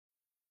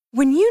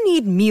When you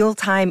need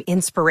mealtime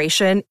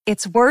inspiration,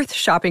 it's worth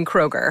shopping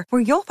Kroger,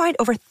 where you'll find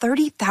over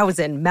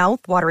 30,000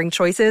 mouth-watering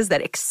choices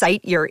that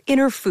excite your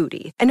inner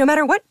foodie. And no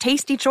matter what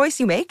tasty choice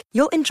you make,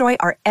 you'll enjoy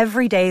our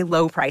everyday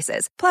low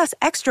prices, plus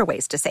extra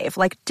ways to save,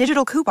 like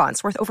digital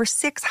coupons worth over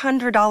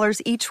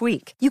 $600 each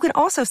week. You can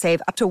also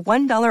save up to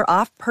 $1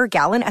 off per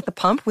gallon at the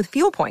pump with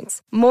fuel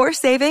points. More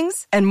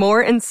savings and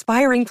more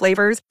inspiring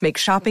flavors make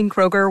shopping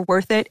Kroger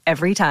worth it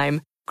every time.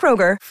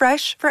 Kroger,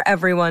 fresh for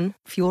everyone.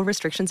 Fuel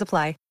restrictions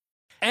apply.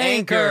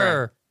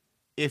 Anchor.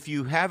 If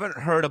you haven't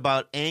heard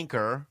about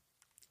Anchor,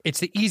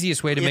 It's the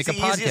easiest way to make a podcast.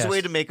 It's the easiest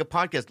way to make a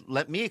podcast.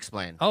 Let me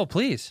explain. Oh,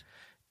 please.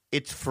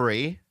 It's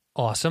free.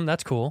 Awesome.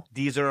 That's cool.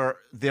 There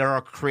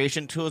are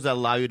creation tools that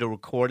allow you to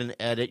record and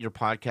edit your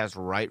podcast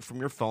right from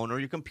your phone or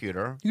your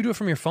computer. You do it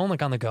from your phone,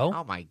 like on the go?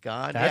 Oh, my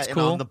God. That's yeah,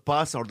 cool. And on the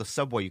bus or the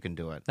subway, you can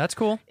do it. That's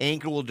cool.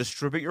 Anchor will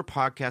distribute your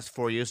podcast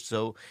for you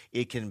so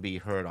it can be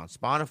heard on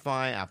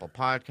Spotify, Apple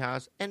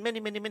Podcasts, and many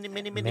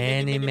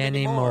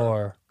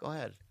more. Go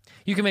ahead.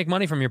 You can make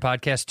money from your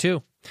podcast,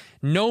 too.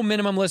 No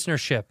minimum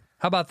listenership.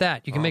 How about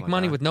that? You can make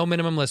money with no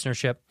minimum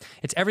listenership.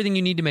 It's everything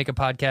you need to make a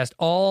podcast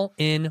all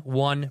in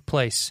one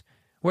place.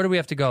 Where do we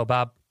have to go,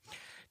 Bob?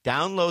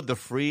 Download the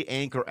free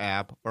Anchor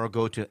app or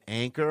go to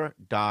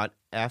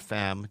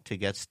anchor.fm to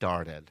get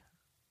started.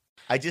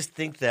 I just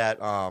think that,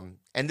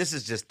 and this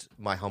is just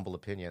my humble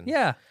opinion,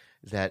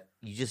 that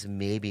you just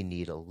maybe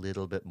need a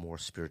little bit more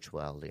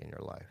spirituality in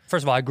your life.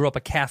 First of all, I grew up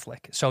a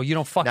Catholic, so you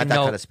don't fucking know.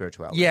 Not that kind of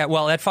spirituality. Yeah,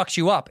 well, that fucks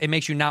you up. It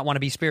makes you not want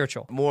to be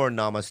spiritual. More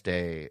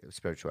namaste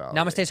spirituality.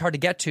 Namaste is hard to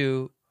get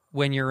to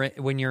when you're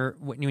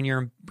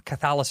in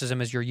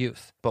Catholicism as your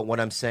youth. But what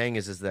I'm saying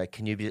is that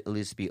can you at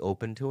least be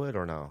open to it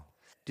or no?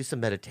 Do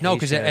some meditation. No,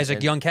 because as a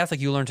young Catholic,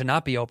 you learn to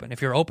not be open.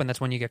 If you're open, that's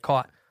when you get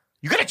caught.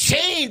 You gotta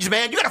change,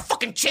 man. You gotta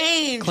fucking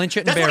change. Clinch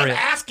it and bury it. That's what I'm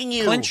asking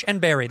you. Clinch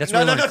and bury. That's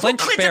what no, clinch,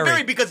 clinch bury. and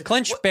bury because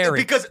clinch, bury.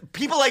 Because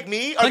people like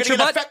me are clinch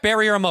gonna your get butt,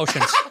 bury your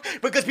emotions.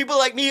 Because people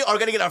like me are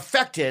gonna get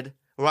affected,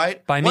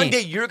 right? By me. One day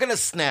you're gonna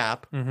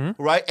snap,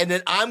 right? And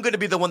then I'm gonna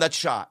be the one that's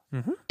shot.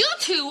 You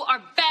two are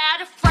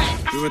bad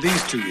friends. Who are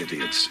these two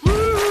idiots? A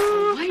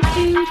white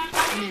dude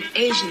and an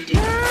Asian dude.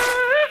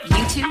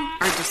 You two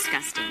are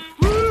disgusting.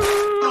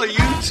 Well,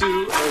 you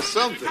two are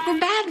something. We're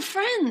bad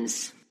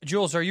friends.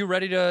 Jules, are you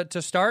ready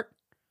to start?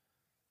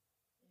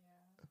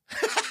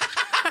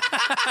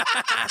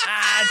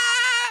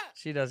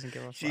 She doesn't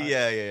give a fuck.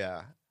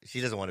 Yeah.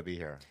 She doesn't want to be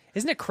here.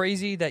 Isn't it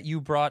crazy that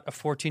you brought a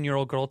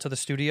 14-year-old girl to the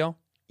studio?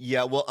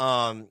 Yeah, well,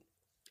 I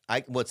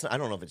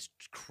don't know if it's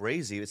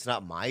crazy. It's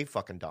not my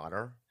fucking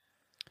daughter.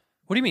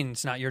 What do you mean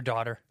it's not your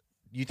daughter?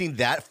 You think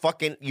that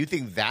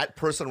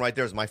person right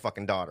there is my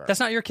fucking daughter? That's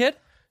not your kid?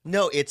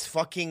 No, it's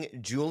fucking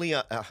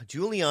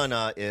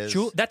Juliana is.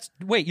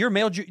 You're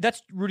male.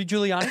 That's Rudy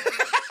Giuliani.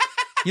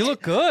 You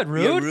look good,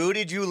 Rudy. Yeah,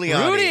 Rudy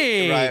Giuliani.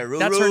 Rudy. Right,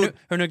 That's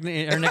her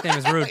nickname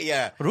is Rudy.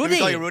 Yeah. Rudy. Can we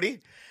call you Rudy?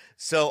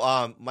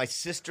 So, my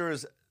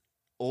sister's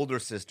older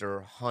sister,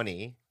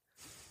 Honey.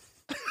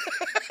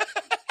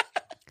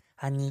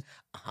 Honey.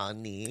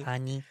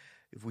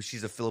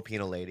 She's a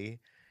Filipino lady,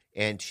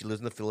 and she lives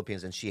in the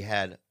Philippines, and she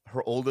had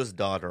her oldest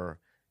daughter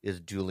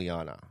is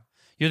Juliana.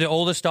 You're the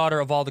oldest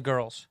daughter of all the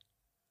girls.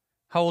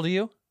 How old are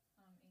you?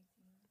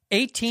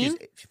 18?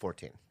 She's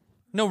 14.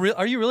 No,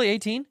 are you really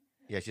 18?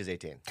 Yeah, she's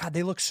 18. God,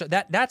 they look so...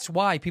 That's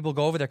why people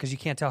go over there, because you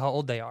can't tell how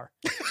old they are.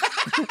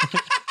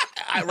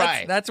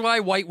 Right. That's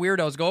why white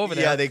weirdos go over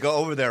there. Yeah, they go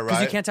over there, right?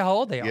 Because you can't tell how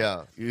old they are.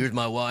 Yeah. Here's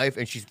my wife,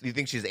 and you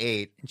think she's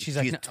 8. And she's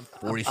like,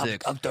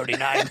 46. I'm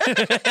 39.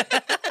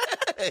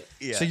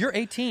 Yeah. So you're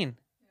 18.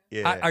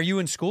 Yeah. Are you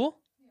in school?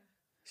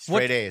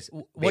 Straight A's.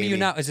 What are you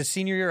now? Is it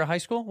senior year of high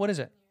school? What is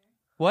it?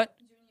 What?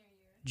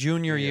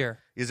 Junior year.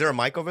 Is there a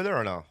mic over there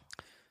or no?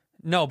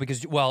 No,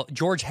 because,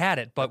 George had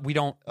it, but we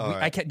don't.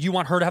 Right. Do you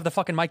want her to have the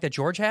fucking mic that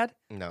George had?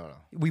 No.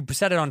 We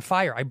set it on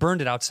fire. I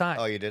burned it outside.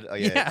 Oh, you did? Oh,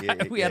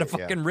 yeah. We had a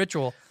fucking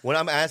ritual. What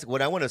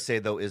I want to say,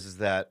 though, is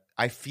that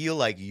I feel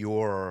like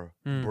you're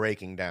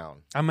breaking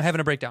down. I'm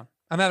having a breakdown.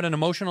 I'm having an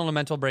emotional and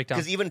mental breakdown.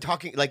 Because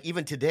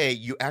even today,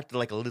 you acted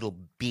like a little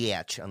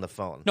bitch on the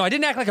phone. No, I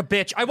didn't act like a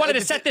bitch. I wanted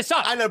to set this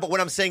up. I know, but what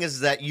I'm saying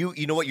is that you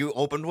know what you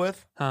opened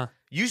with? Huh?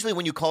 Usually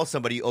when you call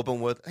somebody, you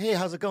open with, hey,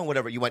 how's it going?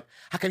 Whatever. You went,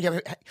 how come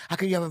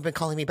you haven't been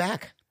calling me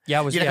back?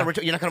 Yeah, you're not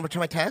going to return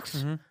my text?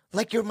 Mm-hmm.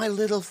 Like you're my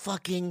little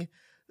fucking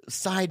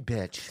side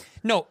bitch.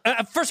 No,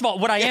 first of all,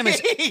 what I am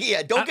is...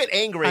 yeah, don't get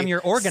angry. I'm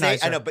your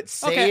organizer. I know, but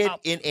say it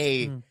in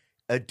a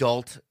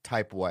adult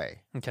type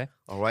way. Okay.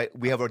 All right?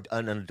 We have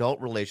an adult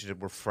relationship.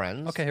 We're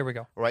friends. Okay, here we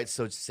go. All right?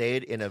 So say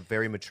it in a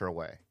very mature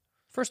way.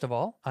 First of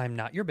all, I'm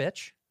not your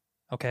bitch.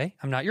 Okay?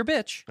 I'm not your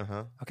bitch.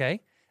 Uh-huh.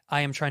 Okay?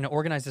 I am trying to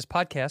organize this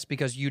podcast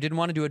because you didn't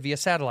want to do it via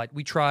satellite.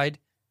 We tried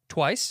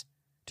twice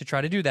to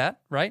try to do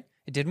that, right?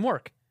 It didn't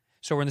work.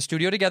 So we're in the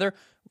studio together.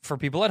 For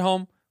people at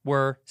home,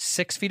 we're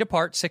 6 feet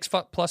apart,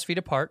 6+ feet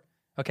apart.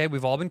 Okay?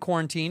 We've all been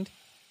quarantined.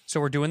 So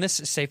we're doing this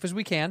as safe as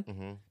we can.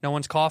 Mm-hmm. No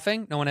one's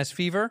coughing. No one has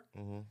fever.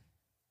 Mm-hmm.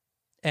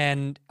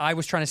 And I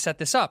was trying to set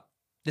this up.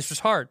 This was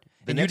hard.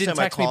 And you didn't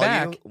text me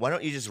back. Why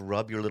don't you just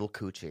rub your little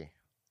coochie?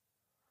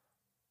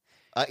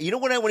 You know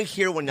what I want to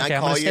hear when I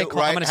call you,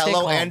 right?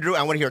 Hello, Andrew.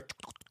 I want to hear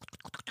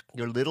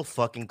your little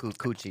fucking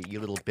coochie, you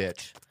little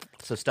bitch.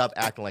 So stop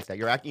acting like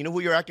that. You know who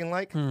you're acting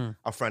like?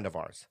 A friend of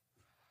ours.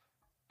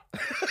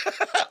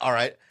 All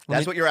right,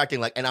 that's what you're acting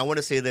like. And I want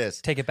to say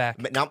this. Take it back.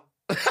 Now,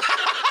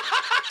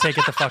 take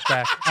it the fuck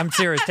back. I'm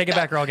serious. Take it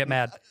back, or I'll get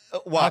mad.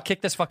 I'll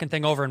kick this fucking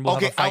thing over, and we'll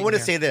have a fight. I want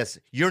to say this.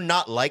 You're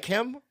not like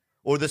him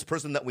or this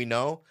person that we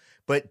know,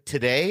 but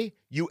today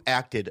you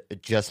acted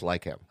just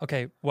like him.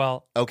 Okay.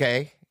 Well.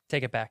 Okay.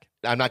 Take it back.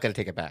 I'm not going to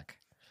take it back.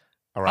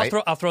 All right.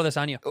 I'll throw this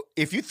on you.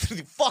 If you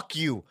fuck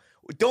you,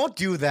 don't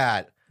do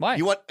that. Why?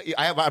 You want?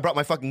 I brought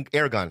my fucking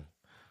air gun.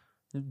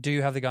 Do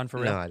you have the gun for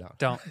real? No, I don't.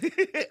 Don't.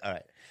 All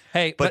right.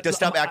 Hey, but just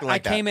stop acting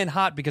like that. I came in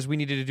hot because we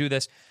needed to do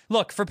this.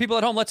 Look, for people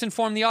at home, let's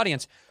inform the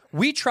audience.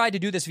 We tried to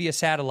do this via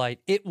satellite.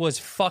 It was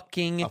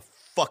fucking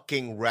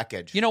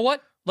wreckage. You know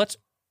what?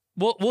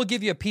 We'll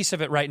give you a piece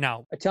of it right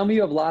now. Tell me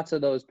you have lots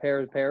of those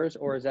pairs,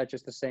 or is that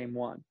just the same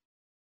one?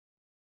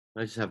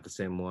 I just have the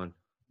same one.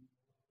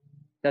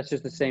 That's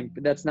just the same.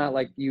 That's not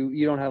like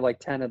you don't have like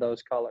 10 of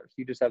those colors.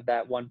 You just have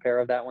that one pair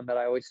of that one that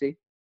I always see.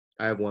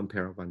 I have one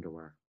pair of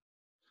underwear.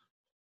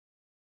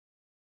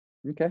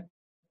 Okay.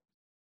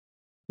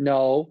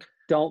 No,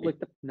 don't lick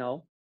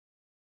no.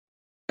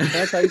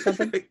 Can I tell you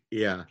something?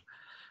 Yeah.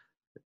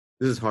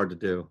 This is hard to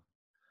do.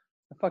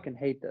 I fucking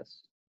hate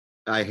this.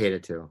 I hate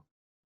it too.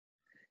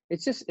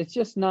 It's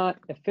just not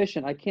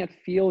efficient. I can't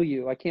feel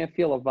you. I can't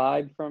feel a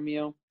vibe from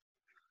you.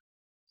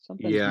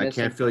 Something's I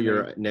can't feel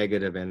your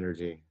negative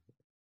energy.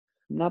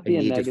 I'm not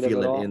being negative to feel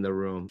at it all. in the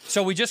room.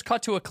 So we just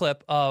cut to a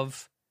clip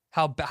of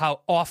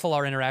how awful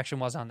our interaction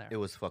was on there. It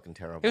was fucking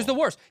terrible. It was the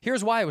worst.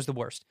 Here's why it was the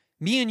worst.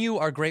 Me and you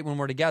are great when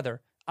we're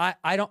together.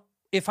 I don't.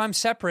 If I'm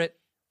separate,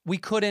 we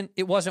couldn't.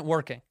 It wasn't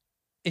working.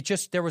 It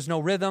just there was no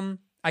rhythm.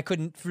 I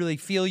couldn't really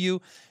feel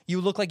you.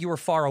 You looked like you were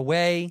far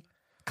away.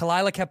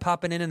 Kalila kept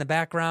popping in the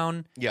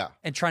background. Yeah.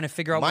 And trying to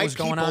figure out what was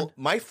going on.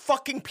 My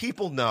fucking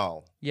people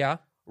know. Yeah.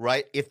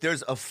 Right? If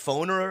there's a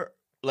phoner,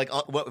 like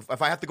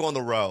if I have to go on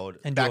the road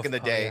and back in the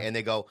day and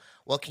they go,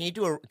 well, can you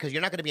do because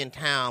you're not going to be in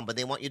town, but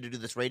they want you to do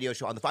this radio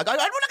show on the phone. I'm not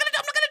going to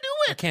do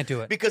it. I can't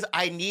do it. Because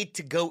I need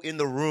to go in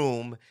the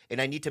room and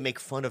I need to make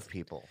fun of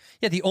people.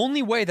 Yeah, the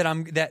only way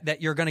that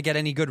that you're going to get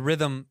any good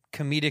rhythm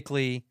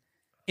comedically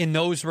in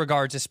those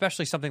regards,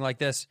 especially something like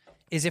this,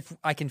 is if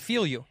I can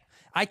feel you.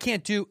 I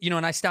can't do,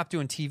 and I stopped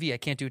doing TV. I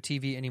can't do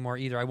TV anymore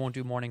either. I won't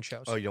do morning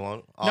shows. Oh, you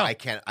won't? Oh, no. I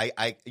can't.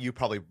 You're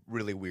probably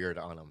really weird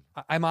on them.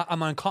 I'm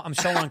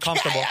so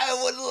uncomfortable.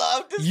 I would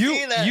love to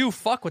see that. You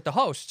fuck with the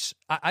hosts.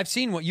 I've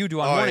seen what you do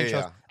on morning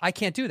shows. I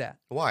can't do that.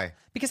 Why?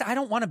 Because I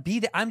don't want to be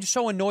there. I'm just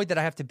so annoyed that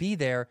I have to be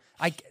there.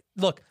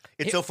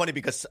 It's so funny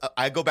because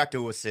I go back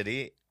to a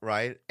city,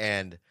 right?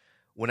 And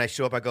when I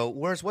show up, I go,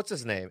 what's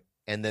his name?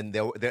 And then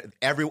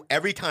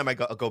every time I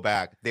go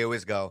back, they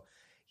always go,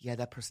 yeah,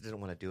 that person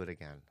didn't want to do it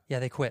again. Yeah,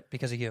 they quit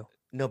because of you.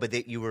 No, but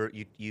you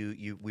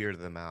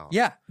weirded them out.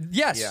 Yeah.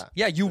 Yes.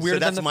 Yeah. You weirded them. So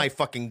that's my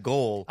fucking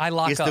goal. I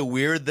lock up. To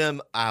weird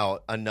them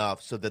out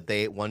enough so that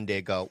they one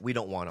day go, we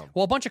don't want them.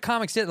 Well, a bunch of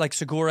comics did. Like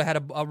Segura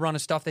had a run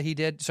of stuff that he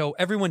did. So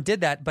everyone did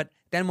that. But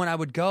then when I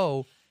would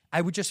go, I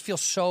would just feel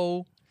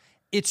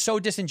it's so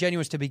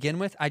disingenuous to begin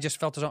with. I just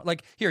felt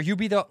like, here, you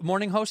be the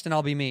morning host and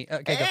I'll be me.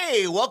 Okay,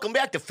 hey, welcome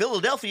back to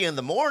Philadelphia in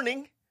the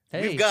Morning.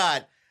 Hey. We've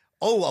got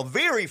a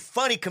very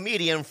funny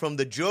comedian from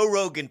the Joe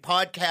Rogan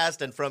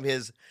podcast and from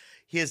his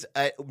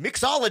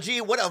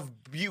mixology. What a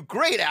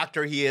great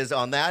actor he is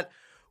on that.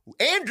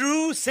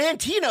 Andrew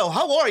Santino.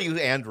 How are you,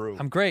 Andrew?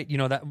 I'm great.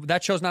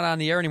 That show's not on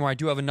the air anymore. I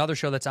do have another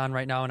show that's on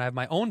right now, and I have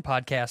my own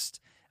podcast.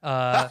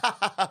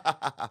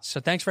 So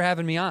thanks for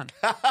having me on.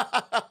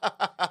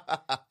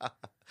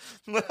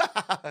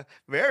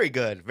 Very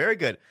good. Very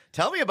good.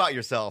 Tell me about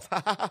yourself.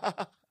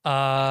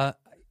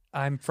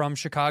 I'm from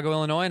Chicago,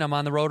 Illinois, and I'm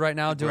on the road right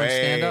now doing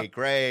stand-up.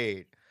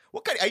 Great.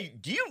 What kind?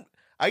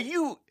 Are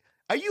you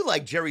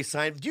like Jerry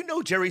Seinfeld? Do you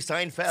know Jerry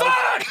Seinfeld?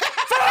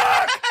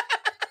 Fuck!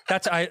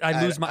 That's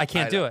I lose my. I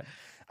can't do it.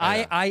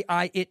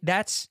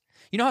 That's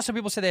how some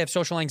people say they have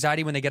social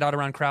anxiety when they get out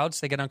around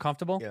crowds, they get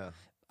uncomfortable. Yeah.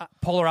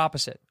 Polar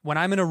opposite. When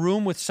I'm in a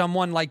room with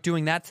someone like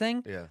doing that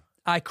thing,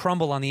 I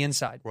crumble on the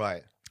inside.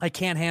 Right. I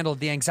can't handle it.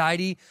 The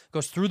anxiety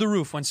goes through the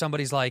roof when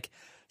somebody's like,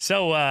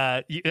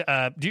 so,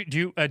 do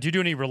you do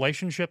any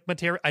relationship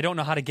material? I don't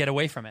know how to get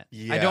away from it.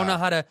 Yeah. I don't know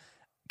how to,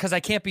 because I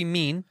can't be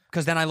mean,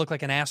 because then I look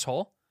like an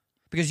asshole.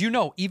 Because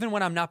even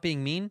when I'm not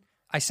being mean,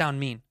 I sound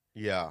mean.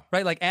 Yeah.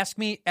 Right? Like, ask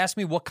me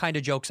what kind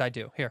of jokes I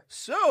do. Here.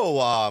 So,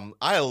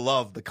 I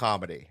love the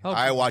comedy. Okay.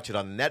 I watch it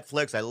on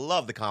Netflix. I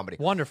love the comedy.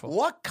 Wonderful.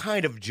 What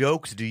kind of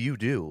jokes do you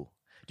do?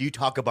 Do you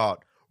talk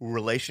about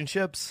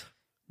relationships?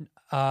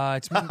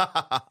 It's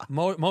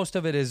most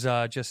of it is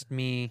just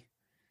me.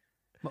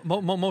 Fuck!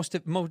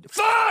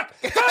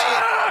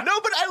 No,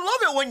 but I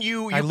love it when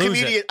you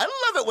comedian. I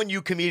love it when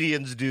you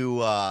comedians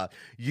do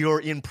your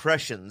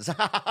impressions.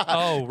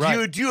 Oh, right.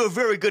 Do you do a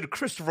very good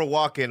Christopher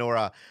Walken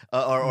or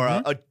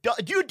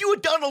do you do a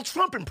Donald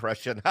Trump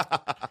impression?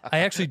 I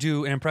actually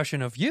do an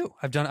impression of you.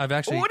 I've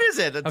actually. What is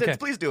it? Okay.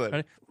 Please do it.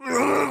 Ready?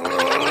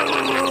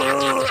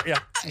 Yeah.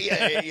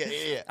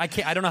 Yeah. I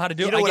can't. I don't know how to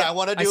do it. You know what I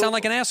want to do? I sound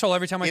like an asshole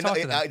every time I talk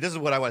to them. This is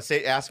what I want to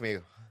say. Ask me.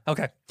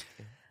 Okay.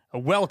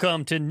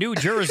 Welcome to New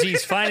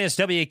Jersey's finest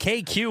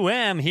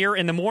WKQM here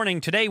in the morning.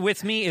 Today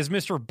with me is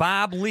Mr.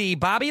 Bob Lee.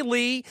 Bobby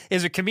Lee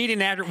is a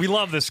comedian actor. We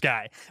love this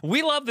guy. Now,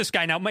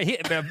 Mad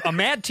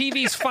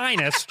TV's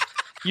finest.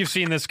 You've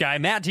seen this guy,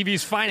 Mad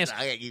TV's finest.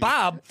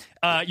 Bob,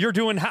 you're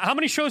doing how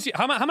many shows?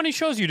 How many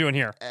shows are you doing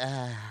here?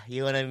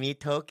 You want to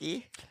meet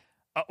Toki?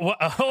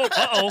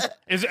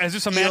 Is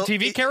this a Mad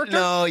TV character?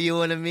 No, you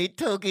want to meet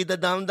Toki the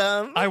Dum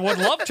Dum? I would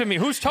love to meet.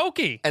 Who's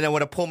Toki? And I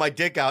want to pull my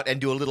dick out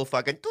and do a little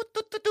fucking.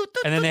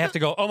 And then they have to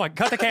go, oh my,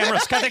 cut the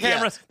cameras.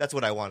 Yeah, that's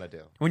what I want to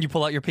do. When you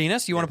pull out your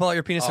penis? You want to pull out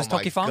your penis as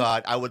Toki Fong? Oh my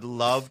God, I would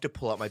love to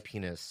pull out my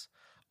penis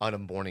on a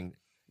morning.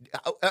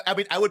 I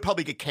mean, I would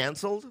probably get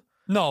canceled.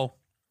 No.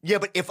 Yeah,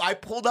 but if I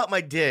pulled out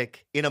my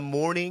dick in a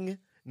morning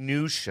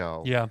news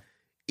show,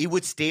 it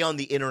would stay on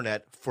the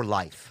internet for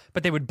life.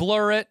 But they would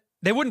blur it.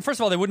 They wouldn't, first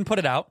of all, they wouldn't put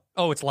it out.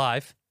 Oh, it's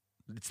live.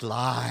 It's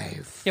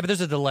live. Yeah, but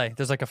there's a delay.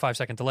 There's like a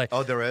 5-second delay.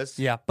 Oh, there is?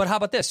 Yeah. But how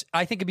about this?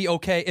 I think it'd be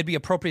okay. It'd be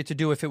appropriate to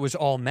do if it was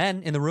all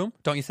men in the room,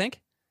 don't you think?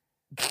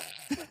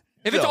 If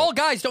it's all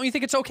guys, don't you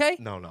think it's okay?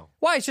 No.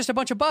 Why? It's just a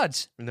bunch of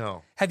buds.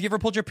 No. Have you ever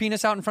pulled your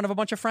penis out in front of a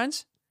bunch of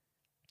friends?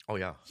 Oh,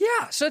 yeah.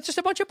 Yeah, so it's just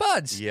a bunch of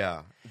buds.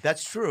 Yeah,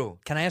 that's true.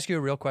 Can I ask you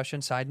a real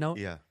question, side note?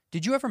 Yeah.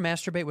 Did you ever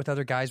masturbate with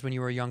other guys when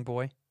you were a young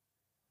boy?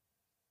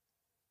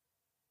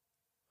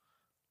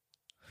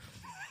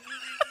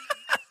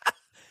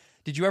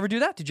 Did you ever do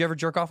that? Did you ever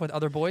jerk off with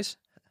other boys?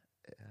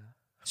 Yeah.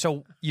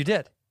 So you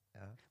did?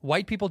 Yeah.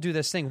 White people do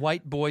this thing.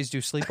 White boys do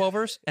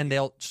sleepovers, and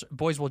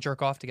boys will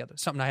jerk off together.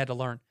 Something I had to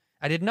learn.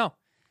 I didn't know.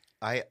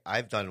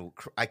 I've done.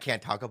 I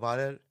can't talk about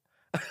it.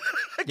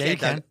 Yeah, you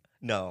can.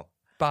 No.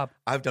 Bob.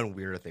 I've done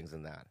weirder things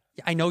than that.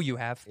 I know you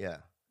have. Yeah.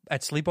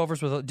 At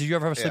sleepovers with. Did you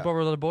ever have a sleepover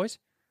with other boys?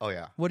 Oh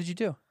yeah. What did you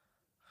do?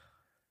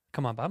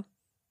 Come on, Bob.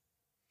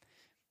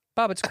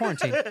 Bob, it's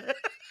quarantine.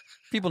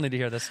 People need to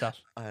hear this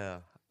stuff.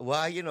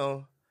 Well, you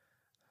know,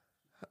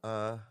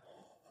 I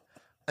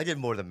did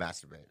more than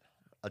masturbate.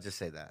 I'll just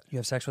say that. You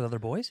have sex with other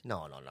boys?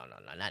 No,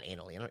 not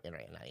anal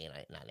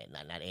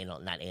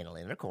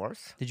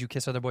intercourse. Did you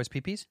kiss other boys'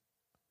 peepees?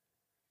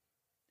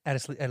 At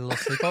a little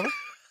sleepover?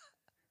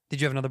 Did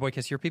you have another boy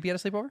kiss your peepee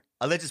at a sleepover?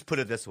 Let's just put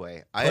it this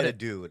way. I had a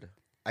dude.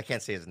 I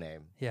can't say his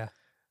name. Yeah.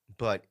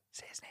 But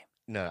say his name.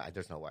 No,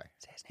 there's no way.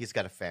 Say his name. He's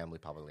got a family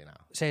probably now.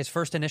 Say his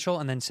first initial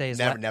and then say his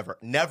never,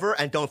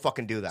 and don't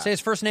fucking do that. Say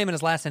his first name and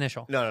his last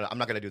initial. No, I'm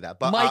not gonna do that.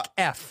 But Mike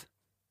F.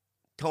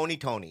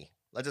 Tony.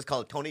 Let's just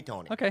call it Tony.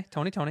 Okay,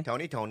 Tony. Tony.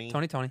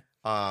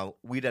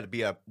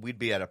 We'd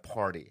be at a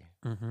party,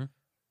 and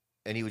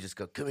he would just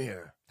go, "Come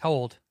here." How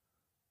old?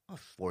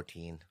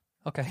 14.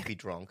 Okay. He'd be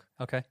drunk.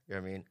 Okay. You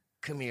know what I mean?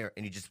 Come here,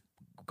 and he'd just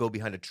go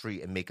behind a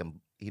tree and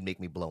he'd make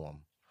me blow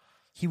him.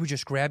 He would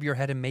just grab your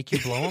head and make you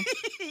blow him?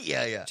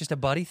 Yeah. Just a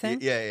buddy thing?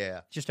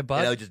 Yeah. Just a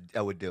bud? And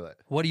I would do it.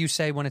 What do you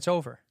say when it's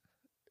over?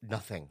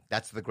 Nothing.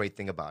 That's the great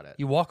thing about it.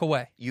 You walk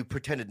away. You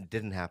pretend it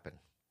didn't happen.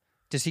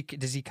 Does he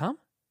come?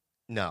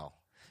 No.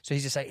 So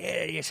he's just like,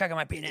 yeah, you're sucking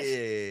my penis.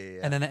 Yeah.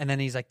 And then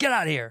he's like, get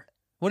out of here.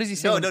 What does he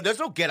say? No, there's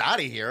no get out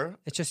of here.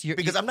 It's just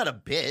because I'm not a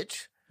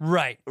bitch.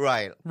 Right.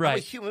 I'm a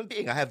human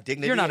being. I have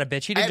dignity. You're not a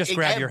bitch. He didn't just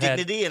grab your head. I have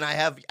dignity and I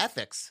have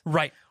ethics.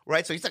 Right.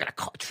 So he's not going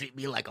to treat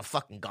me like a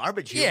fucking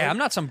garbage human. Yeah, I'm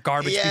not some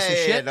garbage piece of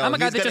shit. No, I'm a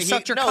guy that just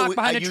sucked your cock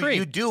behind a tree.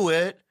 You do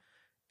it,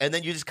 and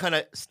then you just kind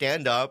of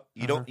stand up.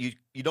 You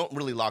don't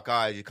really lock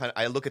eyes.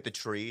 I look at the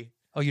tree.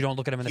 Oh, you don't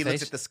look at him in the face? He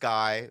looks at the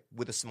sky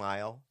with a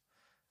smile.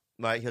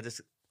 Right? He'll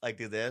just like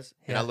do this,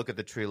 and I look at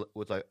the tree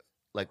with like,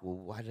 well,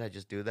 why did I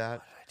just do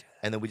that?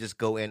 And then we just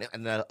go in,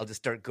 and then I'll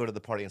just go to the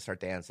party and start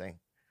dancing.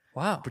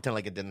 Wow. Pretend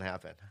like it didn't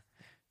happen.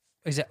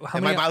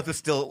 My mouth is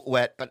still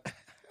wet, but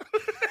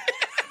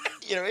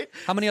you know what I mean?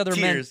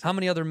 How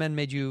many other men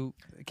made you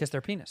kiss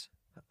their penis?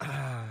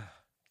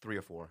 3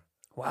 or 4.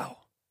 Wow.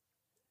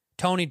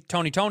 Tony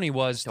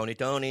was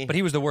Tony. But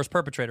he was the worst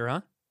perpetrator,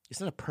 huh? He's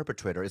not a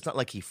perpetrator. It's not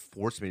like he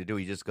forced me to do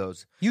it. He just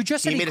goes. You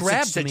just said he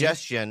grabbed a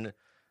suggestion,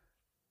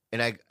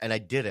 and I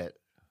did it.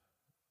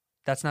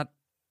 That's not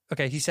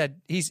okay. He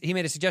said he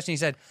made a suggestion. He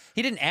said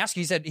he didn't ask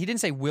you. He said he didn't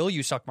say, "Will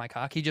you suck my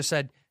cock?" He just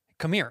said,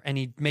 "Come here," and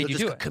he made you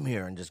do it. Come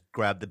here and just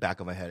grab the back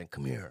of my head and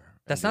come here.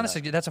 That's not a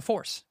suggestion. That's a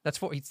force. That's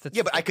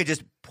yeah, but I could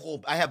just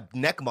pull. I have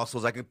neck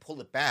muscles. I could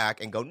pull it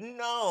back and go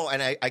no,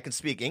 and I can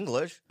speak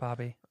English.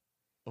 Bobby,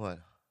 what?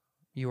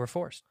 You were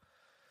forced.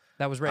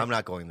 That was rape. I'm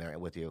not going there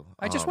with you.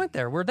 I just went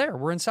there. We're there.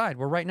 We're inside.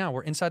 We're right now.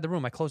 We're inside the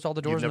room. I closed all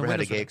the doors. You've never had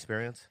a gay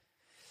experience?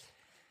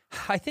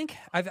 I think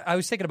I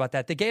was thinking about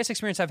that. The gayest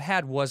experience I've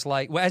had was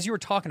as you were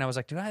talking, I was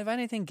like, do I have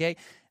anything gay?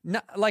 No,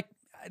 like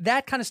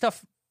that kind of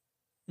stuff.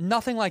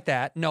 Nothing like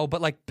that. No,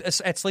 but like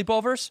at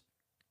sleepovers,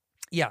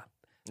 yeah.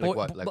 Like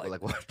what?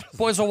 Like what?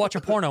 Boys will watch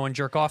a porno and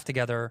jerk off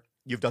together.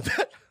 You've done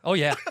that? Oh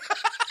yeah.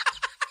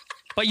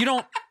 But you're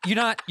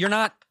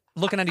not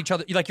looking at each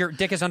other. Like your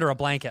dick is under a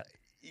blanket.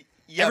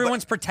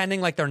 everyone's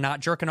pretending like they're not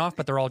jerking off,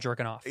 but they're all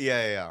jerking off.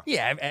 Yeah.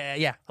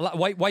 Yeah.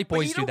 White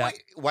boys do that.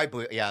 White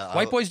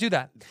boys do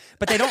that,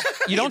 but they don't.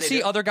 You don't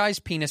see other guys'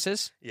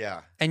 penises.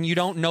 Yeah, and you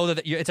don't know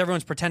that it's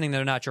everyone's pretending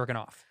they're not jerking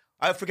off.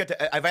 I forget to.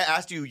 If I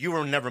asked you, you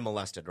were never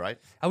molested, right?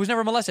 I was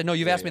never molested. No,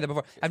 you've asked me that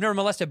before. I've never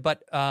molested,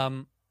 but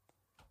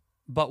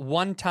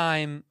one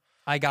time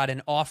I got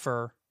an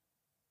offer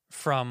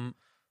from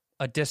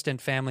a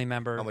distant family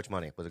member. How much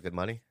money? Was it good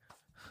money?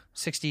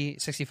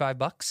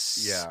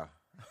 $65. Yeah.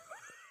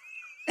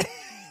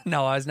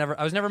 No, I was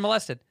never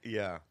molested.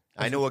 Yeah.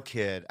 I know a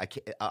kid.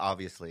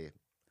 Obviously,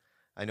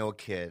 I know a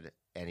kid,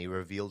 and he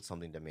revealed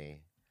something to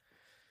me.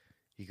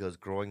 He goes,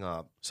 growing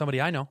up.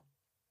 Somebody I know.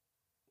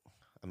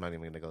 I'm not even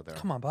going to go there.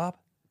 Come on, Bob.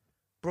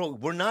 Bro,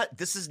 we're not going to.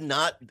 This isn't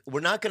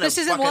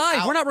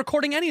live. We're not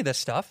recording any of this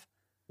stuff.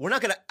 We're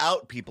not going to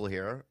out people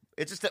here.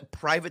 It's just a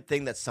private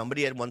thing that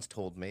somebody had once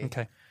told me.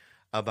 Okay.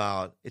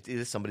 About, it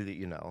is somebody that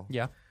you know.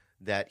 Yeah.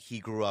 That he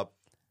grew up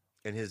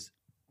in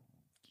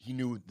he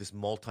knew this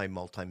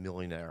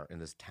multi-millionaire in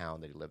this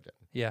town that he lived in.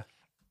 Yeah.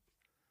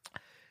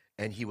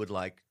 And he would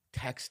not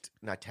text,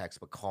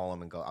 but call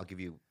him and go, I'll give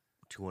you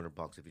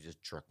 $200 if you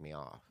just jerk me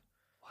off.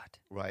 What?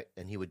 Right.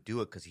 And he would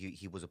do it because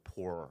he was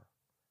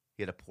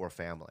he had a poor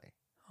family.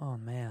 Oh,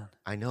 man.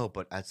 I know,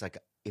 but it's like,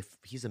 if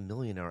he's a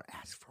millionaire,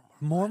 ask for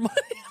more money.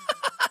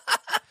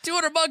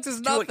 $200 is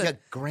nothing. Yeah,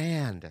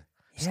 grand.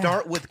 Yeah.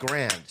 Start with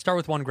grand. Start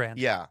with $1,000.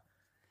 Yeah.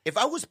 If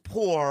I was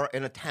poor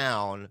in a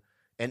town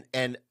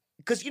and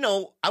because,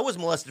 I was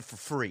molested for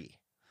free.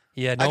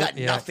 Yeah, I got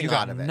nothing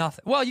out of it.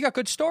 Nothing. Well, you got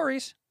good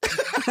stories.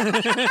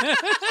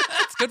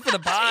 It's good for the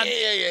pod.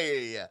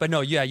 Yeah. But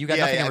no, you got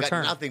nothing in return.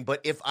 I got nothing.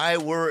 But if I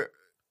were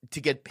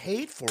to get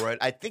paid for it,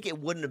 I think it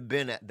wouldn't have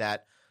been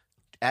that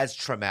as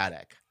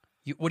traumatic.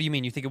 What do you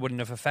mean? You think it wouldn't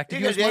have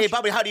affected you as much? Hey,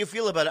 Bobby, how do you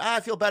feel about it?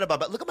 I feel bad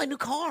about it. Look at my new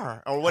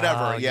car or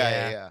whatever.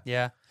 Yeah.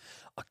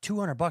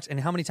 $200. And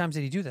how many times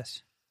did he do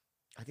this?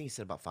 I think he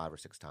said about 5 or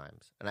 6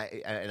 times. And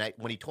I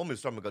when he told me the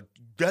story, I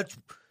go,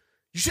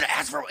 you should have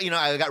asked for.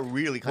 I got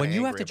really kind of when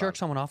you have to jerk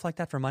someone off like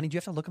that for money. Do you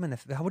have to look them in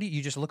the? How would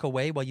you just look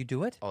away while you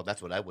do it? Oh,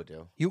 that's what I would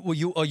do. You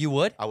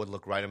would? I would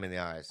look right him in the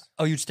eyes.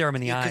 Oh, you'd stare him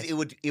in the eyes.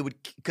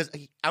 Because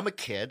I'm a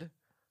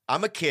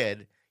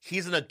kid.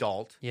 He's an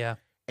adult. Yeah.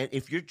 And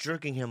if you're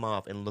jerking him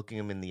off and looking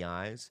him in the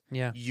eyes,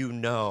 yeah,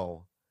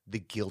 the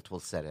guilt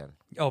will set in.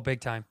 Oh, big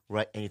time.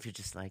 Right. And if you're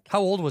just like,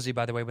 how old was he,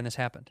 by the way, when this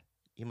happened?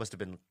 He must have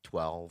been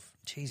 12.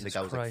 Jesus Christ.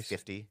 I was like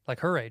 50. Like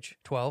her age,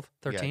 12,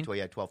 13?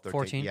 Yeah, 12, 13.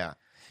 14. Yeah.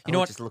 You know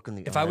what? Just look in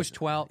the if eyes. I was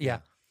 12, yeah,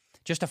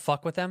 just to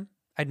fuck with them,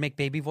 I'd make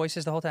baby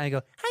voices the whole time. I'd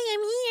go, hi,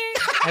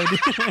 I'm here.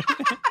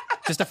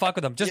 Just to fuck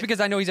with him. Just because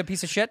I know he's a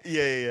piece of shit.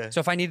 Yeah. So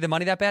if I needed the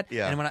money that bad,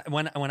 yeah. And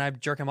when I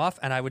jerk him off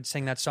and I would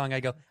sing that song,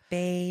 I'd go,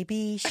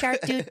 baby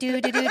shark, do,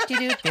 do, do, do, do,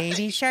 do,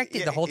 baby shark,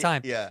 do, the whole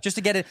time. Yeah. Just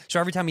to get it. So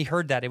every time he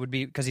heard that, it would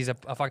be because he's a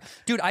fuck.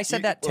 Dude, I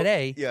said that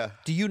today. Yeah.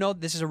 Do you know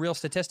this is a real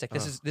statistic?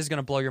 This is going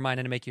to blow your mind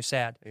and make you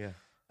sad. Yeah.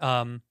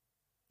 I'm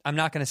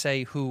not going to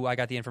say who I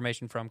got the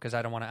information from because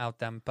I don't want to out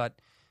them, but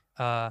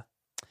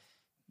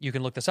you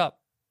can look this up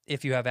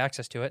if you have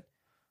access to it.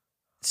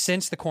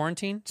 Since the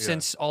quarantine,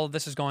 since all of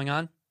this is going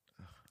on,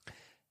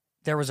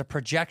 there was a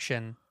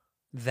projection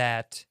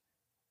that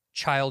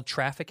child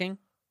trafficking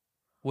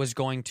was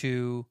going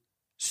to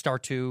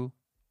start to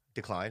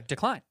decline.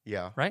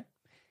 Yeah. Right?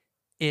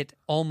 It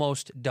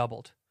almost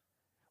doubled.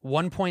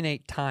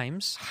 1.8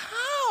 times.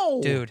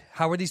 How? Dude,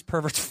 how are these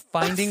perverts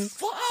finding?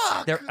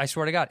 Fuck. I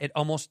swear to God, it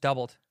almost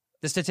doubled.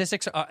 The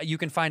statistics you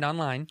can find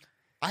online.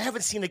 I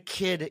haven't seen a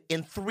kid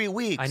in 3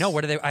 weeks. I know.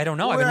 Where do they? I don't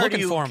know. Where I've been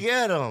looking for them.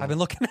 Get them? I've been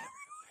looking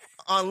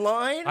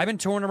online. I've been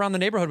touring around the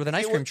neighborhood with an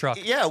ice cream truck.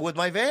 Yeah, with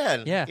my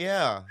van.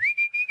 Yeah.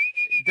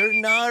 They're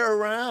not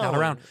around. Not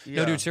around. Yeah.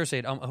 No, dude.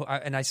 Seriously.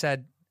 And I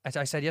said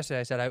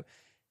yesterday.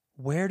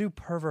 Where do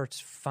perverts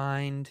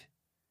find?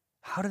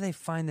 How do they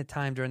find the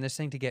time during this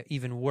thing to get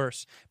even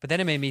worse? But then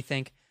it made me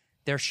think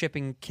they're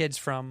shipping kids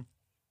from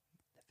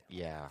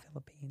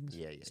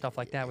Philippines, stuff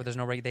like that, where there's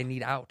no they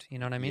need out. You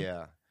know what I mean?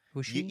 Yeah.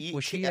 Was she?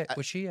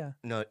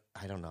 No,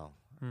 I don't know.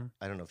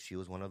 I don't know if she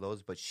was one of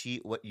those, but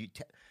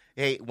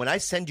hey, when I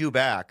send you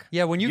back,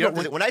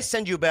 when I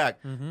send you back,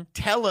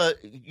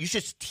 you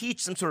should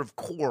teach some sort of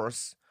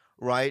course,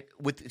 right,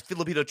 with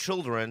Filipino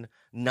children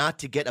not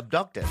to get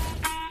abducted.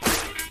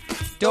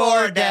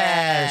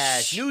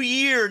 DoorDash. New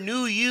year,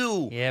 new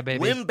you. Yeah, baby.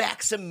 Win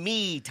back some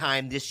me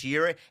time this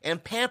year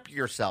and pamper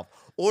yourself.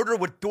 Order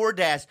with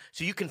DoorDash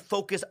so you can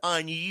focus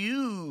on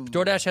you.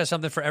 DoorDash has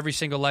something for every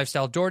single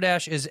lifestyle.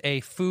 DoorDash is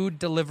a food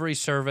delivery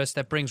service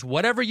that brings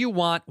whatever you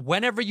want,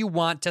 whenever you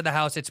want to the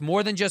house. It's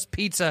more than just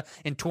pizza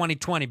in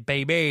 2020,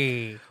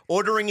 baby.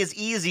 Ordering is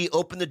easy.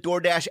 Open the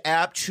DoorDash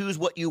app, choose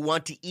what you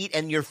want to eat,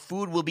 and your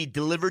food will be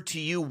delivered to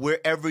you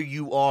wherever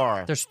you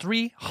are. There's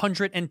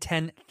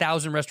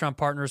 310,000 restaurant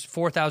partners,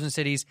 4,000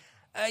 cities.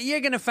 you're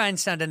going to find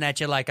something that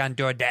you like on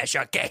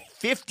DoorDash, okay?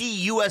 50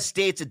 U.S.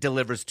 states it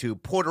delivers to.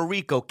 Puerto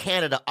Rico,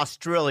 Canada,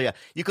 Australia.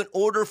 You can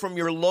order from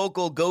your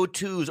local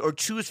go-tos or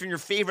choose from your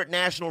favorite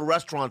national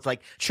restaurants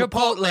like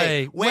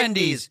Chipotle,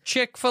 Wendy's,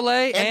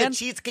 Chick-fil-A, and the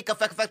Cheesecake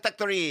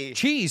Factory.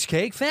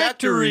 Cheesecake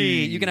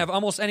Factory. You can have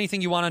almost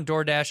anything you want on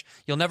DoorDash.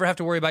 You'll never have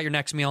to worry about your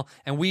next meal.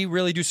 And we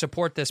really do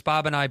support this.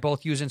 Bob and I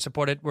both use and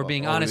support it. We're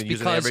being honest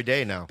because every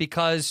day now.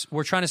 Because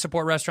we're trying to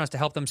support restaurants to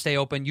help them stay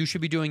open. You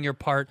should be doing your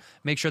part.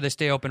 Make sure they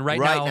stay open.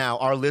 Right now,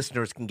 our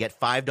listeners can get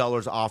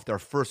 $5 off their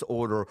first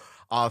order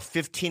of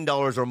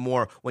 $15 or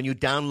more when you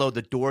download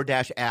the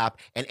DoorDash app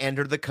and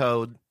enter the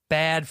code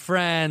Bad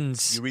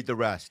Friends. You read the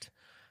rest.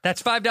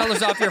 That's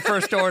 $5 off your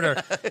first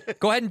order.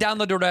 Go ahead and download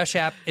the DoorDash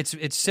app.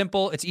 It's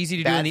simple. It's easy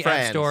to do in the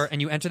App Store,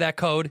 and you enter that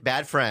code.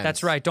 Bad Friends.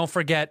 That's right. Don't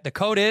forget. The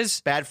code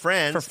is Bad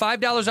Friends for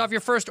 $5 off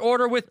your first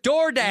order with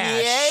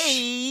DoorDash.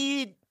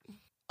 Yay!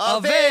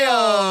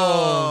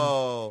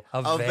 Aveo.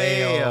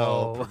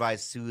 Aveo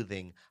provides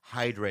soothing,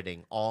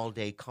 hydrating,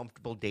 all-day,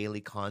 comfortable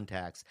daily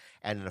contacts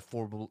at an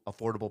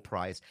affordable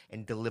price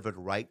and delivered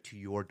right to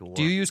your door.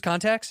 Do you use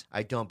contacts?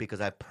 I don't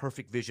because I have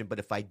perfect vision, but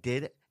if I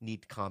did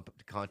need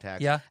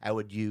contacts, I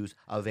would use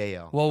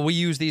Aveo. Well, we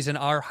use these in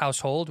our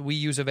household. We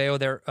use Aveo.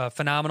 They're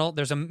phenomenal.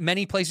 There's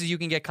many places you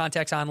can get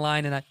contacts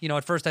online, and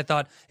at first I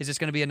thought, is this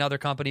going to be another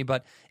company?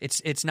 But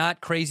it's not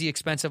crazy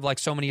expensive like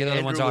so many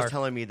other ones are. Andrew was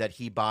telling me that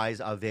he buys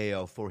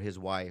Aveo for his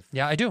wife.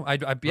 Yeah, I do.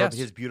 Yes.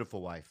 His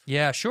beautiful wife.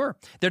 Yeah, sure.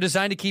 They're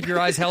designed to keep your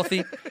eyes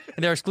healthy,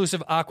 and their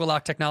exclusive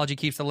Aqualock technology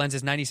keeps the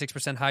lenses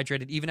 96%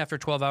 hydrated even after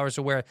 12 hours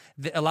of wear.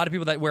 A lot of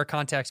people that wear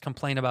contacts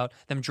complain about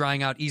them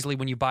drying out easily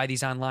when you buy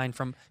these online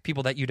from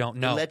people that you don't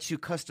know. It lets you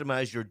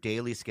customize your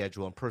daily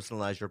schedule and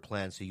personalize your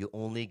plan so you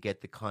only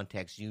get the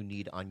contacts you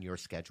need on your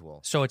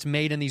schedule. So it's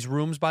made in these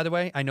rooms, by the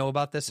way. I know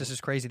about this. This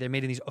is crazy. They're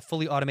made in these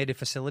fully automated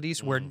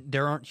facilities where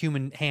there aren't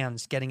human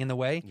hands getting in the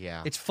way.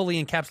 Yeah. It's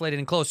fully encapsulated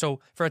and closed. So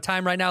for a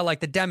time right now,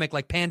 like the Demic,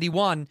 like Pandy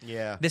One,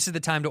 yeah, this is the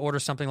time to order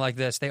something like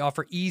this. They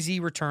offer easy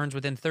returns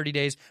within 30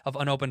 days of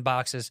unopened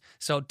boxes.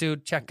 So,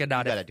 dude, check it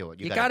out. You got to do it.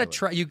 You got to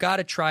try. You got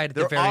to try it at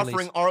the very least. They're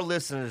offering our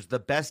listeners the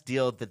best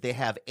deal that they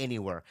have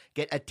anywhere.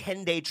 Get a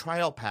 10-day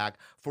trial pack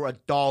for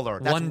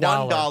 $1. That's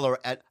 $1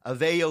 at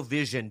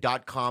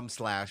aveovision.com/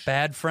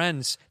 Bad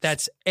Friends.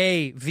 That's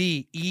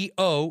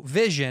AVEO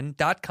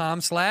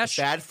vision.com/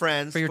 Bad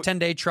Friends for your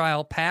 10-day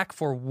trial pack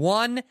for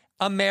 $1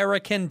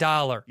 American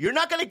dollar. You're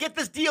not going to get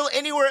this deal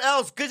anywhere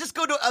else. Just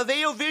go to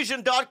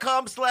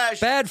aveovision.com/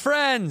 Bad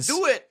Friends.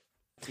 Do it.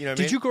 You know what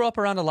I mean? Did you grow up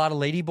around a lot of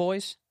lady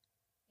boys?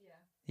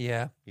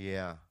 Yeah.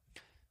 Yeah.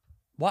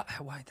 Why?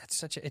 That's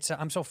such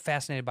a. I'm so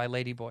fascinated by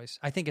lady boys.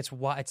 I think it's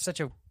such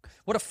a.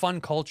 What a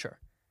fun culture.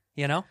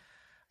 You know.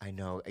 I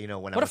know.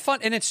 When what a fun,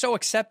 and it's so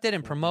accepted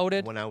and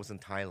promoted. When I was in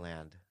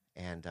Thailand,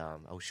 and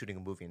I was shooting a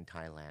movie in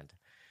Thailand,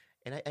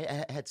 and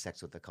I had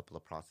sex with a couple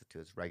of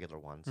prostitutes, regular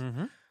ones.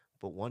 Mm-hmm.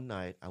 But one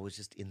night, I was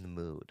just in the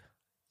mood.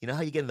 You know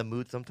how you get in the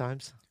mood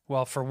sometimes?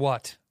 Well, for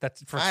what?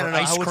 That's for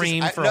ice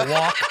cream, for a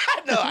walk?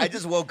 No, I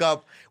just woke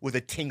up with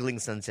a tingling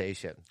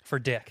sensation. For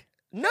dick?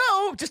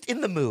 No, just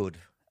in the mood.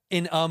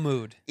 In a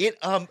mood. Yeah,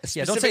 don't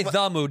say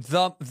the mood.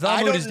 The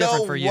mood is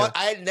different for you.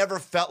 I had never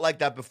felt like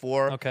that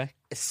before. Okay.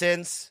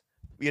 Since,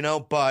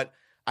 but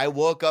I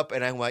woke up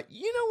and I went,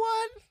 you know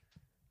what?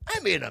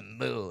 I'm in a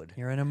mood.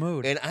 You're in a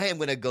mood. And I am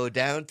going to go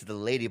down to the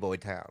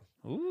ladyboy town.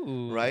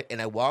 Ooh. Right?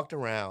 And I walked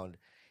around.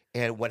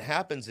 And what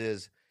happens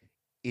is,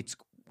 I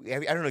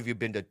don't know if you've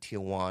been to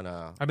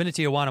Tijuana. I've been to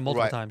Tijuana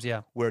multiple times,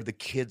 yeah. Where the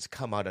kids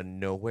come out of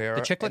nowhere.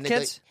 The chiclet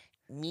kids?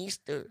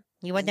 Mister.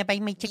 You want to buy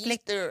my chiclet?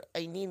 Mister,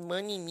 I need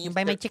money, mister. You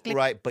buy my chiclet?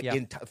 Right, but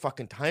in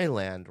fucking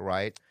Thailand,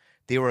 right,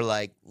 they were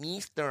like,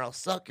 Mister, I'll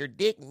suck your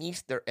dick,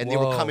 Mister. And they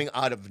were coming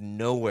out of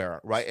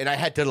nowhere, right? And I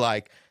had to you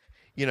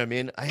know what I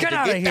mean? I had Get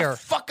out of here. The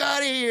fuck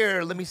out of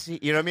here. Let me see.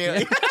 You know what I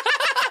mean?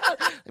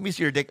 Let me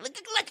see your dick.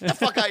 Like the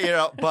fuck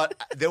out,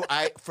 But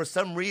for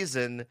some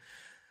reason,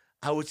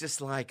 I was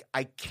just like,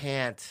 I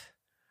can't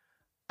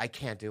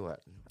do it.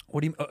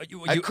 What do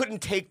you? I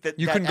couldn't take that.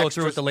 You couldn't go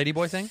through with the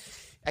ladyboy thing.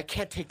 I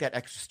can't take that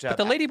extra step.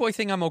 But the ladyboy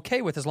thing, I'm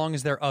okay with as long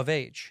as they're of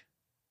age.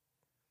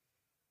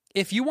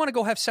 If you want to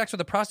go have sex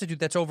with a prostitute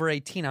that's over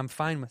 18, I'm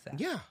fine with that.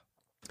 Yeah.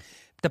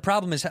 The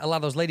problem is a lot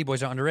of those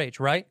ladyboys are underage,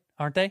 right?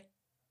 Aren't they?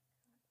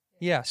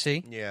 Yeah.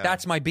 See. Yeah.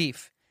 That's my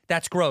beef.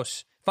 That's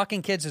gross.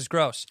 Fucking kids is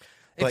gross.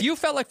 If you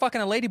felt like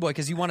fucking a ladyboy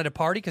because you wanted to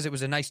party because it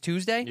was a nice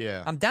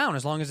Tuesday, I'm down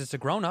as long as it's a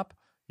grown up.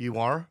 You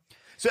are?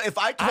 So if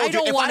I told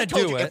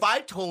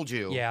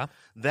you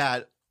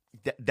that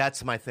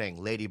that's my thing,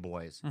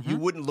 ladyboys, you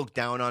wouldn't look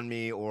down on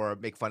me or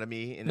make fun of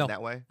me in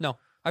that way? No.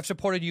 I've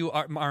supported you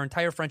our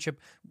entire friendship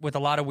with a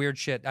lot of weird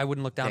shit. I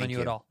wouldn't look down on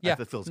you at all. Yeah.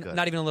 That feels good.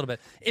 Not even a little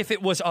bit. If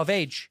it was of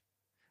age.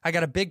 I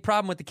got a big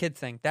problem with the kid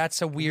thing.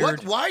 That's a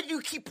weird... Why do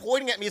you keep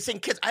pointing at me and saying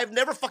kids? I've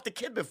never fucked a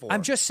kid before.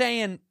 I'm just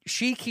saying,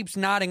 she keeps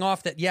nodding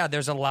off that,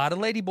 there's a lot of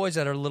ladyboys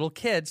that are little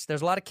kids.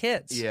 There's a lot of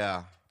kids.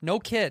 Yeah. No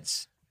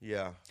kids.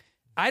 Yeah.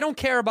 I don't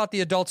care about the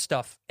adult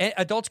stuff.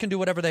 Adults can do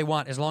whatever they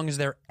want as long as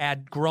they're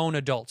grown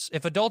adults.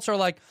 If adults are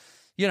like,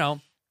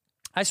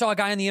 I saw a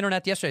guy on the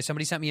internet yesterday.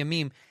 Somebody sent me a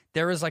meme.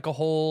 there is like a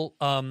whole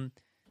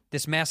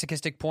this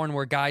masochistic porn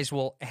where guys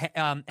will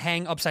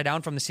hang upside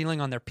down from the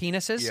ceiling on their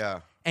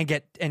penises and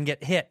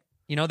get hit.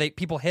 You know,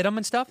 people hit them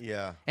and stuff.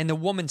 Yeah. And the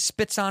woman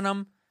spits on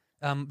them.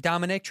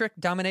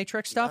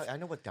 Dominatrix stuff. I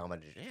know what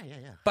dominatrix.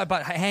 Yeah.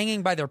 But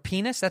hanging by their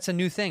penis, that's a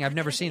new thing. I've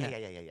never seen that.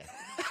 Yeah.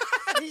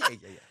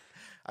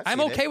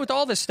 I'm okay with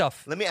all this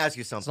stuff. Let me ask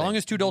you something. As long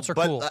as two adults are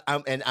cool.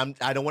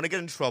 I don't want to get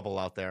in trouble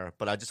out there,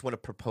 but I just want to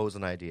propose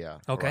an idea.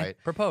 Okay, right?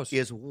 propose.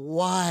 Is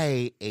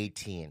why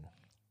 18?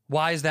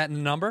 Why is that in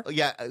the number?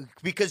 Yeah,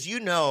 because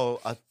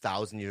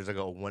 1,000 years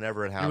ago,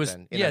 whenever it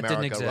happened in America, it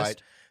didn't exist.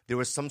 Right? There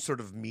was some sort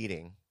of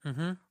meeting,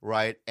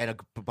 right? And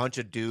a bunch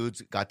of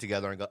dudes got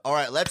together and go, all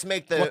right, let's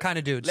make the... What kind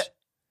of dudes?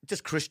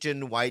 Just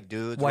Christian white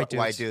dudes. White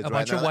dudes. A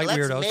bunch of white let's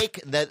weirdos. Let's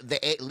make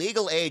the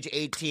legal age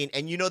 18.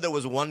 And there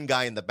was one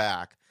guy in the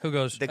back. Who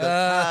goes,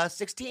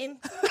 16?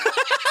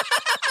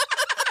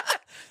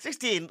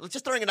 16.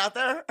 Just throwing it out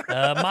there.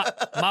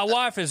 my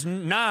wife is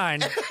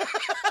 9.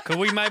 Could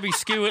we maybe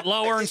skew it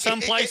lower in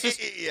some places?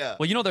 Yeah.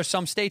 Well, there's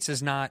some states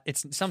it's not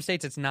 18,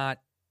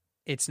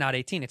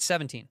 it's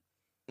 17.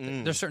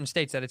 There's certain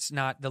states that it's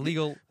not the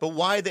legal. But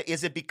why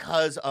is it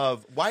because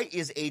of why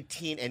is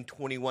 18 and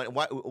 21?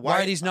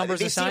 Why are these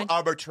numbers assigned? They seem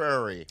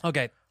arbitrary.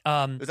 Okay.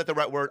 Is that the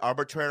right word?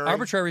 Arbitrary?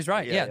 Arbitrary is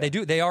right. Yeah, they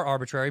do. They are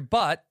arbitrary,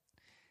 but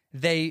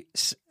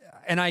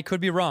and I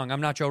could be wrong.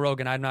 I'm not Joe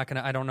Rogan. I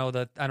don't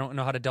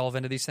know how to delve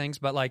into these things,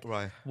 but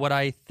what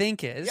I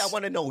think is. Yeah, I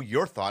want to know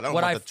your thought. I don't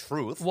want the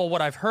truth. Well,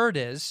 what I've heard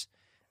is,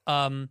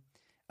 I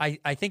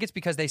think it's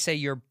because they say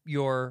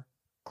your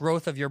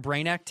growth of your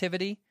brain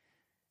activity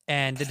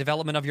and the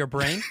development of your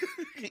brain,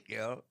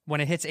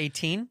 when it hits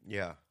 18,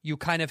 you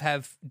kind of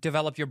have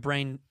developed your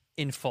brain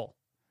in full.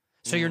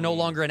 So you're no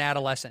longer an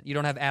adolescent. You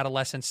don't have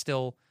adolescence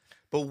still.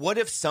 But what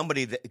if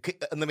somebody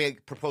let me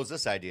propose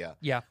this idea.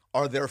 Yeah.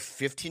 Are there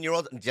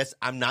 15-year-olds?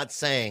 I'm not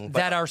saying. But,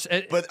 that are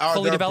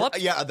fully their, developed?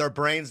 Yeah, their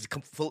brains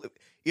fully.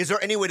 Is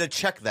there any way to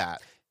check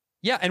that?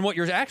 Yeah, and what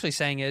you're actually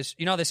saying is,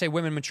 they say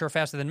women mature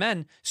faster than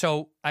men,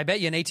 so I bet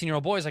you an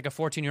 18-year-old boy is like a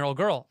 14-year-old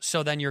girl,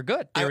 so then you're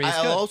good.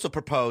 I'll also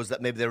propose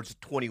that maybe there's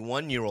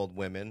 21-year-old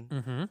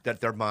women that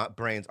their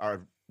brains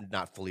are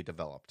not fully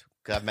developed,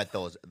 because I've met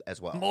those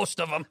as well. Most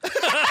of them.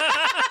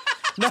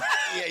 No,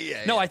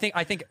 No, I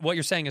think what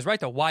you're saying is right,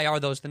 though. Why are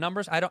those the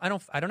numbers? I don't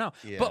know.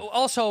 Yeah. But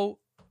also,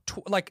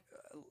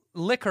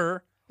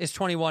 liquor is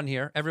 21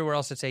 here. Everywhere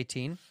else it's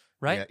 18,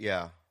 right?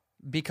 Yeah.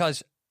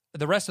 Because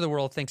the rest of the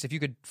world thinks if you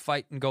could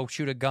fight and go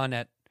shoot a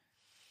gun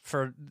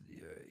for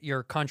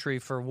your country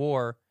for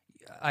war,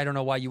 I don't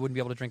know why you wouldn't be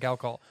able to drink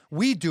alcohol.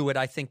 We do it,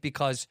 I think,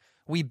 because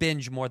we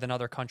binge more than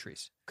other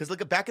countries. Because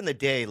look, back in the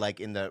day,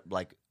 in the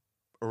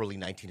early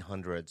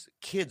 1900s,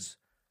 kids,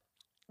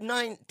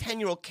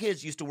 9-10-year-old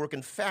kids used to work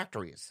in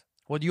factories.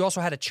 Well, you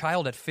also had a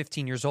child at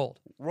 15 years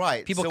old.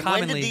 Right. People so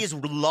commonly, when did these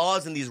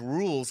laws and these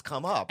rules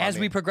come up? As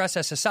we progress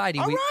as society.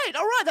 All right.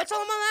 That's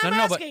all I'm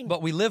asking.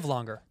 But we live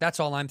longer. That's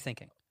all I'm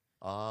thinking.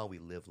 Oh, we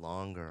live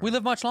longer. We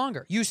live much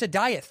longer. You used to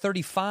die at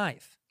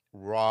 35.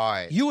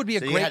 Right. You would be a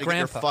so great you had to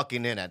grandpa. Get your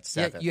fucking in at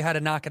 7. Yeah, you had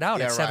to knock it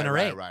out at 7 or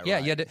 8. Right. You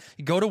had to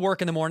go to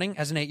work in the morning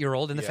as an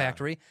 8-year-old in the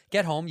factory.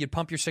 Get home. You'd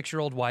pump your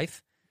 6-year-old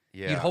wife.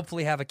 Yeah. You'd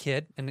hopefully have a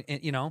kid, and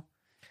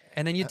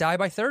then you die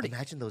by 30.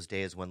 Imagine those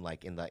days when,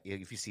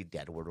 if you see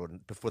Deadwood or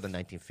before the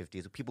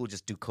 1950s, people would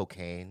just do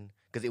cocaine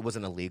because it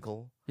wasn't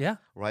illegal. Yeah.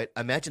 Right?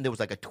 Imagine there was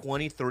a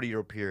 20,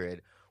 30-year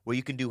period where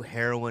you can do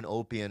heroin,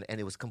 opium, and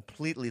it was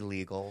completely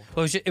legal.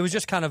 Well, it was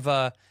just kind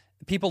of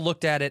people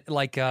looked at it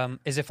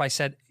as if I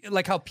said,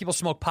 like how people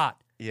smoke pot.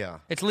 Yeah.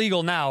 It's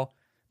legal now,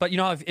 but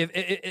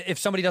if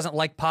somebody doesn't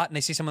like pot and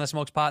they see someone that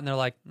smokes pot and they're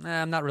like,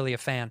 I'm not really a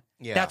fan.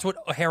 Yeah. That's what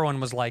heroin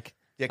was like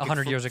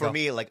 100 years ago. For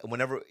me,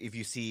 if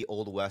you see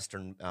old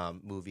Western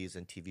movies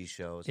and TV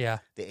shows, the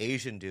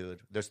Asian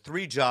dude, there's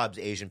 3 jobs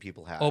Asian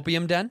people have.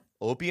 Opium den,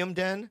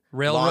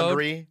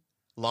 railroad,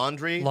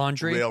 laundry,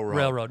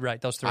 railroad.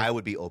 Right, those 3. I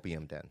would be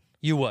opium den.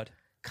 You would.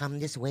 Come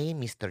this way,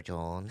 Mr.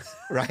 Jones.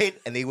 Right?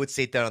 And they would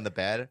sit down on the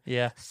bed.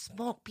 Yeah.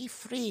 Smoke, be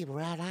free,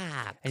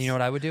 relax. And you know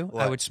what I would do?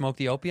 What? I would smoke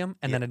the opium,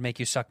 and then it'd make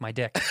you suck my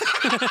dick.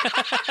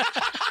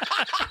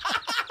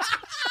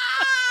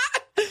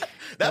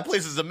 That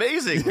place is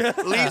amazing.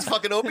 Lee's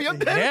fucking opium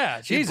den?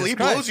 Yeah, Jesus He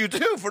Christ. blows you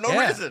too for no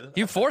reason.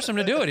 You force him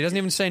to do it. He doesn't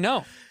even say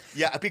no.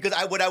 Yeah, because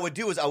what I would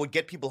do is I would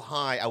get people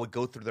high. I would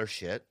go through their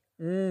shit,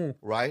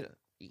 right?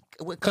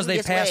 Because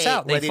they pass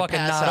out. They fucking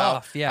nod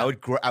off. Yeah.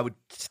 I would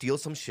steal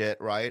some shit,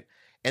 right?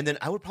 And then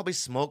I would probably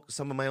smoke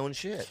some of my own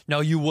shit.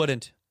 No, you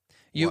wouldn't.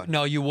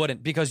 No, you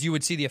wouldn't, because you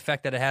would see the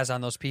effect that it has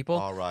on those people,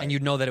 and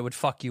you'd know that it would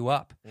fuck you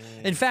up.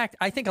 In fact,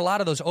 I think a lot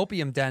of those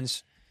opium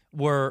dens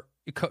weren't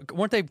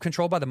they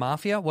controlled by the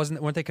mafia?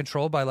 Weren't they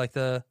controlled by what's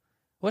the?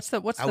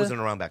 I wasn't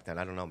around back then.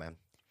 I don't know, man.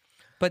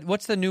 But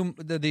what's the new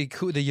the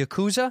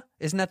Yakuza?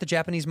 Isn't that the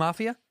Japanese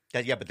mafia?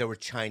 Yeah, but there were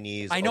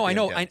Chinese. I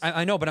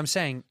know, but I'm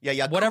saying,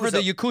 whatever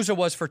the Yakuza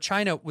was for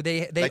China,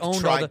 they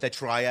owned all the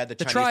Triad, the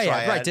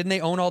Triad, right? Didn't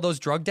they own all those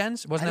drug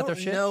dens? Wasn't that their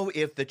shit? I don't know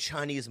if the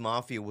Chinese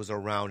mafia was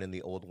around in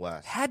the Old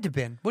West. Had to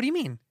been. What do you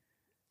mean?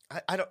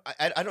 I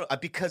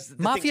don't because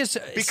Mafia's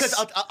because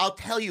I'll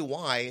tell you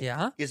why.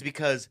 Yeah, is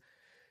because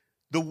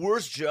the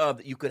worst job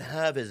that you could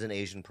have as an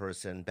Asian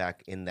person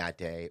back in that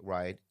day,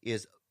 right,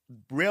 is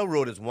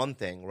railroad is one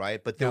thing,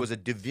 right, but there was a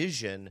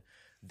division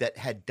that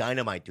had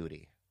dynamite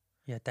duty.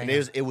 Yeah, and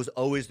it was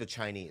always the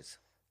Chinese.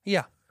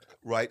 Yeah,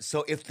 right.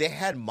 So if they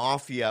had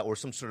mafia or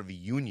some sort of a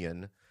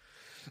union,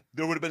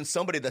 there would have been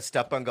somebody that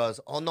stepped on and goes,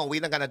 "Oh no,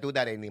 we're not gonna do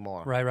that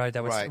anymore." Right.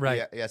 That was right.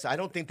 Yeah, yes. I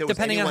don't think there was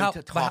anyone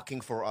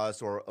talking for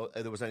us, or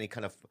there was any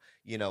kind of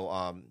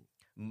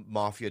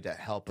mafia to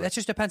help us. That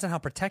just depends on how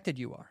protected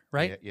you are,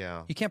 right?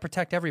 Yeah. You can't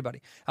protect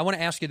everybody. I want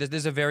to ask you this. This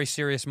is a very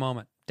serious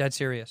moment. Dead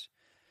serious.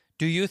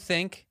 Do you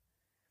think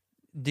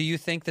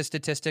the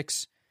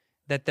statistics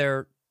that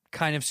they're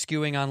kind of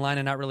skewing online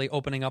and not really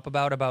opening up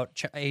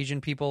about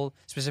Asian people,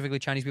 specifically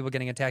Chinese people,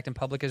 getting attacked in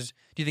public, do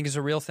you think is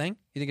a real thing?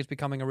 You think it's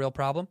becoming a real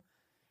problem?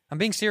 I'm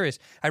being serious.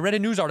 I read a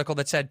news article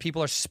that said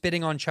people are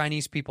spitting on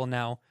Chinese people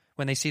now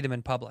when they see them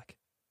in public.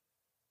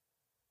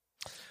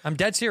 I'm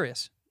dead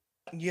serious.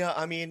 Yeah,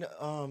 I mean,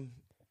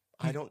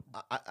 I don't.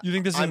 You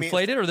think this is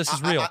inflated or this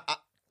is real?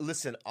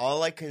 Listen,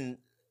 all I can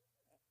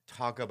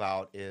talk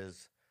about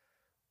is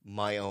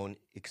my own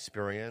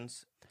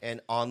experience,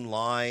 and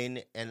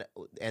online, and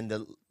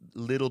the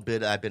little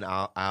bit I've been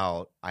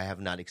out, I have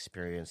not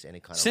experienced any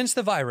kind of. Since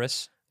the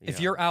virus, if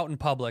you're out in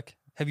public,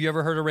 have you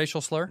ever heard a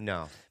racial slur?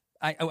 No.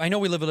 I know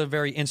we live in a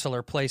very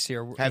insular place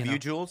here. Have you,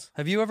 Jules?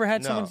 Have you ever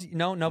had someone?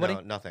 No, nobody?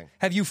 No, nothing.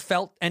 Have you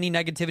felt any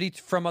negativity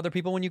from other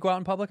people when you go out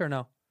in public or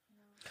no?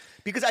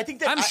 Because I think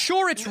that I'm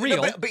sure it's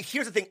real. But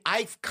here's the thing: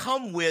 I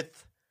come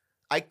with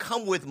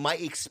my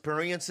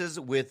experiences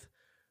with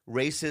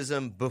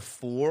racism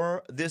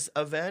before this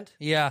event.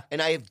 Yeah,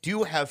 and I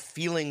do have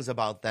feelings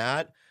about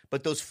that,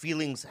 but those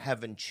feelings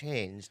haven't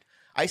changed.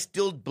 I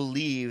still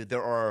believe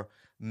there are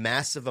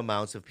massive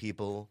amounts of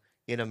people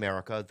in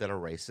America that are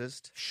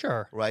racist.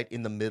 Sure. Right?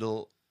 In the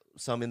middle,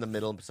 some in the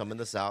middle, some in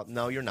the South.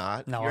 No, you're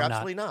not. No, you're I'm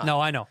absolutely not. No,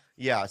 I know.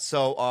 Yeah.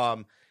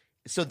 So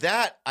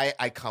that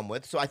I come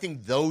with. So I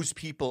think those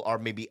people are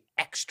maybe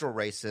extra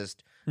racist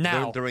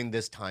now during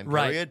this time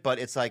period. Right. But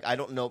it's like I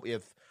don't know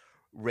if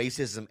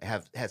racism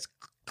has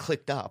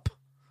clicked up.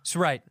 So,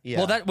 right.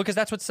 Yeah. Well, because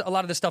that's what a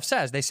lot of this stuff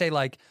says. They say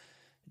like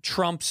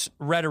Trump's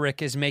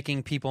rhetoric is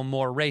making people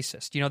more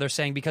racist. You know, they're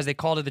saying because they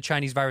called it the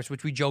Chinese virus,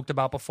 which we joked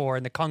about before,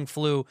 and the Kung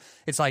flu,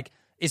 it's like,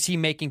 is he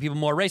making people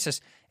more racist?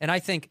 And I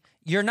think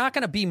you're not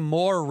going to be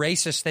more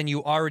racist than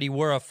you already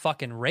were a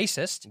fucking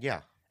racist.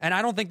 Yeah. And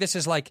I don't think this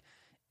is like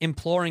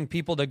imploring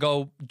people to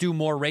go do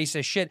more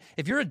racist shit.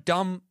 If you're a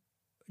dumb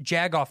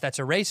jagoff that's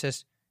a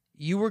racist,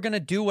 you were going to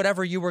do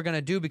whatever you were going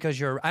to do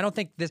because I don't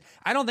think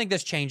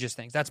this changes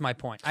things. That's my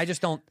point. I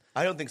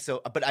don't think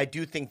so. But I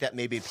do think that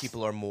maybe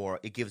people are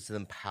it gives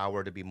them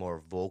power to be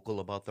more vocal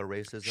about their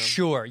racism.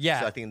 Sure.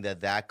 Yeah. So I think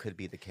that could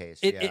be the case.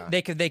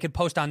 They could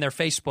post on their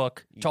Facebook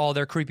to all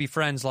their creepy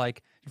friends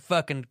like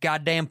fucking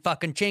goddamn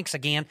fucking chinks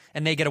again.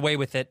 And they get away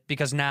with it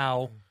because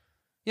now,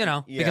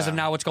 because of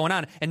now what's going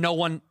on. And no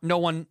one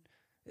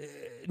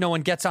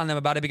gets on them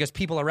about it because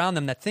people around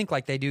them that think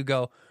like they do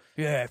go,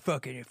 yeah,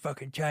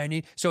 fucking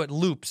Chinese. So it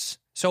loops.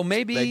 So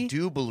maybe I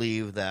do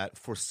believe that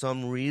for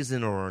some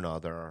reason or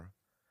another,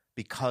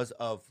 because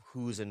of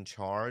who's in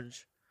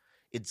charge,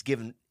 it's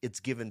given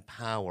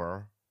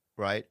power,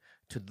 right,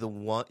 to the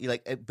one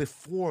like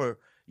before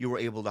you were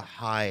able to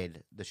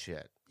hide the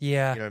shit.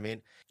 Yeah. You know what I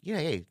mean? Yeah,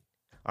 hey,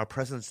 our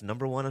president's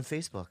number one on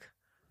Facebook.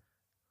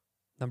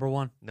 Number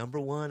one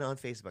on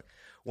Facebook.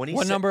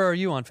 What number are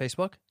you on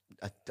Facebook?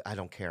 I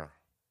don't care.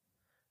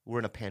 We're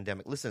in a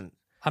pandemic. Listen,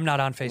 I'm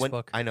not on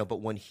Facebook. I know, but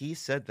when he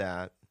said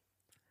that,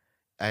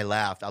 I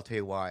laughed. I'll tell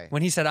you why.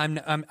 When he said I'm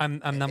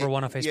number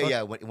one on Facebook.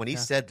 Yeah. When he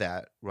said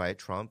that, right,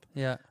 Trump.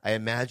 Yeah. I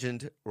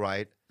imagined,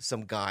 right,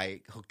 some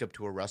guy hooked up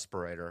to a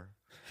respirator,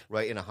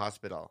 right, in a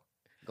hospital,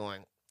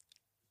 going,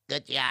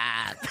 "Good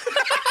job."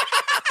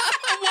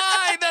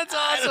 Why? That's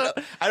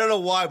awesome. I don't know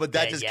why, but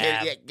that just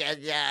came.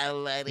 Yeah,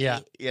 lady.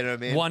 Yeah. You know what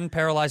I mean? One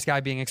paralyzed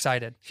guy being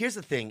excited. Here's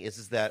the thing: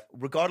 is that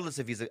regardless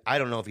if I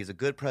don't know if he's a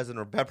good president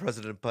or a bad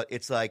president, but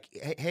it's like,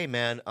 hey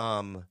man,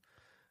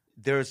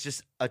 there's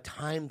just a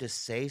time to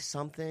say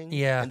something,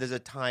 and there's a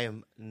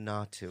time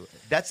not to.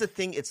 That's the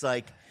thing. It's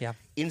like,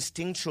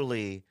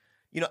 instinctually,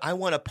 I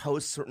want to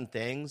post certain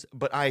things,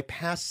 but I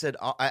pass it.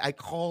 I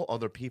call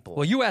other people.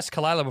 Well, you ask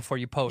Kalila before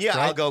you post. Yeah,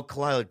 right? I'll go,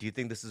 Kalila, do you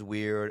think this is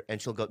weird?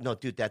 And she'll go, no,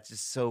 dude, that's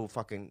just so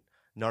fucking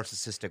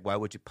narcissistic. Why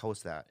would you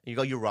post that? And you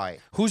go, you're right.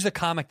 Who's the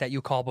comic that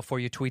you call before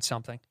you tweet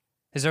something?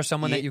 Is there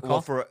someone that you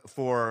call? Well,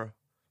 for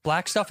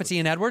black stuff, it's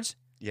Ian Edwards?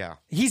 Yeah.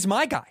 He's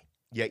my guy.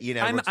 Yeah, Ian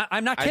Edwards.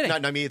 I'm not kidding.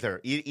 Not me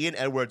either. Ian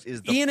Edwards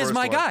is the Ian first is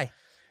my one. guy.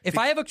 If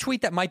I have a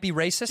tweet that might be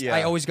racist,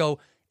 I always go,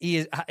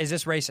 is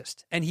this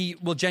racist? And he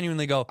will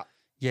genuinely go,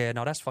 yeah,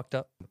 no, that's fucked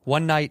up.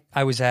 One night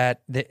I was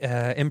at the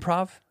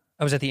Improv.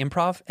 I was at the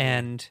Improv,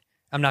 and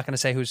I'm not going to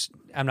say who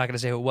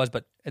it was,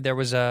 but there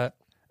was a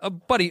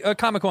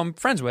comic who I'm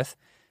friends with,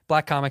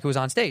 black comic who was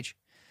on stage.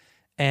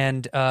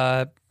 And,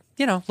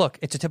 look,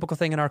 it's a typical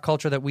thing in our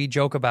culture that we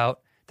joke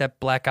about that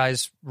black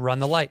guys run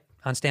the light,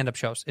 on stand-up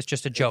shows. It's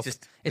just a joke.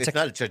 It's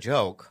not a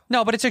joke.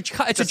 No, but it's a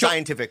joke.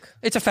 Scientific.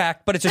 It's a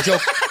fact, but it's a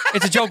joke.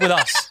 It's a joke with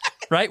us,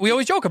 right? We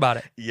always joke about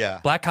it. Yeah.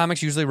 Black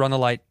comics usually run the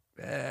light.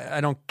 I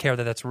don't care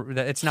that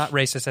it's not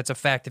racist. That's a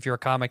fact. If you're a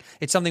comic,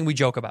 it's something we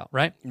joke about,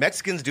 right?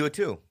 Mexicans do it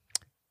too.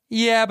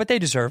 Yeah, but they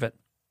deserve it.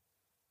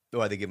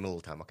 Oh, they give him a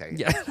little time. Okay.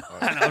 Yeah.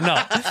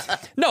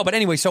 No. But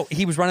anyway, so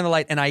he was running the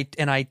light, and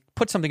I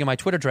put something in my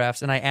Twitter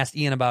drafts, and I asked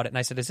Ian about it, and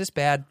I said, "Is this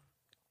bad?"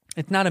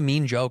 It's not a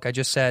mean joke. I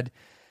just said,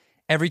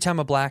 every time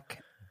a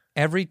black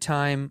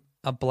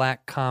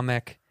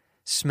comic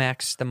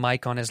smacks the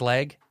mic on his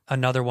leg,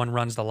 another one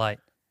runs the light.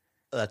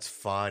 That's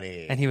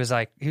funny. And he was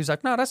like,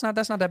 no, that's not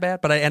that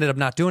bad. But I ended up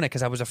not doing it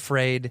because I was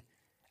afraid.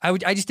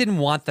 I just didn't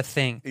want the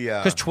thing. Yeah.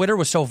 Because Twitter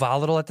was so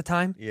volatile at the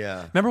time.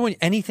 Yeah. Remember when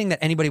anything that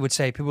anybody would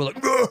say, people were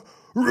like, "Ruh,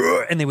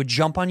 ruh," and they would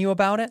jump on you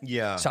about it?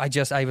 Yeah. So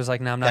I was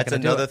like, no, I'm not going to do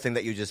it. That's another thing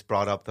that you just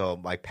brought up, though.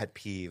 My pet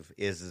peeve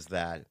is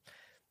that,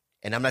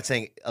 and I'm not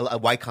saying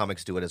white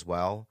comics do it as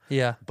well.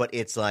 Yeah. But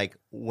it's like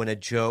when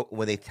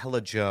they tell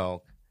a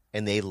joke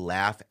and they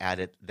laugh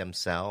at it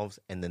themselves,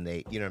 and then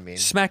they, you know what I mean?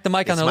 Smack the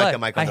mic on their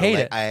leg. I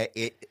hate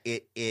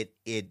it.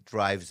 It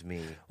drives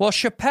me. Well,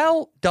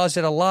 Chappelle does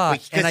it a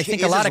lot, and I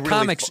think a lot of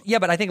comics.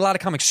 But I think a lot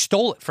of comics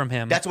stole it from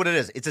him. That's what it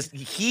is. It's just,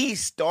 he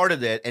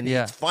started it, and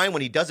it's fine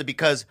when he does it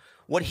because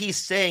what he's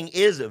saying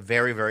is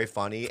very, very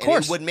funny, and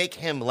it would make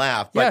him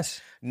laugh.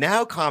 But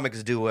now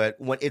comics do it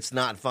when it's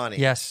not funny.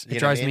 Yes, it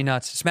drives me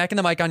nuts. Smacking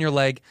the mic on your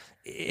leg,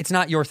 it's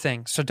not your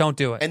thing, so don't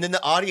do it. And then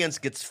the audience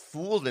gets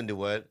fooled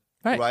into it,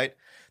 right?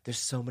 There's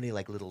so many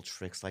like little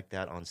tricks like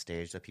that on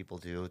stage that people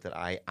do that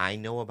I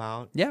know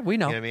about. Yeah, we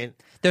know. You know what I mean?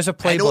 There's a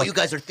playbook. I know what you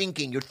guys are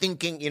thinking. You're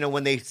thinking,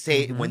 when they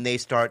say when they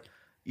start,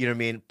 you know what I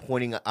mean,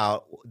 pointing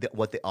out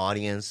what the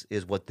audience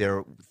is, what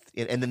they're,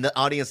 and then the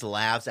audience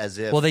laughs as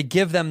if. Well, they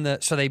give them the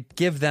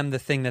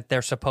thing that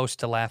they're supposed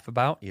to laugh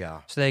about.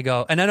 Yeah. So they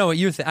go, and I know what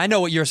you're I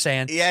know what you're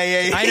saying.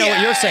 Yeah. I know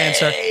what you're saying,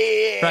 sir.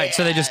 Right.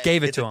 So they just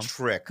gave it to him. It's a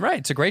trick. Right.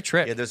 It's a great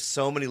trick. Yeah. There's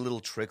so many little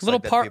tricks. Little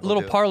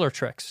do. parlor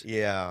tricks.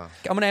 Yeah.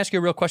 I'm going to ask you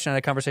a real question. I had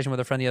a conversation with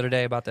a friend the other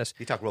day about this.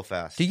 You talk real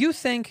fast. Do you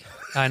think?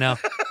 I know.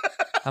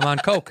 I'm on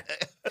coke.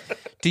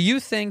 Do you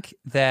think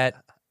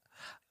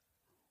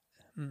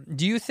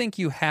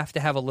you have to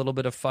have a little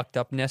bit of fucked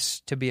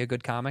upness to be a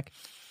good comic?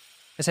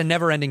 It's a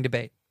never-ending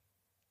debate.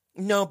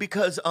 No,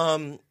 because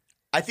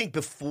I think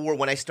before,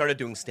 when I started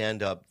doing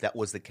stand-up, that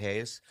was the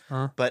case.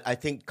 But I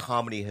think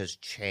comedy has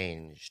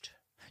changed.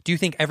 Do you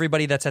think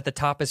everybody that's at the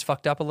top is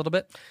fucked up a little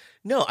bit?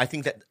 No, I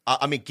think that,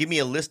 give me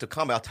a list of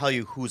comedy. I'll tell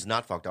you who's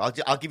not fucked up.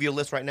 I'll give you a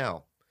list right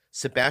now.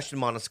 Sebastian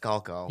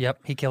Maniscalco. Yep,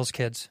 he kills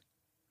kids.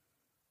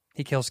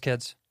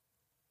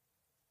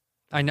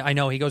 I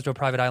know. He goes to a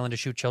private island to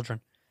shoot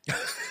children.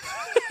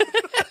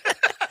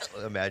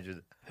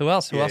 Imagine. Who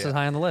else? Who else is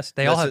high on the list?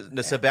 They all have.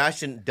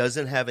 Sebastian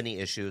doesn't have any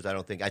issues, I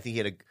don't think. I think he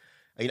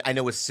had I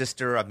know his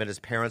sister. I've met his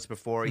parents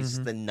before.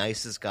 He's the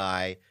nicest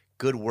guy.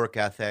 Good work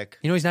ethic.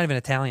 You know he's not even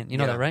Italian. You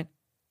know that, right?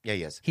 Yeah,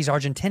 he is. He's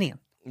Argentinian.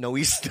 No,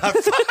 he's not.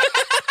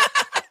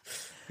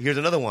 Here's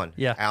another one.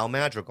 Yeah. Al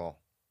Madrigal.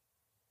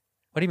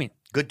 What do you mean?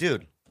 Good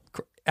dude.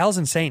 Al's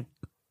insane.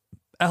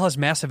 Al has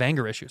massive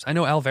anger issues. I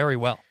know Al very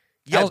well.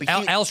 Yeah,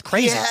 Al's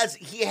crazy.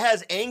 He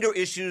has anger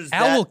issues.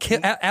 Al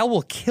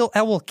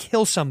will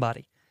kill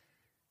somebody.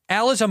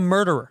 Al is a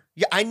murderer.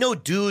 Yeah, I know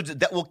dudes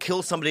that will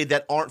kill somebody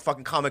that aren't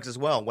fucking comics as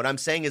well. What I'm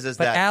saying is but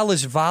that Al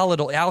is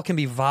volatile. Al can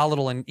be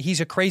volatile, and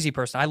he's a crazy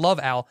person. I love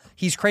Al.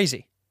 He's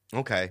crazy.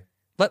 Okay.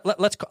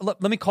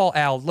 Let me call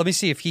Al. Let me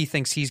see if he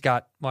thinks he's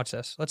got. Watch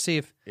this. Let's see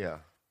if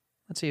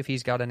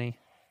he's got any.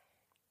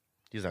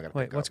 He's not gonna.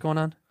 Wait, what's going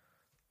on?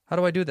 How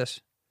do I do this?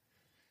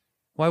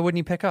 Why wouldn't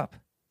he pick up?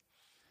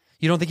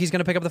 You don't think he's going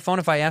to pick up the phone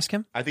if I ask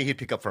him? I think he'd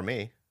pick up for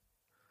me.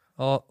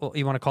 Oh, well,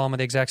 you want to call him at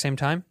the exact same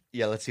time?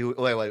 Yeah, let's see.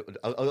 Wait.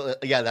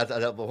 Yeah,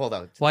 hold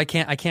on. Well, I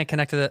can't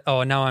connect to the.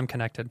 Oh, now I'm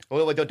connected.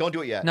 Wait, don't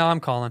do it yet. No,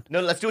 I'm calling.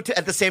 No, let's do it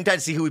at the same time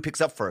to see who he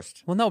picks up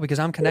first. Well, no, because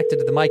I'm connected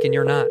to the mic and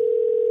you're not.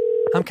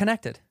 I'm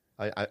connected.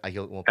 How's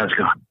it going?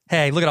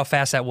 Hey, look at how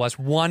fast that was.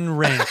 One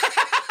ring.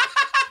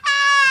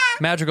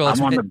 Madrigal.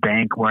 I'm on the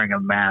bank wearing a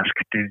mask,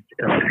 dude.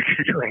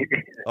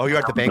 Oh, you're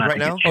at the bank right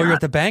now? Oh, you're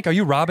at the bank? Are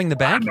you robbing the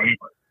bank?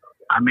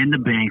 I'm in the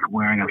bank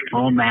wearing a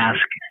full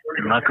mask,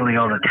 and luckily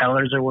all the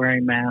tellers are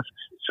wearing masks,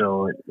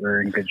 so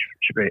we're in good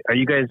shape. Are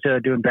you guys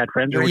doing Bad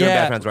Friends? We're doing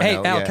Bad Friends right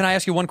now. Hey, Al, can I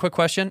ask you one quick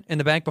question in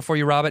the bank before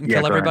you rob it and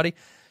kill everybody?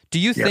 Do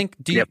you think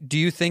do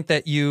you think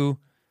that you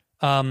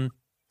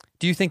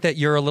do you think that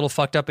you're a little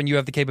fucked up and you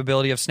have the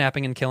capability of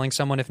snapping and killing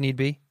someone if need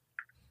be?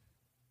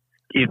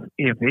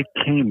 If it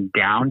came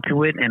down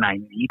to it and I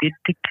needed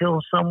to kill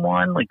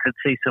someone, like let's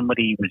say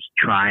somebody was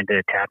trying to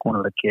attack one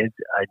of the kids,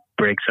 I'd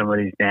break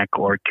somebody's neck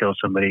or kill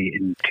somebody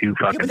in 2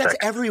 fucking but that's seconds.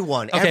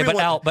 everyone. Okay,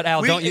 everyone. but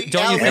Al, don't you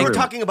think we were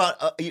talking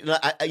about you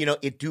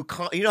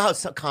know how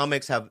some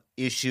comics have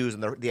issues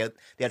and they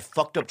had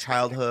fucked up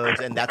childhoods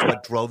and that's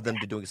what drove them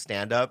to doing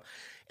stand up.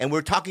 And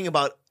we're talking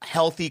about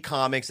healthy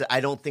comics that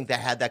I don't think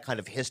that had that kind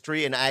of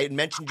history. And I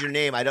mentioned your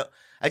name. I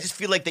just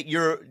feel like that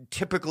you're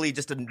typically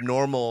just a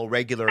normal,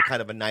 regular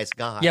kind of a nice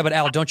guy. Yeah, but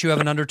Al, don't you have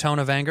an undertone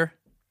of anger?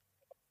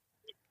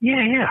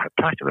 Yeah. I've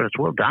talked about it. It's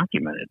well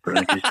documented. But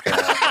I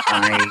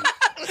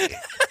just,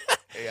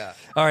 Yeah.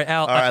 All right,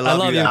 Al. I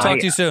love you. Talk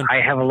to you soon.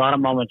 I have a lot of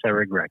moments I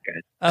regret,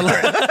 guys.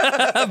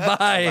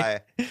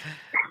 Bye.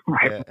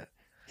 Yeah.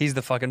 He's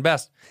the fucking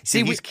best.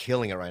 See, he's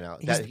killing it right now.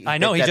 I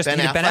know. He just did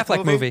a Ben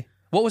Affleck movie.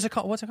 What was it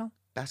called? What's it called?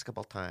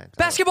 Basketball Times.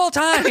 Basketball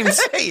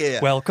Times. Yeah.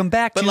 Welcome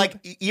back. But like,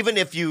 even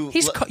if you,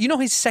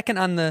 he's second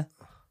on the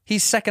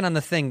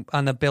thing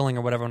on the billing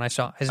or whatever. When I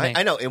saw his name,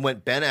 I know it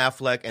went Ben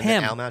Affleck and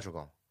then Al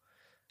Madrigal.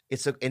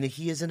 And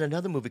he is in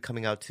another movie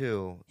coming out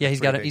too. Yeah, he's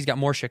got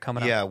more shit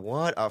coming out. Yeah,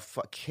 what a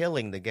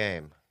killing the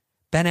game.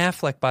 Ben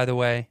Affleck, by the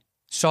way,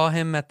 saw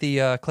him at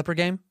the Clipper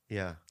game.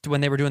 Yeah, when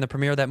they were doing the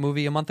premiere of that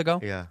movie a month ago.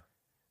 Yeah,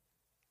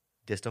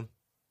 dissed him.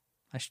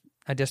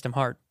 I dissed him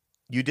hard.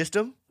 You dissed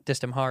him?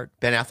 Dissed him hard.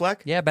 Ben Affleck?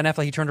 Yeah, Ben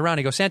Affleck. He turned around.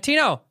 He goes,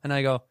 Santino, and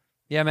I go,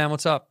 yeah, man,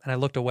 what's up? And I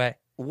looked away.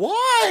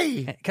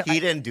 Why? He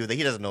didn't do that.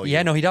 He doesn't know you.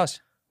 Yeah, no, he does.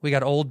 We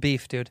got old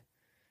beef, dude.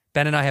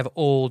 Ben and I have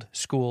old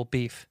school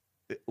beef.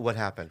 What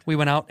happened? We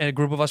went out, and a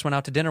group of us went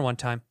out to dinner one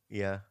time.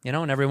 Yeah.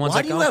 And everyone's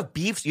Why like, do you have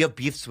beefs? You have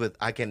beefs with,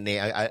 I can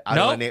name, I don't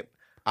No. want to name.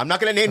 I'm not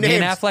going to name Me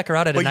names. and Affleck are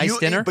out at a nice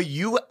dinner. But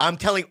I'm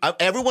telling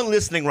everyone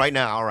listening right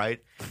now, all right?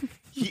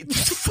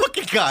 This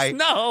fucking guy.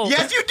 No.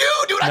 Yes, you do,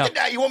 dude.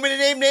 No. You want me to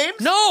name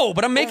names? No,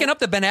 but I'm making up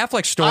the Ben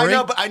Affleck story. I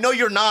know, but I know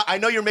you're not. I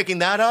know you're making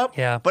that up.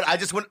 Yeah. But I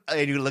just want,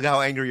 and you look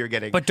how angry you're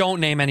getting. But don't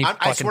name any fucking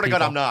I swear to God,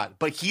 people. I'm not.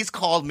 But he's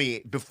called me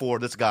before,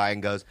 this guy,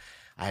 and goes,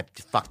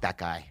 fuck that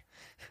guy.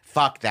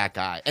 Fuck that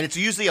guy. And it's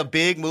usually a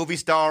big movie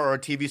star or a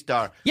TV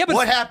star. Yeah, but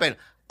what happened?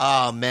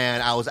 Oh,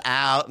 man, I was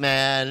out,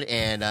 man,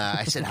 and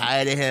I said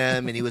hi to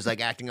him, and he was, like,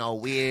 acting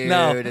all weird,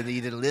 and he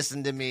didn't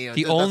listen to me.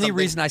 The only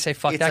reason I say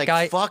fuck that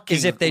guy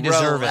is if they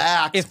deserve it.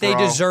 If they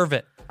bro. deserve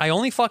it. I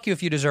only fuck you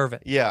if you deserve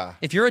it. Yeah.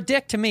 If you're a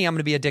dick to me, I'm going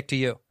to be a dick to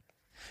you.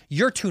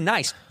 You're too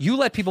nice. You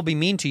let people be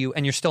mean to you,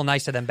 and you're still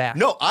nice to them back.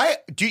 No,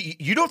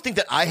 you don't think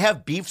that I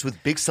have beefs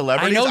with big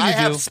celebrities? I know you do.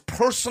 have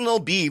personal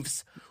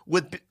beefs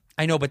with...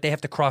 I know, but they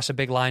have to cross a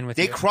big line with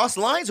you. They cross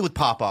lines with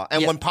Papa.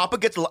 And when Papa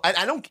gets...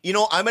 I don't...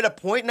 I'm at a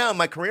point now in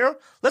my career,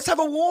 let's have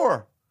a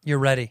war. You're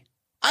ready.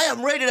 I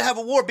am ready to have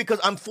a war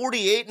because I'm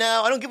 48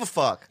 now. I don't give a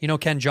fuck.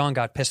 Ken Jeong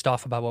got pissed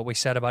off about what we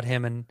said about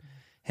him and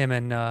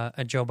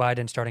Joe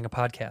Biden starting a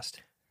podcast.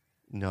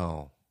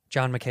 No.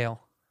 John McHale.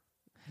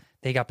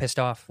 They got pissed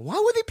off. Why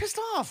were they pissed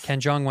off?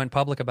 Ken Jeong went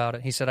public about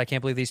it. He said, I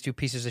can't believe these two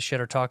pieces of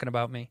shit are talking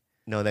about me.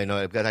 No, they know.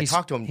 I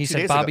talked to him 2 days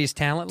ago. He said Bobby's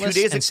talentless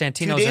and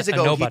Santino's 2 days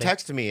ago, a nobody. he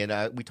texted me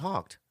and we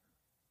talked.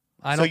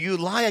 So you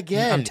lie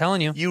again. I'm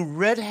telling you. You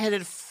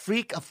redheaded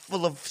freak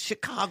full of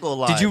Chicago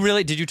lies. Did you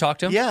really? Did you talk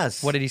to him?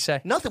 Yes. What did he say?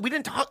 Nothing. We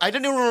didn't talk. I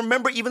didn't even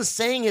remember even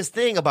saying his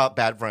thing about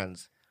Bad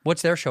Friends.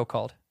 What's their show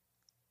called?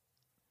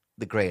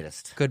 The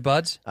Greatest. Good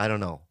Buds? I don't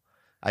know.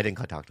 I didn't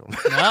talk to him.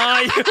 No,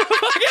 you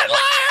fucking liar!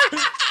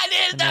 I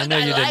didn't. I know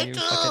you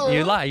didn't.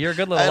 You lie. You're a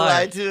good little liar. I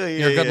lied too.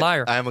 You're a good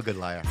liar. I am a good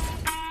liar.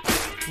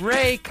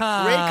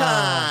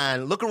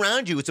 Raycon. Look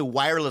around you. It's a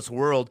wireless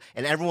world,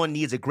 and everyone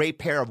needs a great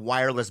pair of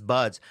wireless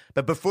buds.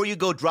 But before you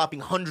go dropping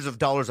hundreds of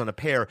dollars on a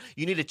pair,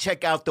 you need to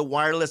check out the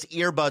wireless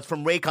earbuds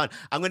from Raycon.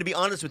 I'm going to be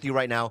honest with you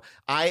right now.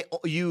 I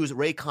use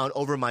Raycon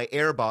over my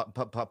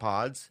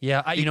AirPods.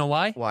 Yeah, you know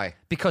why? Why?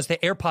 Because the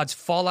AirPods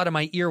fall out of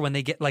my ear when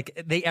they get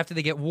after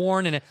they get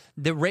worn, and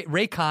the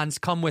Raycons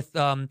come with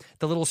the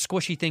little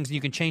squishy things, and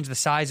you can change the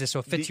sizes so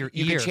it fits your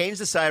ear. You can change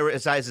the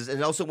sizes,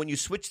 and also when you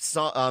switch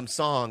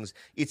songs,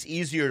 it's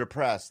easier to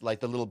press, like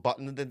the little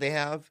button that they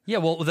have. Yeah,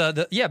 well,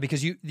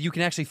 because you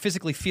can actually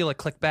physically feel it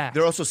click back.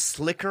 They're also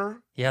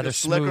slicker. Yeah, they're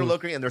slicker smooth.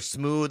 looking, and they're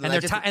smooth, and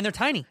they're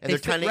tiny. And they're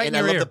tiny, right and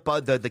I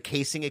love the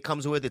casing it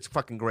comes with. It's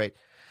fucking great.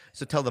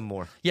 So tell them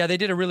more. Yeah, they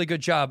did a really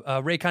good job.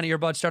 Raycon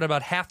earbuds start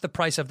about half the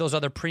price of those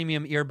other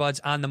premium earbuds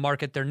on the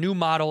market. Their new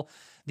model,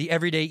 the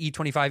Everyday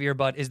E25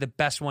 earbud, is the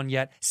best one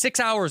yet. 6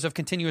 hours of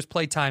continuous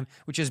playtime,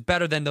 which is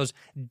better than those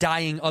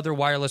dying other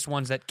wireless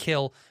ones that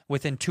kill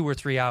within 2 or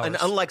 3 hours. And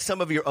unlike some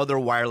of your other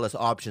wireless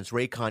options,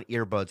 Raycon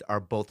earbuds are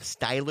both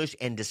stylish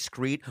and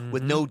discreet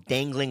with no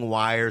dangling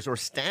wires or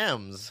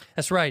stems.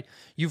 That's right.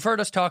 You've heard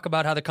us talk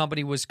about how the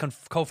company was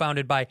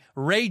co-founded by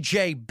Ray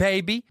J,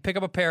 baby. Pick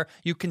up a pair.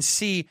 You can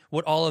see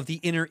what all of the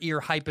inner ear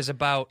hype is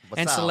about.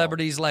 What's and up?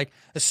 Celebrities like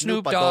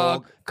Snoop Dogg,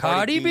 Dogg,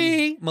 Cardi Cardi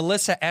B,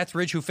 Melissa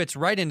Etheridge, who fits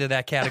right into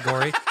that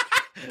category.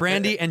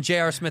 Brandy and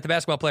J.R. Smith, the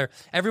basketball player.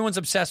 Everyone's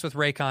obsessed with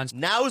Raycons.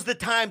 Now's the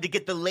time to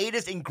get the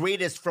latest and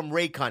greatest from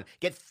Raycon.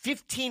 Get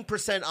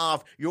 15%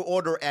 off your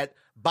order at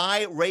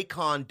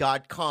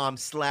buyraycon.com/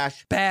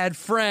 Bad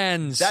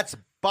Friends. That's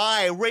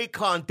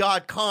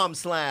buyraycon.com/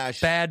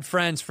 Bad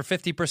Friends for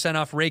 50%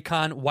 off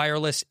Raycon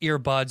wireless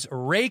earbuds.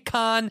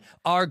 Raycon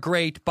are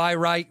great. Buy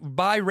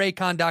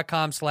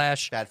Raycon.com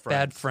 /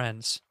 Bad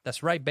Friends.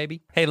 That's right,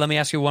 baby. Hey, let me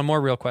ask you one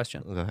more real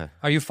question. Go ahead.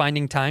 Are you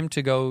finding time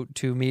to go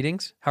to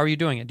meetings? How are you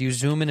doing it? Do you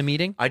Zoom in a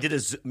meeting? I did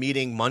a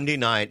meeting Monday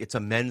night. It's a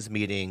men's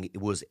meeting.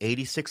 It was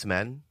 86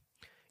 men,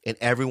 and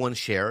everyone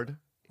shared.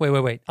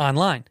 Wait.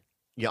 Online?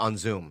 Yeah, on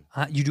Zoom.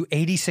 You do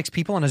 86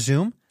 people on a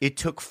Zoom? It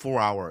took 4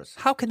 hours.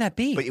 How can that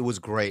be? But it was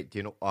great.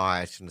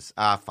 I shouldn't.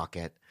 Fuck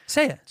it.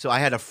 Say it. So I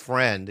had a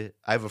friend.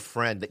 I have a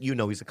friend that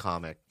he's a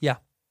comic. Yeah.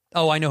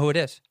 Oh, I know who it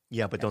is.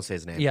 Yeah, but don't say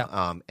his name.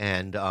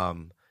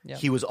 Yeah.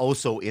 He was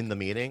also in the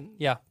meeting.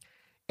 Yeah.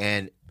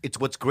 And it's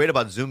what's great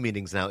about Zoom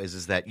meetings now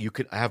is that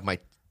I have my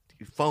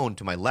phone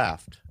to my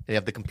left. I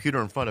have the computer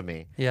in front of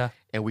me. Yeah.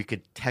 And we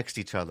could text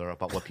each other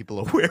about what people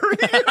are wearing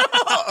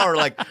or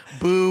like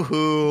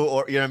boo-hoo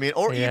or, you know what I mean?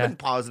 Or even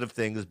positive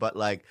things. But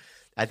like,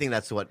 I think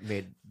that's what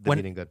made the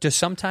meeting good. Does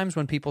sometimes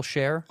when people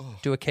share,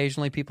 do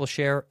occasionally people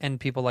share and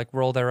people like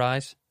roll their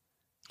eyes?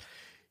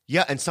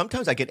 Yeah. And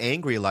sometimes I get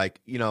angry. Like,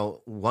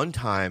 one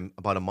time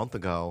about a month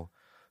ago,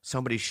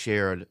 somebody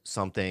shared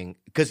something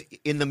because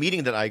in the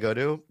meeting that I go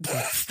to,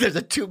 there's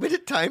a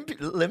 2-minute time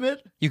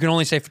limit. You can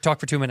only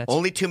talk for 2 minutes.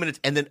 Only 2 minutes,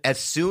 and then as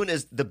soon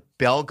as the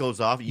bell goes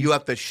off, you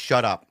have to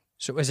shut up.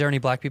 So, is there any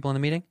black people in the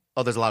meeting?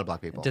 Oh, there's a lot of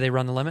black people. Do they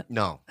run the limit?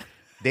 No,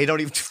 they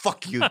don't even.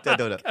 Fuck you. They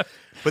don't.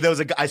 But there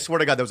was I swear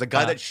to God, there was a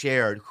guy that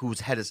shared whose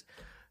head is,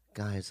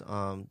 guys.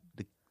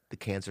 The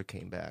cancer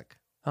came back.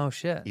 Oh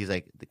shit. He's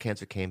like, the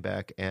cancer came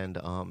back, and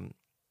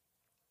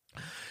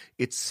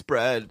it's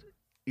spread.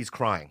 He's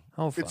crying.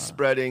 Oh, fuck. It's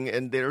spreading,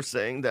 and they're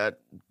saying that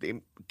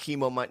the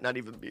chemo might not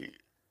even be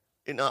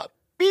enough.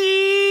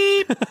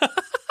 Beep.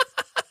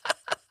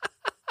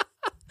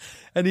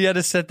 And he had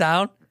to sit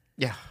down?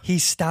 Yeah. He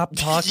stopped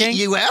talking?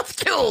 You have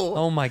to.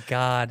 Oh, my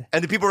God.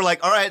 And the people were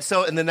like, all right,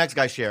 so, and the next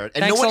guy shared.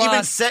 And Thanks no one a lot.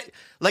 even said,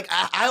 like,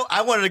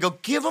 I wanted to go,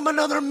 give him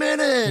another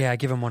minute. Yeah,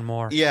 give him one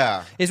more.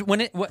 Yeah.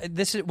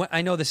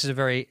 I know this is a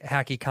very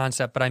hacky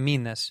concept, but I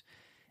mean this.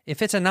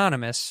 If it's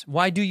anonymous,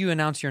 why do you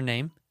announce your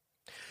name?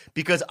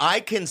 Because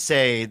I can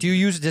say...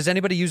 Does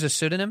anybody use a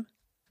pseudonym?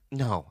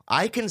 No.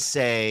 I can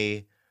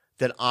say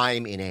that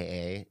I'm in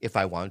AA if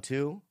I want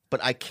to,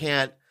 but I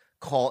can't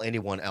call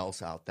anyone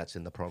else out that's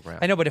in the program.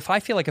 I know, but if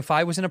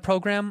I was in a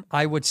program,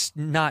 I would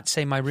not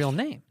say my real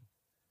name.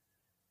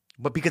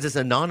 But because it's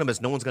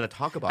anonymous, no one's going to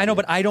talk about it. I know,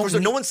 but I don't... So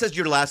no one says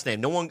your last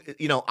name. No one,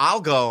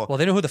 I'll go... Well,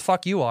 they know who the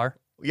fuck you are.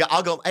 Yeah,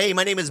 I'll go, hey,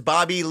 my name is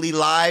Bobby Lee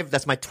Live.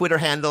 That's my Twitter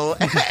handle.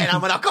 And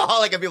I'm an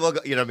alcoholic. And people go,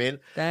 you know what I mean?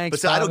 Thanks, But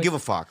so I don't give a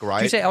fuck, right?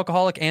 Do you say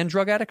alcoholic and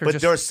drug addict?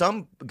 But there are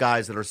some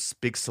guys that are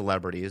big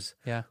celebrities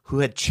Yeah. who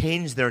had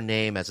changed their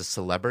name as a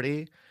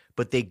celebrity,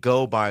 but they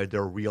go by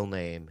their real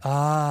name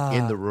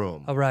in the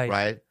room. Oh, right.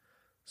 Right?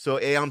 So,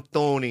 hey, I'm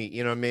Tony,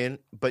 you know what I mean?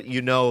 But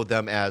you know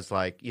them as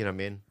like, you know what I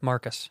mean?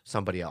 Marcus.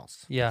 Somebody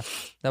else. Yeah.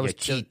 That was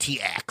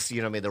TX, you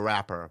know what I mean? The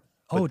rapper.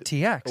 Oh, But-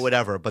 TX. Or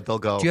whatever, but they'll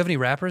go. Do you have any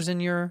rappers in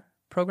your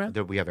program?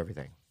 We have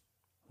everything.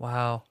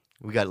 Wow.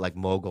 We got like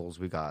moguls.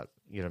 We got,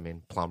 you know what I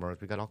mean? Plumbers.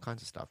 We got all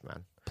kinds of stuff,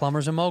 man.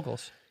 Plumbers and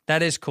moguls.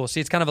 That is cool.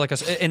 See, it's kind of like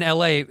in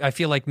LA, I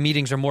feel like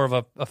meetings are more of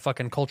a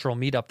fucking cultural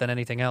meetup than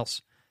anything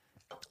else.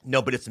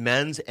 No, but it's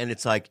men's and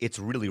it's like, it's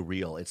really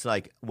real. It's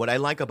like, what I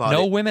like about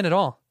No it. women at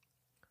all.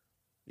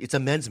 It's a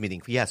men's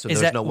meeting. Yeah, so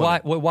Is there's that no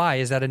women. why?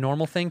 Is that a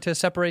normal thing to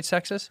separate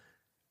sexes?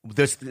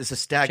 There's a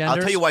stag. I'll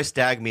Genders? tell you why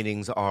stag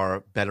meetings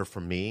are better for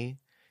me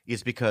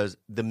is because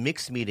the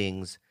mixed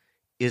meetings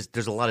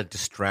there's a lot of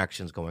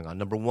distractions going on.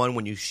 Number one,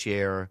 when you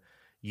share,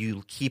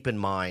 you keep in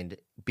mind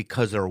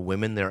because there are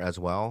women there as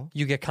well.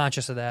 You get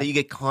conscious of that. That you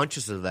get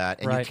conscious of that,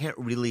 and Right. you can't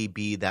really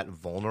be that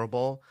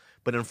vulnerable.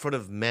 But in front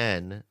of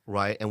men,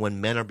 right? And when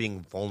men are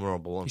being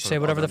vulnerable, You say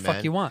whatever the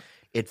fuck you want.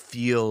 It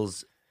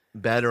feels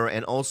better.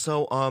 And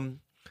also,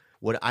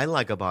 what I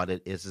like about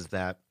it is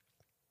that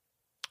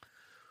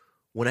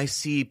when I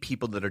see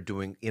people that are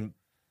doing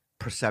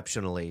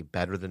perceptionally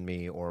better than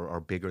me or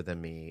bigger than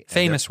me,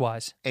 Famous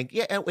wise. and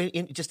yeah,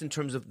 and just in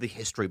terms of the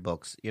history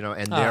books,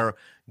 and they're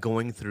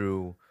going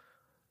through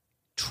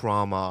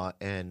trauma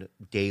and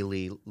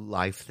daily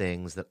life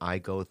things that I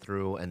go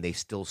through, and they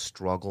still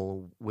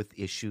struggle with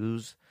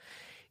issues.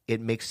 It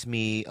makes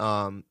me,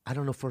 I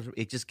don't know,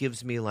 it just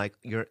gives me like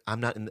I'm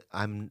not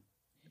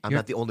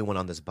the only one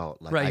on this boat.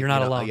 Like, Right, you're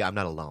not alone. Yeah, I'm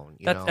not alone.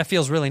 That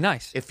feels really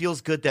nice. It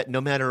feels good that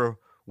no matter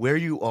where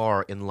you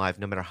are in life,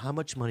 no matter how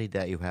much money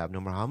that you have,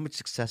 no matter how much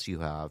success you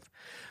have,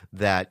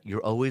 that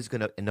you're always going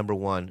to, number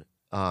one,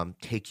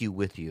 take you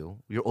with you.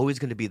 You're always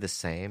going to be the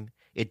same.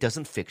 It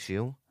doesn't fix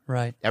you.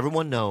 Right.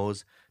 Everyone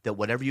knows that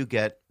whatever you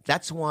get,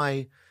 that's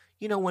why,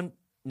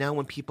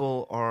 when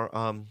people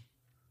are,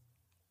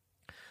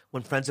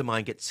 when friends of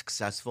mine get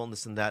successful and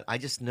this and that, I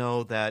just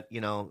know that,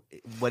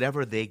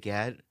 whatever they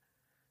get,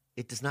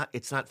 it's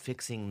not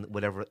fixing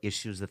whatever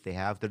issues that they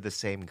have. They're the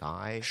same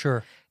guy.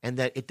 Sure. And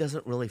that it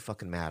doesn't really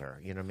fucking matter.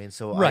 You know what I mean?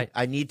 So Right.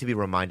 I need to be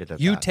reminded of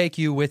that. You take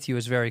you with you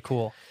is very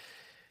cool.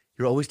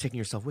 You're always taking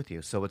yourself with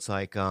you. So it's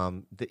like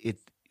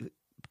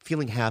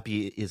feeling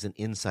happy is an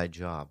inside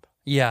job.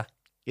 Yeah.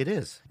 It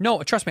is.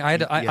 No, trust me. I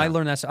Yeah.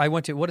 learned that. I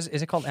went to, is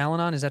it called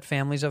Al-Anon? Is that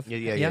families of?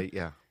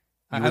 Yeah.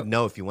 You would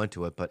know if you went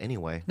to it, but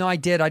anyway. No, I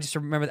did. I just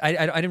remember.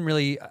 I didn't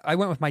really. I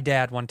went with my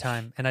dad one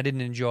time, and I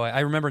didn't enjoy.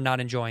 I remember not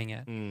enjoying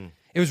it.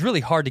 It was really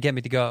hard to get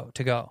me to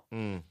go.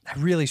 I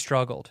really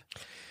struggled.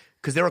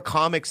 Because there are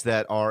comics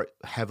that are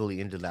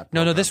heavily into that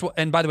program. No.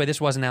 And by the way, this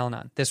wasn't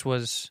Al-Anon. This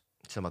was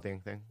some other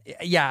thing.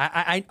 Yeah,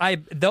 I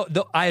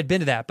had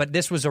been to that, but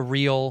this was a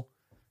real.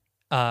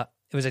 It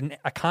was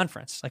a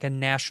conference, like a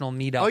national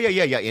meetup. Oh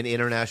yeah, an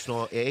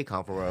international AA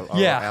conference or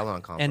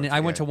Al-Anon conference. And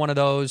I went to one of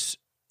those.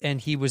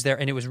 he was there,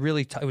 and it was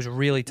really it was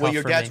really tough. Well,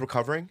 your for dad's me.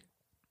 recovering.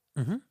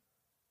 Mm-hmm.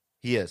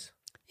 He is.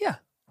 Yeah,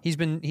 he's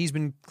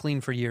been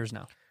clean for years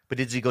now. But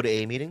did he go to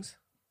AA meetings?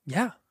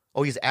 Yeah.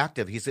 Oh, he's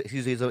active.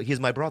 He's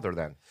my brother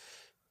then.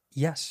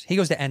 Yes, he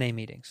goes to NA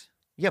meetings.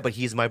 Yeah, but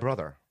he's my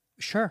brother.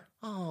 Sure.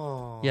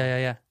 Oh.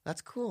 Yeah.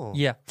 That's cool.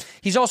 Yeah,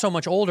 he's also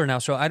much older now,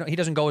 so he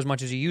doesn't go as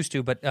much as he used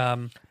to. But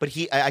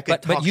I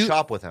could talk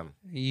shop with him.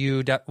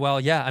 Well,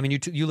 yeah. I mean,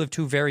 you live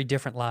two very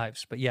different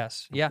lives, but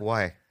yes, yeah.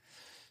 Why?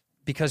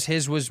 Because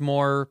his was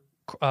more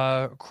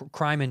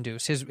crime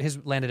induced. His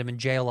landed him in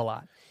jail a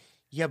lot.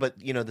 Yeah,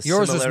 but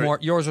yours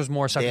was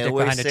more suck a dick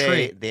behind a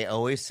tree. They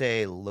always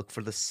say, look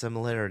for the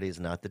similarities,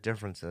 not the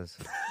differences.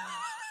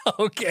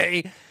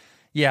 Okay.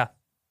 Yeah.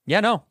 Yeah,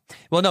 no.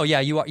 Well, no, yeah,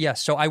 you are.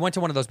 Yes. So I went to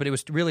one of those, but it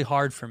was really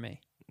hard for me.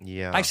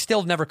 Yeah. I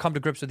still never come to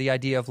grips with the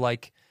idea of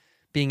like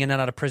being in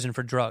and out of prison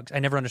for drugs. I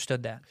never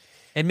understood that.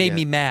 It made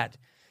me mad.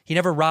 He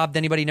never robbed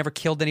anybody, never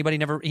killed anybody,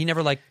 he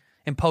never like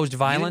imposed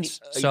violence.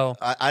 So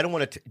I don't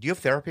want to. Do you have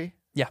therapy?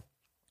 Yeah.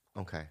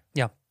 Okay.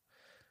 Yeah.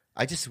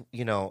 I just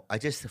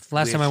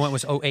last time I went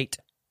was 08.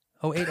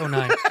 08,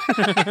 09.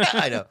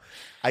 I know.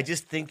 I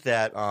just think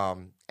that,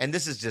 and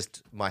this is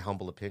just my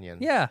humble opinion.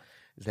 Yeah.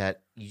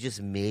 That you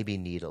just maybe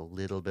need a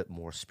little bit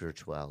more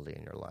spirituality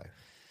in your life.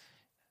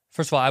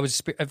 First of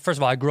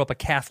all, I grew up a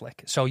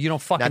Catholic, so you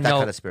don't fucking Not that know.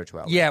 kind of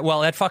spirituality. Yeah, well,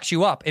 that fucks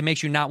you up. It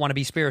makes you not want to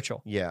be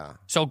spiritual. Yeah.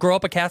 So grow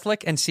up a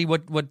Catholic and see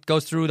what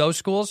goes through those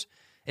schools.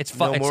 It's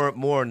fun.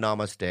 More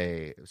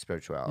namaste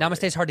spirituality.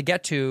 Namaste is hard to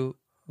get to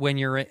when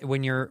you're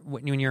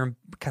in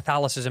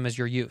Catholicism as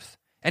your youth.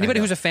 Anybody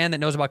who's a fan that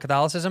knows about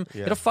Catholicism,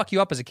 it'll fuck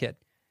you up as a kid.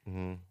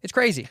 Mm-hmm. It's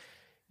crazy.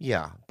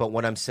 Yeah, but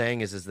what I'm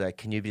saying is that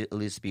can you at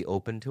least be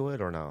open to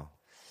it or no?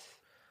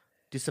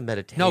 Do some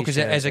meditation. No, because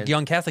as a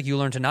young Catholic, you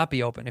learn to not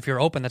be open. If you're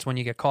open, that's when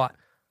you get caught.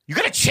 You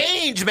gotta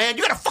change, man.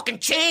 You gotta fucking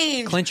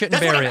change. Clinch it and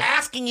that's bury what it. I'm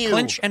asking you.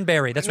 Clinch and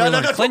bury. That's what we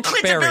learn. Clinch,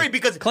 bury.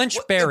 Clinch,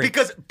 bury.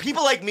 Because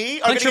people like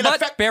me are clinch gonna your get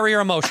butt, bury your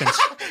emotions.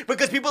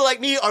 Because people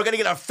like me are gonna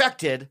get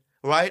affected,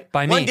 right?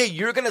 By me. One day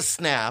you're gonna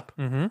snap,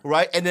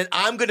 right? And then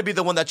I'm gonna be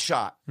the one that's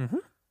shot. Mm-hmm.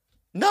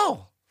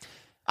 No.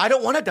 I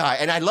don't want to die,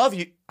 and I love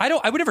you. I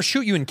would never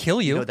shoot you and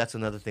kill you. You know, that's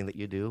another thing that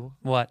you do.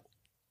 What?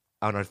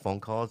 On our phone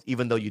calls,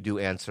 even though you do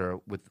answer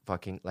with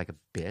fucking like a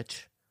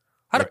bitch.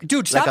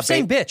 Dude, stop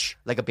saying bitch.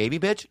 Like a baby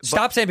bitch?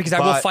 Stop saying because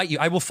I will fight you.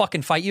 I will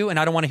fucking fight you, and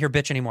I don't want to hear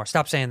bitch anymore.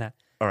 Stop saying that.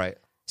 All right.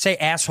 Say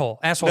asshole.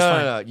 Asshole's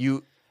fine.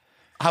 No.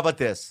 How about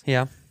this?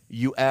 Yeah.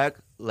 You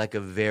act like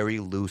a very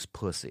loose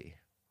pussy.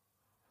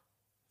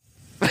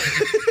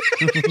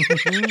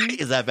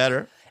 Is that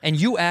better? And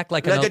you act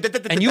like an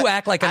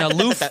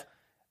aloof.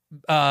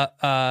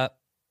 I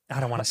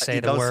don't want to say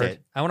the word. Say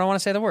it. I don't want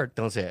to say the word.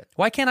 Don't say it.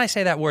 Why can't I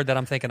say that word that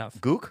I'm thinking of?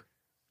 Gook?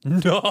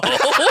 No.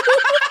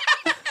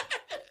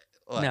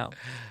 No.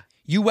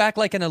 You act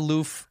like an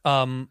aloof,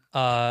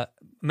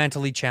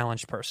 mentally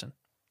challenged person.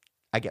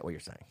 I get what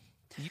you're saying.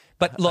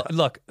 But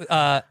look.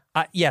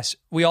 Yes,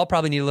 we all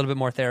probably need a little bit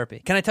more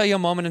therapy. Can I tell you a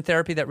moment in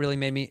therapy that really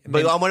made me?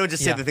 But I want to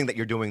just say the thing that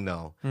you're doing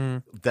though,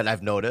 that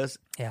I've noticed,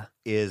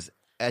 is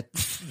at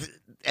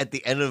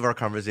the end of our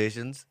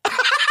conversations.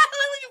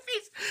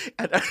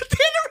 At the end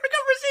of our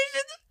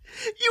conversations,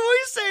 you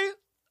always say,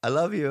 "I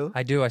love you."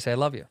 I do. I say, "I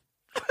love you."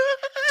 Do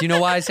you know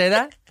why I say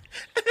that?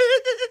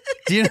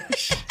 Do you know?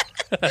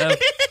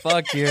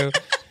 Fuck you,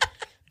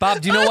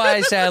 Bob. Do you know why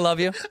I say I love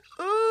you?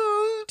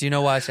 Do you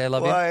know why I say I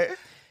love you?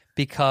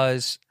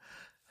 Because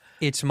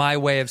it's my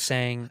way of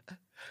saying,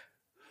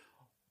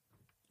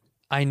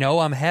 I know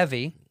I'm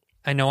heavy.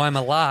 I know I'm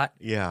a lot.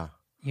 Yeah.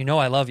 You know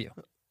I love you.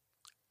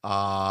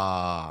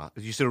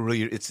 You said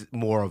really. It's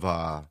more of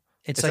a.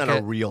 It's like not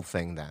a real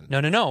thing then.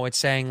 No. It's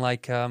saying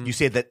like you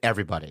say that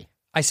everybody.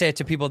 I say it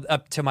to people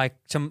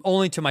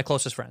only to my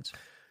closest friends.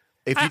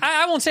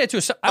 I won't say it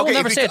to. I will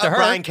never say it to her.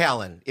 Brian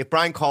Callen. If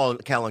Brian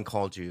Callen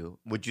called you,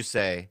 would you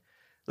say,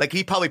 like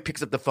he probably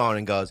picks up the phone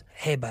and goes,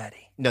 "Hey,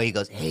 buddy." No, he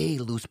goes, "Hey,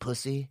 loose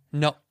pussy."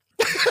 No.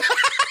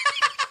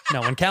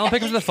 No. When Callen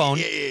picks up the phone,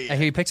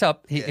 he picks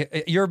up.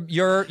 You're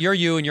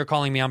you, and you're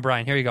calling me. I'm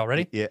Brian. Here you go.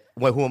 Ready? Yeah.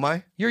 Wait, who am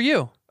I? You're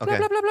you. Okay.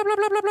 Blah, blah, blah, blah,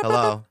 blah, blah, blah,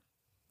 Hello. blah.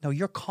 No,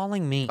 you're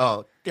calling me.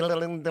 Oh.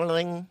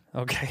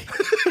 Okay.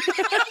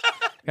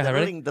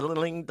 Ready?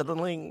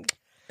 Ready?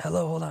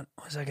 Hello, hold on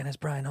 1 second. It's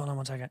Brian. Hold on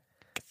 1 second.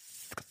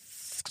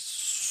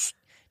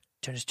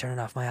 Just turning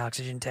off my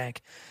oxygen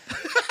tank.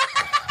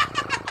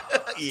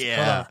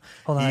 Yeah.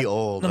 Hold on.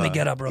 Old, Let me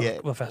get up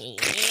real fast.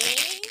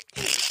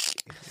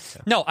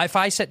 No, if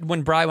I said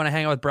when I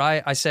hang out with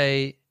Bri, I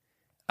say,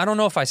 I don't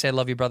know if I say I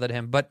love you, brother, to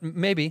him, but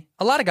maybe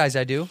a lot of guys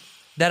I do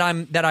that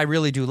I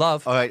really do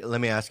love. All right, let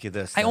me ask you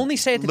this. I only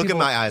say it to Look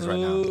people. at my eyes right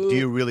now. Do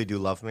you really do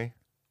love me?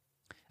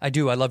 I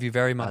do. I love you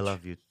very much. I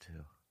love you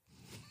too.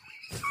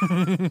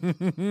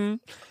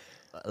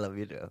 I love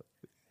you too.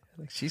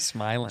 She's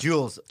smiling.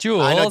 Jules.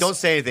 I know, don't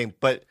say anything,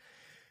 but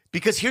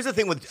because here's the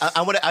thing with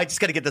I just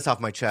got to get this off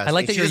my chest. I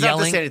like that she you're doesn't have to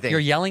yelling. say anything. You're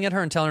yelling at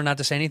her and telling her not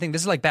to say anything.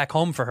 This is like back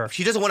home for her.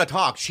 She doesn't want to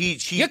talk. She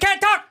You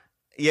can't talk.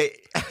 Yeah,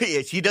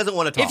 she doesn't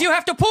want to talk. If you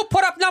have to poop,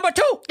 put up number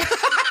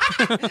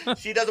 2.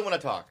 She doesn't want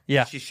to talk.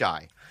 Yeah, she's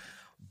shy.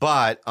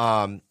 But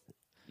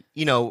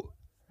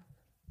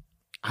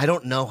I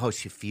don't know how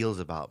she feels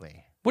about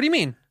me. What do you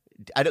mean?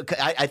 I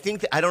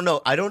don't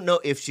know. I don't know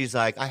if she's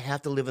like, I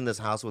have to live in this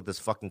house with this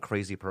fucking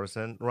crazy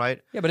person,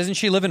 right? Yeah, but isn't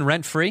she living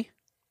rent-free?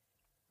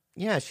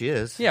 Yeah, she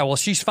is. Yeah, well,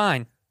 she's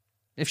fine.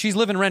 If she's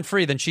living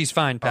rent-free, then she's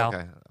fine, pal.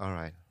 Okay, all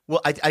right.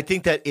 Well, I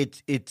think that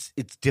it's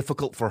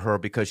difficult for her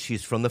because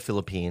she's from the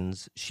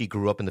Philippines. She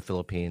grew up in the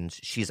Philippines.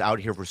 She's out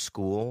here for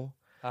school,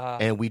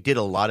 and we did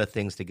a lot of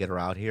things to get her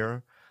out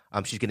here.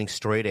 She's getting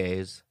straight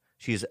A's.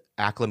 She's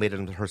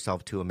acclimated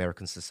herself to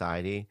American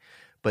society,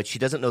 but she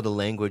doesn't know the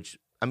language.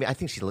 I mean, I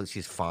think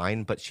she's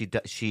fine, but she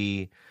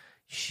doesn't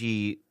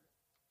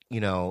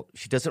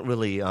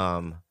really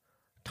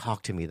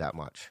talk to me that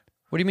much.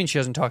 What do you mean she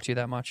doesn't talk to you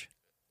that much?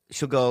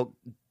 She'll go,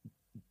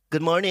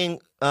 "Good morning,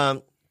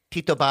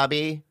 Tito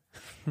Bobby,"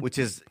 which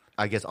is,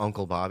 I guess,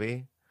 Uncle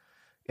Bobby.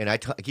 And I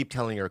keep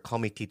telling her, "Call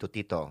me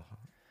Tito."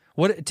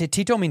 What?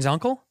 Tito means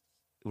uncle?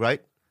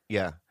 Right?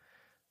 Yeah.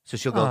 So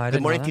she'll go,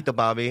 "Good morning, Tito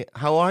Bobby.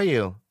 How are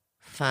you?"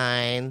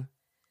 "Fine."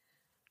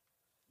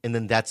 And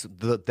then that's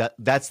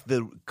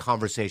the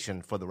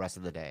conversation for the rest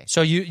of the day.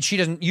 So you think she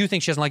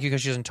doesn't like you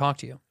because she doesn't talk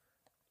to you?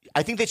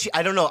 I think that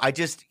I don't know. I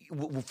just,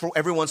 for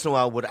every once in a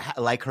while, would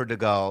like her to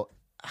go,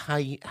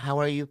 how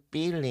are you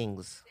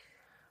feelings?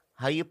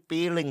 How are you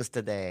feelings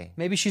today?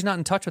 Maybe she's not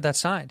in touch with that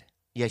side.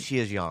 Yeah, she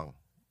is young.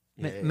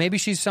 Maybe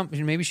she's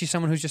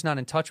someone who's just not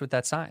in touch with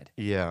that side.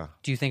 Yeah.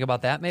 Do you think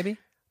about that maybe?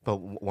 But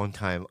one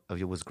time,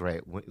 it was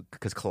great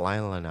because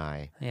Kalila and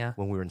I, yeah,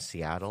 when we were in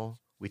Seattle,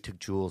 we took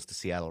Jules to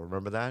Seattle.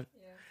 Remember that?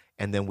 Yeah.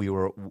 And then we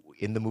were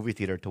in the movie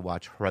theater to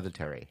watch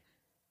Hereditary.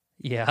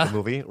 Yeah. The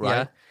movie, right?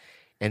 Yeah.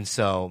 And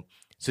so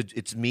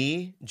it's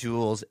me,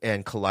 Jules,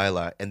 and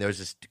Kalila, and there's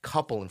this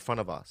couple in front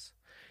of us.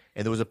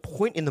 And there was a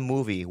point in the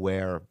movie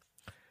where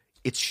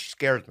it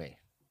scared me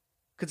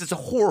because it's a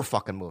horror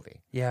fucking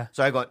movie. Yeah.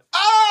 So I go,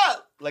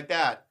 like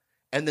that.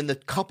 And then the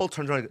couple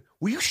turns around and goes,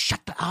 "Will you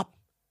shut up?"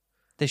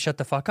 They shut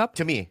the fuck up?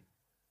 To me.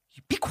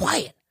 "Be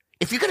quiet.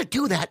 If you're going to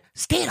do that,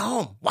 stay at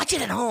home. Watch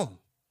it at home."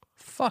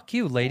 Fuck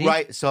you, lady.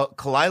 Right. So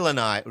Kalila and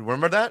I,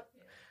 remember that?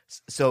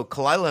 So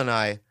Kalila and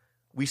I,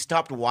 we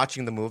stopped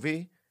watching the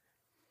movie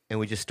and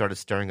we just started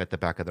staring at the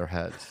back of their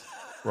heads.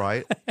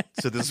 Right?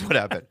 So this is what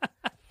happened.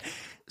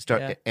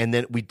 And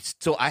then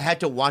so I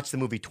had to watch the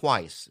movie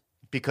twice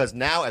because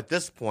now at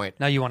this point.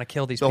 Now you want to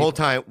kill these people. The whole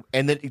time.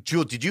 And then,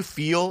 Jules, did you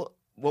feel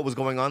what was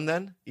going on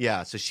then?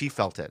 Yeah. So she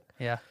felt it.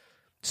 Yeah.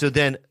 So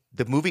then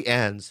the movie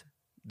ends,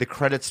 the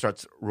credits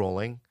starts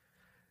rolling,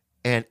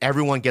 and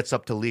everyone gets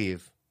up to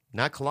leave.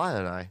 Not Kalila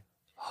and I.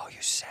 Oh,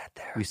 you sat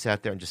there. We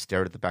sat there and just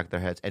stared at the back of their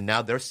heads. And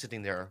now they're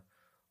sitting there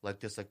like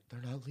this, like,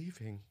 they're not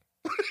leaving.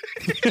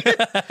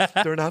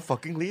 They're not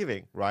fucking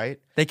leaving, right?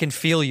 They can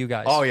feel you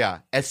guys. Oh, yeah.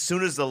 As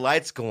soon as the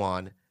lights go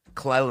on,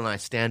 Kalila and I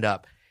stand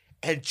up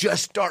and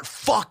just start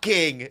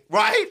fucking,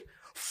 right?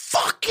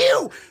 Fuck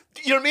you!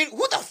 You know what I mean?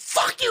 Who the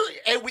fuck you?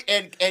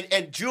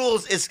 And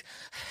Jules is,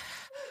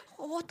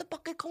 what the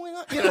fuck is going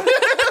on? You know?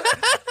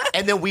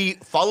 And then we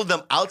followed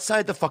them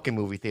outside the fucking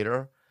movie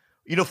theater.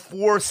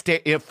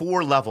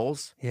 4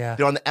 levels. Yeah.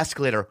 They're on the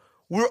escalator.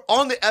 We're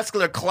on the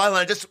escalator, Kalila and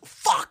I just,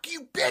 "Fuck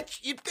you, bitch.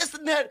 You this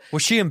and that."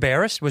 Was she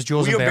embarrassed? Was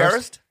Jules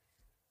embarrassed?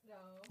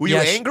 Were you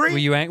embarrassed? No. Were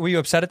you angry? Were you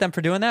upset at them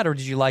for doing that, or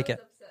did you like it?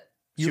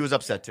 She was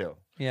upset too.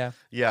 Yeah.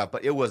 Yeah,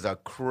 but it was a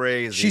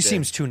crazy She day.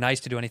 seems too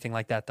nice to do anything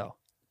like that, though.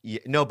 Yeah,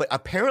 no, but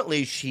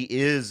apparently she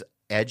is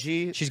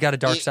edgy. She's got a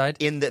dark side?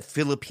 In the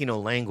Filipino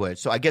language.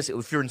 So I guess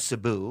if you're in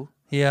Cebu.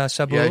 Yeah,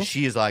 Cebu. Yeah,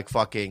 she's like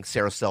fucking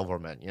Sarah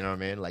Silverman. You know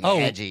what I mean? Like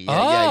edgy.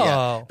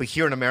 Yeah. But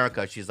here in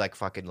America, she's like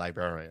fucking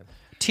librarian.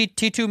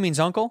 T2 means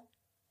uncle?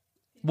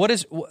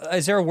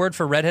 Is there a word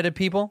for redheaded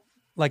people?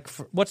 Like,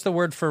 what's the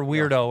word for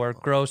weirdo or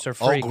gross or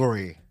freak?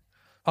 Ugly.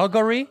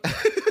 Ugly?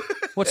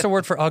 What's the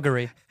word for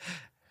ugly?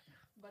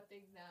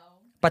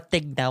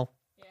 Batignaw.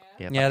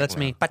 Yeah, that's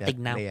me.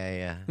 Batignaw.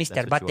 Yeah.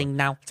 Mr.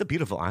 Batignaw. It's a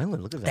beautiful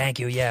island. Look at that. Thank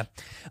you, yeah.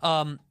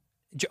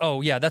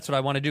 That's what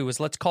I want to do is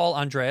let's call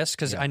Andreas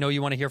because I know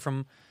you want to hear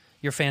from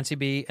your fancy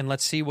bee, and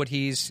let's see what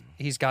he's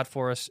got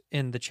for us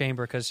in the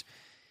chamber because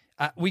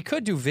we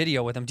could do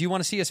video with him. Do you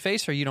want to see his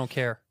face or you don't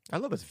care? I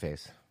love his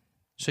face.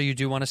 So you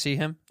do want to see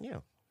him? Yeah.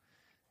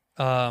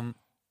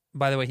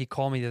 By the way, he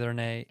called me the other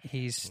day.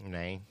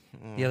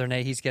 The other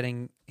day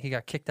he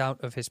got kicked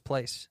out of his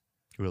place.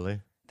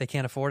 Really? They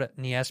can't afford it,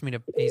 and he asked me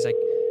to. He's like,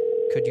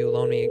 "Could you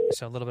loan me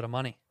a little bit of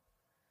money?"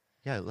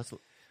 Yeah, let's.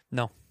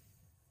 No,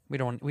 we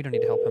don't need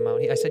to help him out.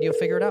 I said, "You'll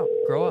figure it out.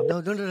 Grow up."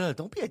 No.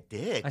 Don't be a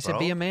dick. I said,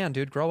 "Be a man,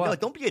 dude. Grow up." No,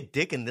 don't be a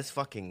dick in this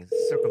fucking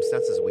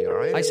circumstances we are.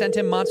 Right? I sent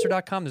him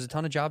Monster.com. There's a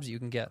ton of jobs that you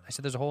can get. I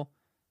said, "There's a whole."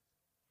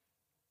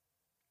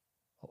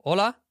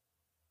 Hola.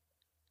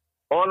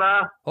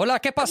 Hola. Hola.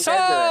 ¿Qué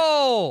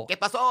pasó? ¿Qué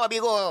pasó,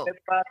 amigo?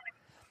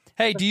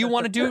 Hey, do you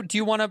want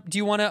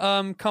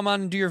to come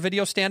on and do your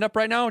video stand up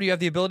right now? Do you have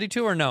the ability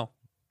to or no?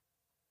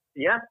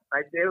 Yeah,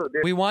 I do.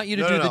 We want you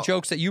to do the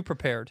jokes that you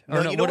prepared.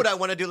 No, you know what I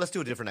want to do? Let's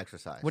do a different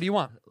exercise. What do you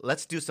want?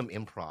 Let's do some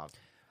improv.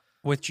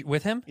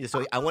 With him? Yeah,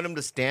 so I want him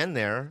to stand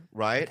there,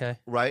 right? Okay.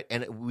 Right,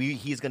 and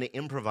he's going to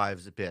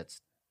improvise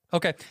bits.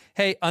 Okay.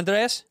 Hey,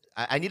 Andres,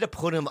 I need to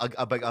put him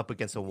up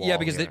against a wall. Yeah,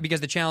 because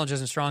the challenge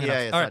isn't strong enough.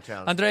 It's All not right,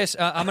 challenge. Andreas,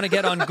 I'm gonna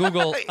get on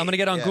Google. I'm gonna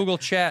get on Google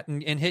Chat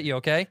and hit you.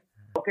 Okay.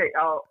 Okay.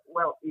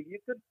 Well, if you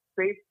could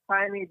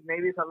FaceTime me,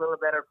 maybe it's a little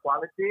better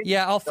quality.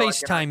 Yeah, I'll so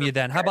FaceTime you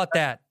then. How about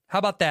that?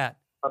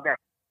 Okay.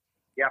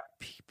 Yeah.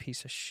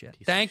 Piece of shit.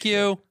 Thank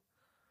you,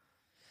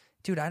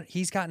 dude.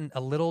 He's gotten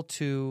a little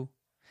too.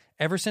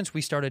 Ever since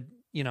we started,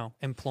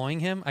 employing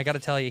him, I got to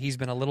tell you, he's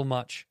been a little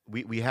much.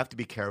 We have to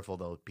be careful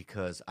though,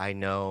 because I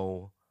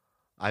know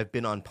I've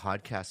been on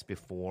podcasts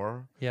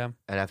before. Yeah.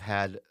 And I've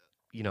had,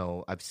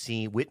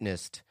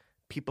 witnessed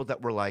people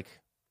that were like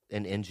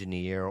an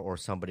engineer or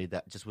somebody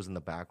that just was in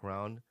the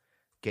background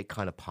get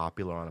kind of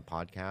popular on a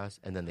podcast,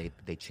 and then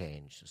they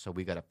change. So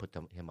we got to put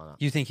him on.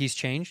 You think he's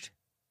changed?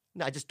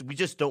 No, we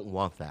just don't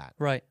want that.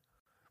 Right.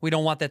 We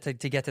don't want that to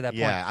get to that point.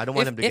 Yeah, I don't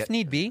want him to If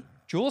need be,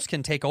 Jules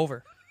can take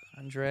over.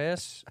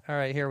 Andreas. All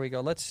right, here we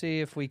go. Let's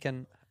see if we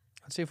can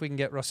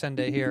get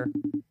Rosende here.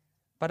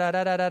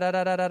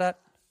 Ba-da-da-da-da-da-da-da-da.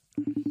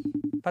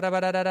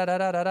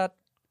 Ba-da-ba-da-da-da-da-da-da.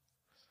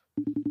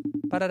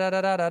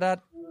 Ba-da-da-da-da-da-da.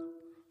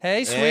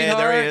 Hey,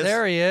 sweetheart.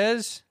 There he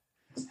is.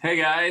 Hey,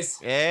 guys.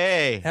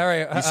 Hey. All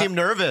right. You seem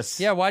nervous.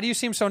 Yeah, why do you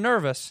seem so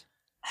nervous?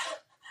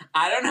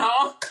 I don't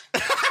know.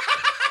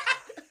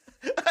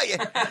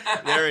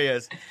 There he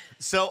is.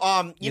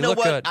 So, you know look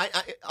what, good.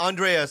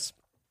 Andreas,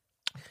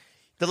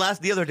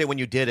 the other day when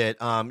you did it,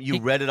 you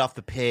read it off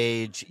the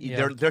page.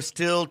 Yeah. They're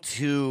still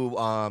too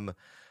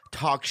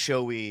talk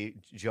showy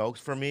jokes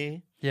for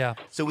me. Yeah.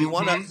 So we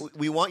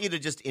want you to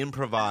just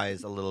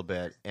improvise a little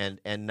bit and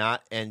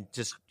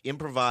just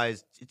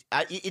improvise.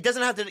 It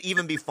doesn't have to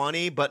even be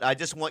funny, but I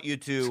just want you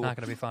to. It's not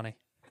going to be funny.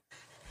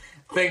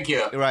 Thank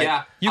you. Right.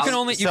 Yeah. You can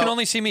only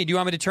see me. Do you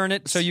want me to turn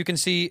it so you can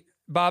see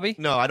Bobby?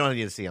 No, I don't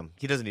need to see him.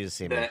 He doesn't need to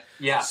see me.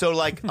 Yeah. So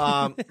I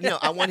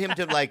want him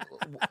to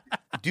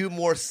do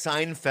more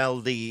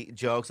Seinfeld-y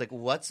jokes, like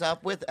what's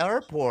up with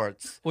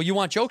airports? Well, you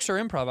want jokes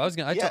or improv? I was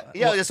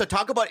gonna. So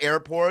talk about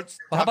airports.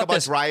 Well, talk about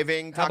this?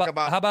 driving. How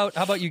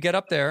about you get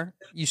up there?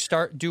 You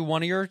do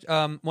one of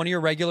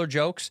your regular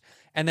jokes,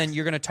 and then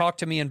you're going to talk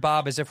to me and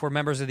Bob as if we're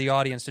members of the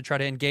audience to try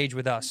to engage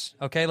with us.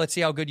 Okay, let's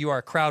see how good you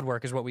are. Crowd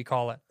work is what we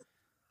call it.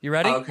 You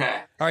ready?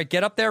 Okay. All right,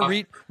 get up there,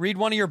 read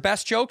one of your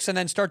best jokes, and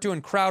then start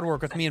doing crowd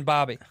work with me and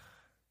Bobby.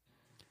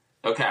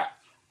 Okay.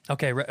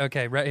 Okay.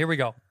 Here we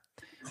go.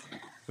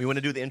 We want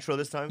to do the intro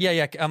this time?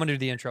 Yeah. I'm going to do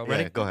the intro.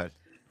 Ready? Yeah, go ahead.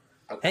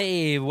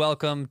 Hey,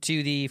 welcome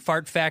to the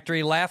Fart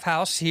Factory Laugh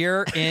House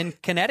here in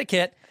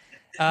Connecticut.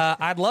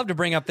 I'd love to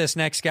bring up this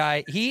next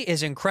guy. He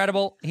is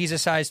incredible. He's a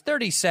size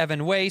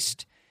 37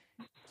 waist.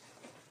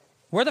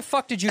 Where the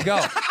fuck did you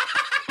go?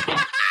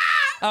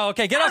 Oh,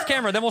 okay. Get off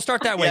camera. Then we'll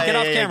start that way. Get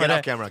off camera. Get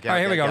off camera. All right,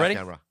 here we go. Ready?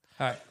 Camera.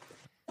 All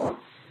right.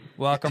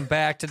 Welcome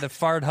back to the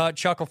Fart Hut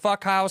Chuckle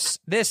Fuck House.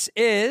 This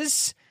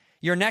is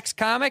your next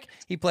comic.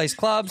 He plays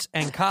clubs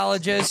and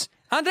colleges.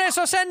 Andres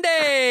Rosende!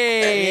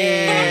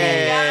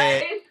 Hey,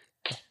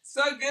 guys.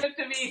 So good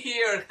to be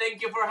here.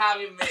 Thank you for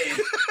having me.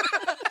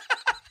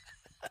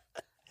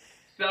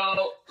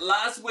 So,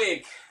 last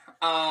week,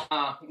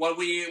 while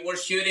we were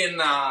shooting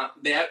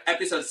the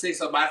episode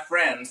 6 of Bad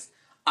Friends,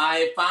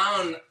 I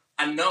found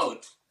a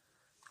note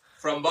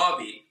from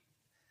Bobby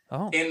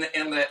in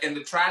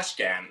the trash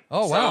can.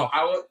 Oh, wow.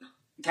 So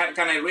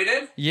can I read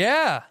it?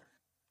 Yeah.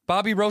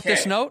 Bobby wrote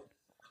this note?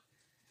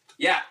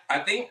 Yeah,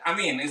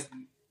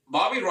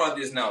 Bobby wrote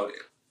this note.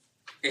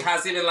 It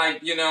has even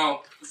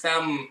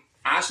some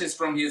ashes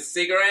from his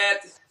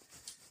cigarette. It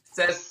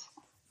says,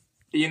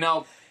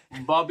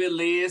 Bobby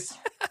Lee's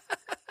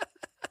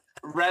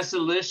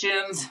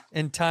resolutions.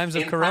 In times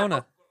of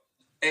Corona.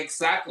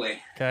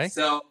 Exactly. Okay.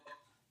 So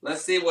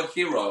let's see what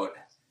he wrote.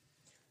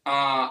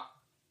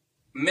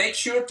 Make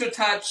sure to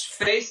touch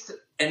face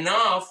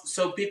enough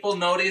so people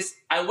notice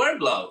I wear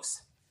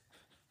gloves.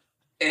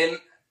 And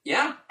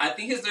yeah, I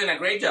think he's doing a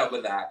great job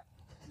with that.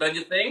 Don't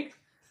you think?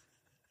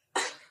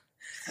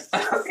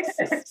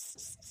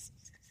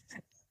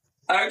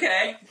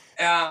 Okay.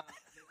 The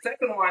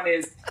second one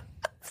is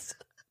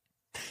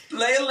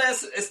play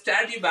less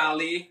Stardew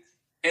Valley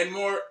and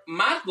more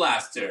Math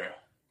Blaster.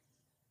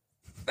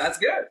 That's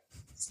good.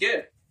 It's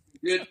good.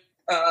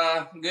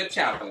 Good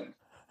challenge.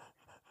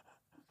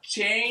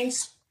 Change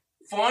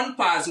phone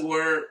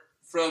password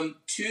from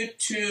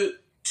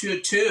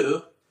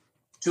 2222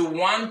 to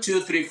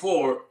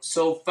 1234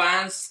 so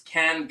fans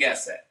can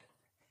guess it.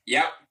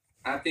 Yep.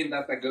 I think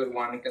that's a good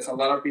one because a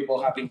lot of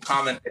people have been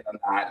commenting on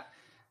that.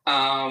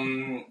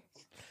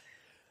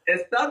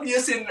 Stop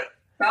using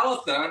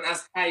Peloton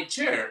as high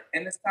chair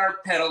and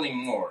start pedaling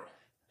more.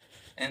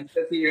 And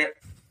says here,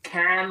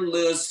 can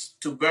lose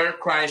to Bert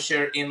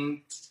Kreischer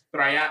in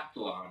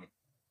triathlon.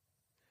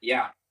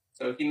 Yeah,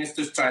 so he needs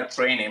to start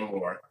training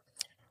more.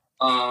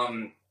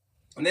 And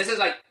this is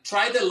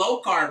try the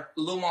low carb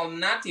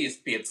Lumalnati's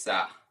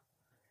pizza.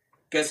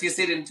 Because he's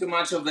eating too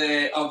much of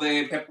the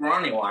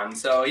pepperoni one.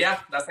 So,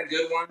 yeah, that's a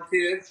good one,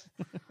 too.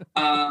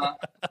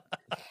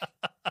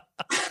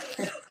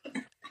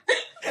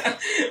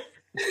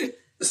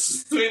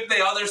 Sweep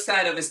the other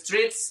side of the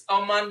streets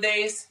on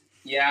Mondays.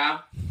 Yeah,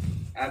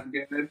 that's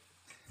good.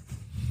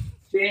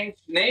 changed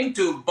name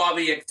to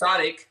Bobby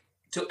Exotic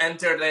to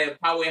enter the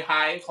Poway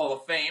High Hall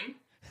of Fame.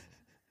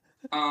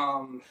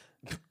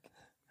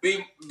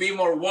 Be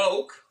more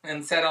woke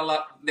and set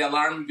the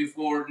alarm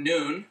before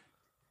noon.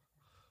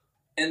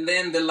 And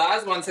then the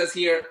last one says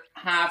here,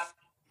 have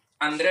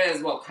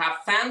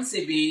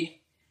Fancy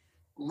Bee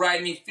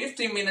write me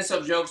 15 minutes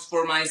of jokes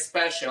for my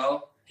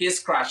special. He's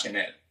crushing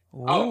it.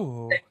 Ooh.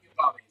 Oh, thank you,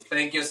 Bobby.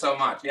 Thank you so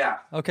much. Yeah.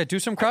 Okay, do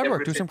some crowd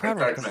work. Do some crowd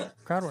work.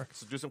 Crowd work.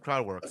 So do some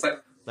crowd work.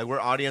 Like we're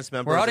audience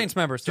members. We're audience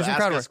members. Do some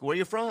crowd work. Where are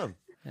you from?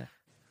 Yeah.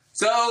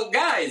 So,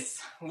 guys,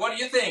 what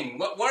do you think?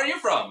 Where are you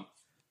from?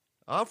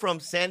 I'm from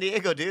San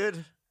Diego,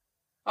 dude.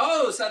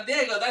 Oh, San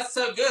Diego. That's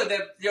so good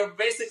that you're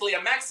basically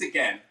a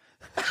Mexican.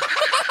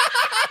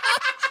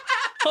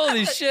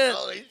 Holy shit.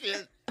 Holy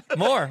shit.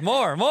 More.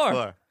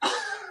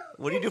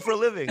 What do you do for a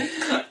living?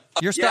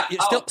 You're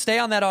still stay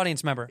on that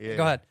audience member. Yeah.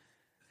 Go ahead.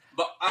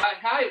 But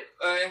hi,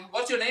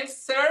 what's your name,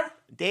 sir?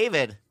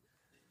 David.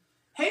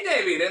 Hey,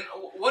 David, and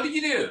what do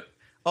you do?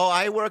 Oh,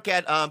 I work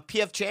at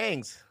P.F.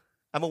 Chang's.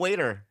 I'm a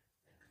waiter.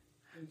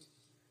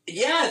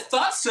 Yeah, I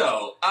thought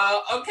so.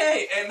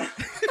 Okay, and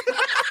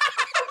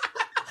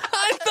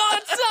I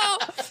thought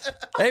so.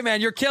 Hey,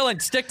 man, you're killing.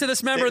 Stick to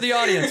this member of the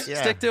audience.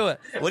 Yeah. Stick to it.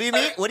 What do you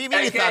mean? What do you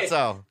mean you thought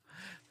so?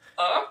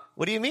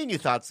 What do you mean you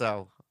thought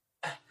so?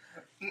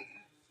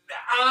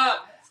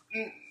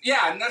 Yeah,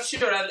 I'm not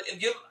sure.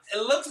 You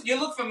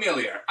look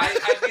familiar.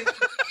 I've been to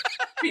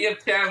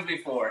P.F. Chang's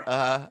before.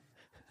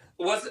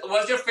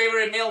 What's your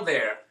favorite meal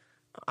there?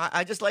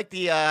 I just like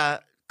the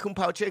Kung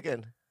Pao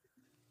chicken.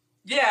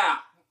 Yeah.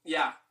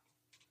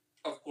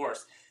 Of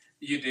course,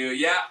 you do.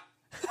 Yeah.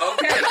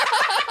 Okay.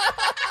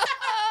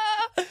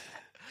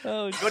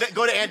 Go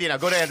to Andy now.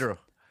 Go to Andrew.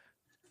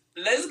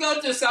 Let's go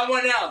to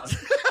someone else.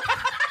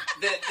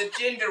 the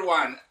ginger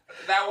one.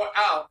 That one.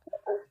 Oh.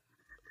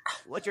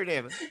 What's your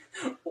name?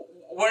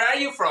 Where are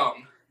you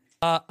from?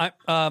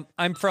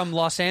 I'm from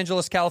Los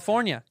Angeles,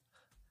 California.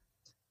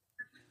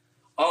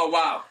 Oh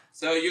wow!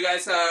 So you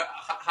guys,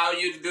 how are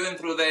you doing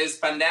through this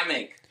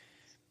pandemic?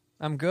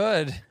 I'm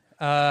good.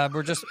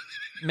 We're just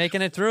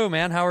making it through,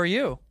 man. How are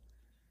you?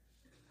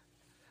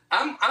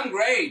 I'm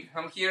great.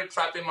 I'm here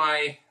trapped in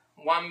my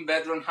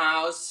 1-bedroom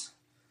house.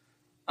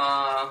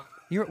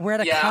 We're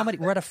at a comedy.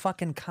 We're at a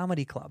fucking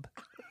comedy club.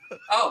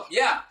 Oh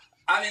yeah,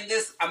 I'm in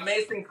this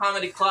amazing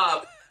comedy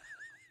club.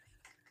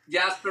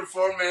 Just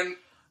performing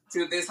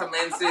to this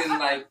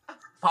amazing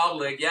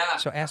public. Yeah.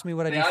 So ask me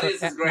what I do. The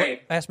audience is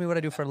great. Ask me what I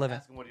do for a living.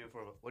 Ask him what do you do for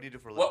a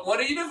living? What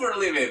do you do for a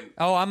living?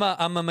 Oh, I'm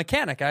a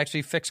mechanic. I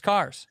actually fix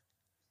cars.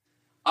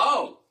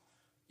 Oh,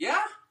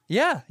 yeah.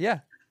 Yeah.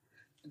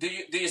 Do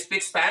you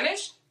speak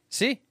Spanish?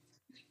 Sí.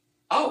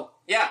 Oh,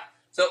 yeah.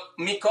 So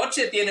mi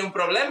coche tiene un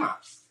problema.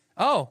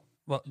 Oh,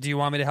 well, do you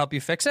want me to help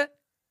you fix it?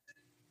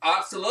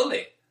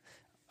 Absolutely.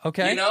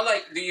 Okay.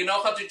 Do you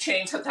know how to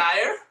change a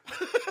tire?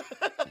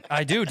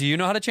 I do. Do you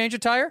know how to change a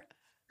tire?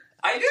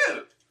 I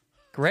do.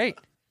 Great.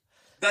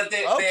 Does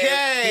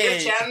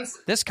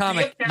This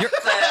comic. Does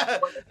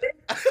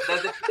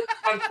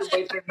the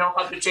waiter know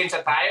how to change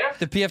a tire?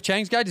 The P.F.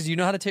 Chang's guy, does you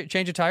know how to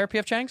change a tire,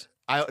 P.F. Chang's?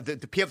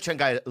 The P.F. Chang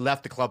guy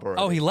left the club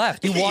already. Oh, he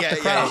left. He walked the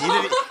crowd.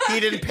 He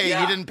didn't pay.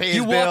 He didn't pay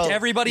his bill. You walked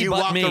everybody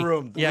but me. The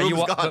room. You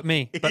walked but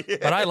me.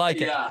 But I like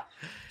it. Yeah.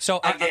 So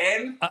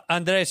again,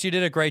 Andres, you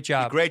did a great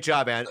job. Great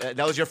job, man.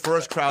 That was your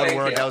first crowd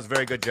work. That was a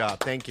very good job.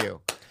 Thank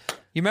you.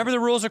 You remember the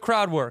rules of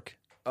crowd work?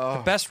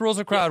 The best rules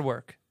of crowd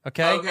work.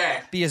 Okay.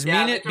 Okay. Be as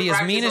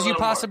mean as you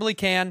possibly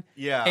can.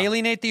 Yeah.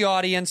 Alienate the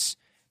audience.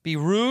 Be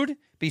rude.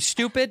 Be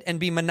stupid, and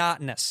be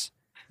monotonous.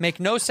 Make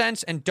no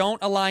sense, and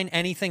don't align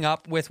anything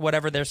up with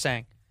whatever they're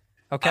saying.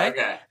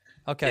 Okay.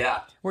 Okay. Yeah.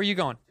 Where are you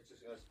going?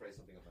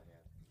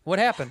 What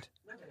happened?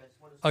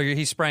 Oh,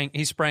 he's spraying.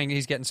 He's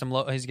getting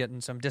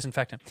some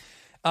disinfectant.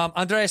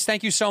 Andres,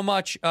 thank you so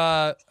much.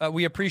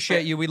 We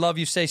appreciate you. We love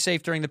you. Stay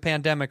safe during the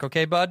pandemic.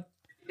 Okay, bud?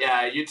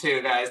 Yeah, you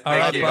too, guys. All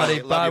right, Thank you. buddy.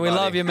 Bye. We buddy.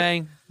 love you,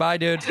 man. Bye,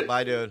 dude.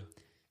 Bye, dude.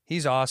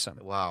 He's awesome.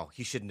 Wow.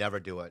 He should never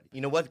do it.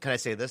 You know what? Can I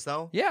say this,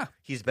 though? Yeah.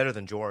 He's better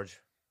than George.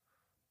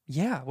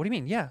 Yeah. What do you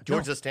mean? Yeah.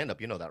 George does stand-up.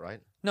 You know that, right?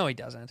 No, he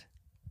doesn't.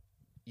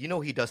 You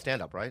know he does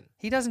stand-up, right?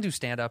 He doesn't do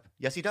stand-up.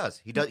 Yes, he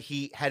does. He does.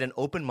 He had an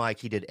open mic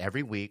he did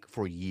every week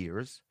for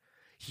years.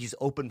 He's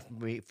opened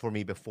for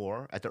me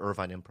before at the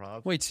Irvine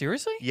Improv. Wait,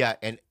 seriously? Yeah,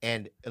 and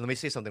let me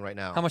say something right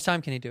now. How much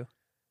time can he do?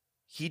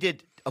 He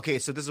did. Okay,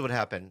 so this is what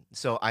happened.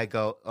 So I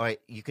go, all right,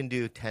 you can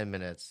do 10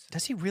 minutes.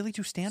 Does he really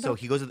do stand-up? So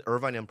he goes to the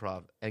Irvine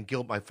Improv, and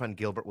my friend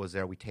Gilbert was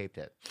there. We taped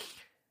it.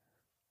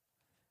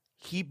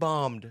 He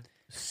bombed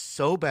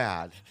so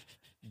bad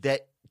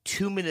that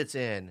 2 minutes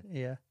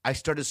in, I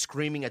started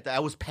screaming I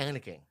was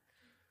panicking.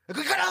 Like,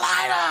 we gotta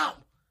line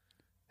up.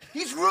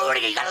 He's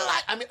ruining it. You gotta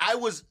line. I mean,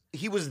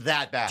 he was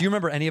that bad. Do you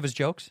remember any of his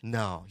jokes?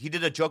 No, he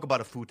did a joke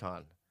about a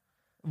futon.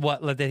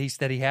 What?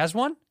 That he has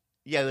one?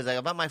 Yeah, he was like,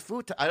 about my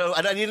futon.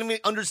 I didn't even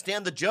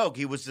understand the joke.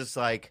 He was just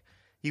like,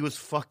 he was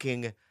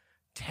fucking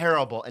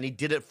terrible, and he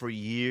did it for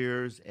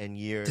years and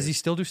years. Does he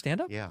still do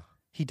stand-up? Yeah.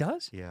 He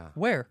does? Yeah.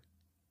 Where?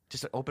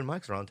 Just at open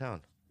mics around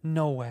town.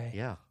 No way.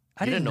 Yeah.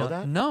 I You didn't know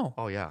that? No.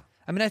 Oh, yeah.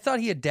 I mean, I thought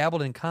he had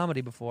dabbled in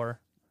comedy before.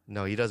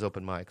 No, he does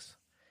open mics.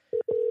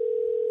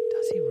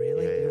 Does he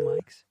really do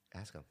mics?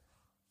 Ask him.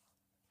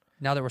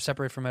 Now that we're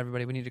separated from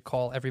everybody, we need to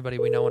call everybody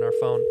we know on our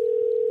phone.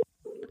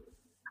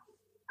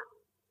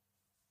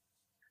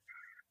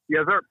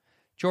 Yes, sir.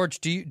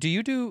 George, do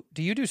you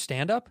do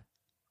stand up?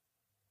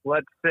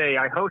 Let's see.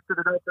 I hosted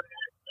it open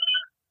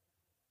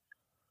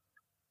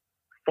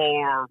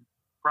for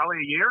probably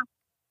a year,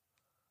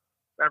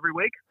 every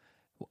week.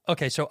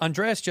 Okay, so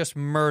Andreas just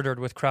murdered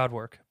with crowd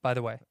work, by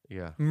the way.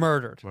 Yeah.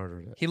 Murdered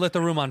it. He lit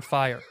the room on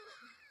fire.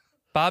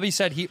 Bobby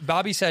said you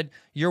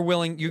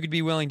could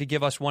be willing to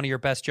give us one of your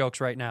best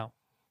jokes right now.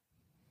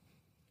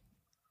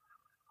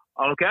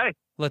 Okay.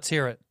 Let's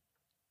hear it.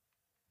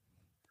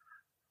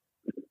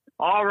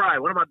 All right.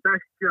 One of my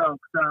best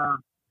jokes. I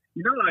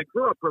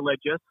grew up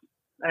religious,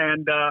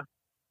 and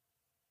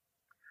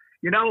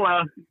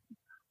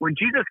when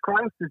Jesus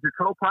Christ is your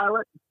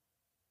co-pilot,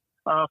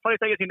 funny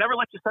thing is he never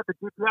lets you set the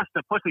GPS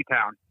to Pussy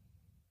Town.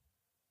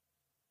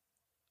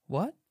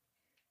 What?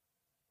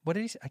 What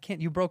did he say? I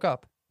can't. You broke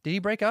up. Did he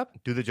break up?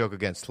 Do the joke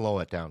again. Slow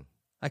it down.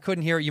 I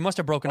couldn't hear it. You must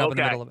have broken up in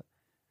the middle of it.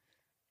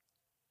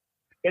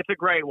 It's a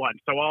great one,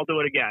 so I'll do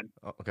it again.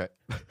 Oh, okay.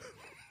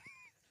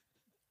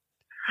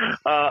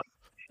 I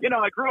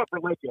grew up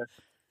religious.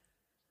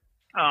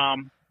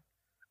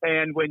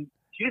 And when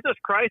Jesus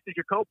Christ is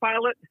your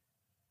co-pilot,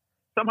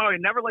 somehow he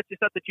never lets you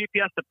set the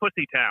GPS to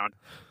Pussy Town.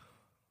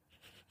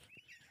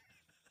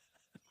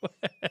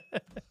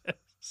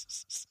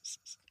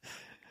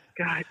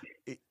 God.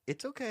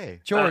 It's okay.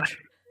 George.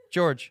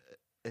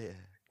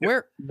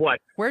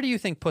 Where do you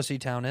think Pussy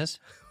Town is?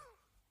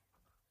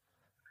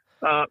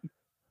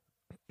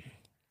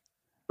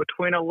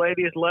 Between a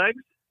lady's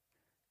legs.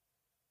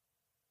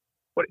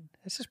 What?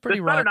 This is pretty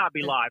This raw. better not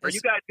be live. Are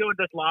you guys doing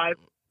this live?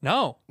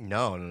 No.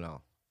 No.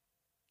 No.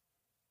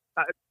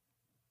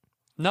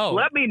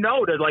 Let me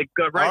know to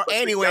right.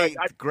 Anyway,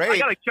 great. I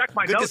gotta check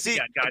my notes see,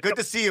 again, guys. Good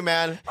to see you,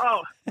 man.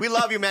 Oh, we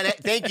love you, man.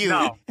 Thank you.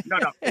 No.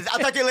 I'll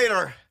talk to you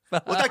later.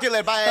 We'll talk to you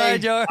later. Bye. Bye,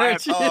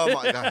 George. Oh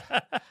my God.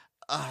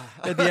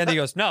 At the end, he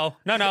goes, no.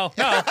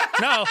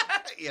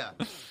 Yeah,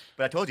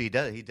 but I told you he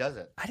does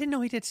it. I didn't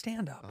know he did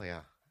stand up. Oh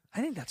yeah.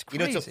 I think that's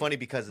crazy. It's so funny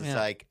because it's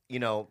like,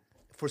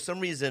 for some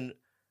reason,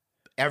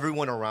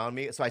 everyone around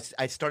me. So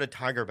I started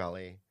Tiger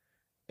Belly,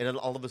 and then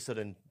all of a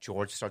sudden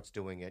George starts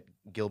doing it.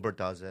 Gilbert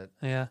does it.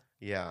 Yeah.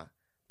 Yeah.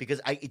 Because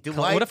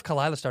what if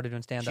Kalila started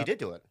doing stand up? She did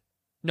do it.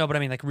 No, but I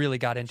mean, really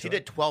got into it. She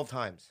did 12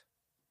 times.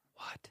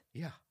 What?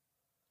 Yeah.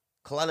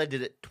 Kalila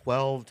did it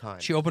 12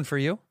 times. She opened for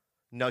you?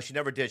 No, she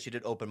never did. She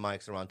did open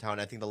mics around town.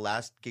 I think the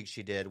last gig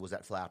she did was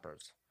at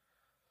Flappers.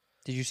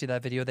 Did you see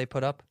that video they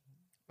put up?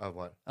 Of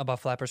what? About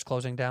Flappers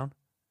closing down?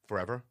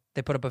 Forever?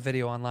 They put up a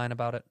video online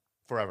about it.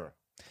 Forever.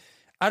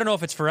 I don't know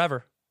if it's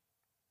forever,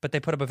 but they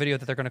put up a video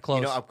that they're going to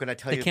close. I'm going to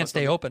tell you. They can't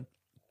stay open.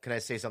 Can I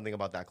say something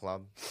about that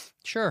club?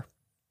 Sure.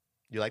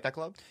 You like that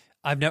club?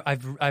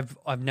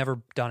 I've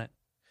never done it.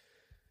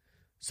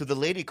 So the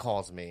lady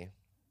calls me.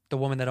 The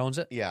woman that owns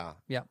it? Yeah.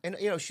 Yeah. And,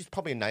 she's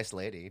probably a nice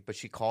lady, but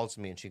she calls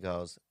me and she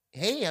goes,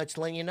 hey, I'm just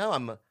letting you know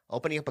I'm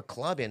opening up a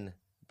club in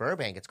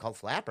Burbank. It's called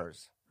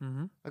Flappers.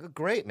 Mm-hmm. I go,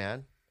 great,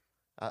 man.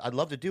 I'd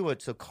love to do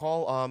it. So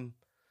call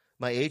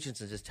my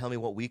agents and just tell me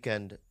what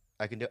weekend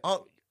I can do.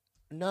 Oh,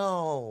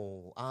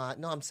 no.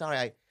 No, I'm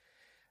sorry.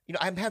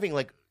 I'm having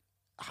like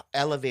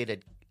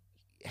elevated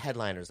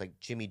headliners like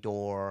Jimmy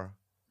Dore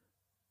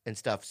and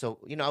stuff. So,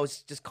 I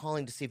was just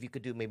calling to see if you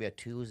could do maybe a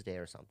Tuesday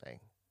or something.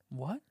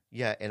 What?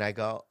 Yeah, and I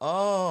go,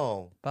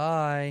 oh.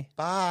 Bye.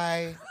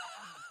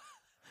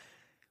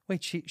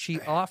 Wait, she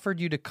offered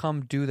you to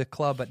come do the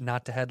club but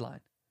not to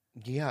headline?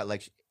 Yeah,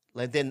 like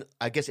then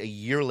I guess a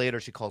year later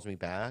she calls me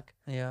back.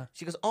 Yeah.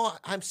 She goes, oh,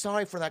 I'm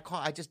sorry for that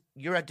call.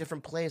 You're at a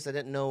different place. I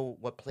didn't know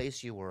what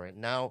place you were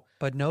in. Now.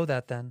 But know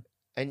that then.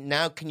 And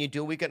now can you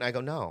do a weekend? I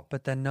go, no.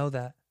 But then know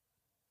that.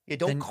 Yeah,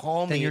 don't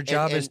call me. Then your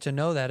job is to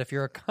know that if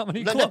you're a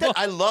comedy club.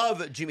 I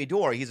love Jimmy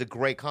Dore. He's a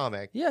great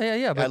comic.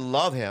 Yeah. But I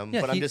love him.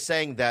 But I'm just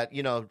saying that,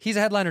 He's a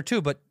headliner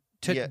too, but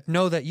to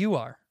know that you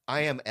are.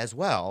 I am as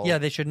well. Yeah,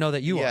 they should know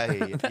that you are.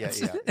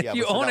 Yeah.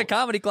 You own a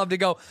comedy club to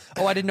go,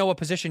 oh, I didn't know what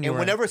position you were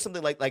in. And whenever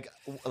something like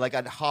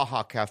at Ha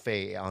Ha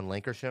Cafe on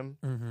Lankershim,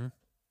 mm-hmm.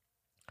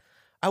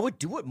 I would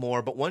do it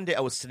more. But one day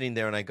I was sitting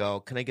there and I go,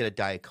 can I get a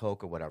Diet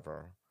Coke or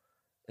whatever?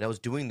 And I was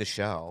doing the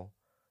show.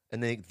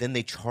 And then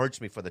they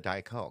charged me for the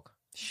Diet Coke.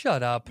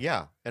 Shut up.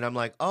 Yeah. And I'm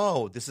like,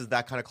 oh, this is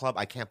that kind of club.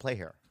 I can't play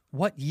here.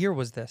 What year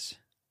was this?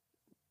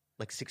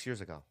 Like 6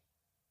 years ago.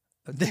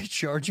 They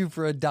charge you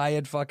for a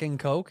Diet fucking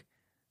Coke?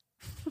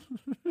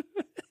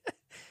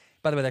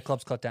 By the way, that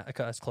club's closed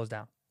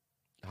down.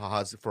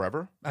 Ha-Ha's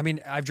forever? I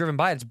mean, I've driven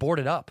by it. It's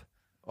boarded up.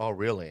 Oh,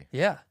 really?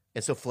 Yeah.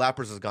 And so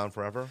Flappers is gone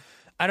forever?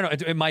 I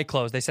don't know. It might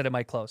close. They said it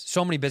might close.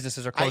 So many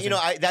businesses are closing.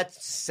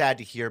 That's sad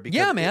to hear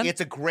because man.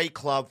 It's a great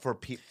club for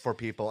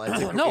people.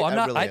 No, I'm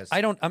not. Really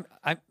I don't.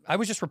 I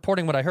was just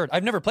reporting what I heard.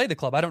 I've never played the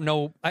club. I don't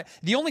know.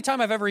 The only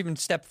time I've ever even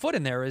stepped foot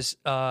in there is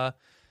my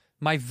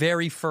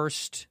very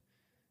first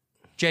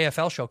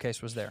JFL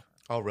showcase was there.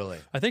 Oh, really?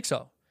 I think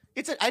so.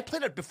 I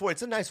played it before.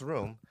 It's a nice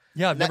room.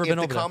 Yeah, I've never been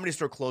over If the there. Comedy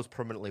Store closed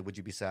permanently, would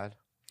you be sad?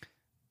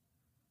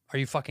 Are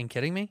you fucking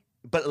kidding me?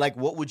 But like,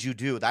 what would you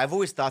do? I've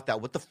always thought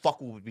that. What the fuck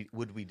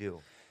would we do?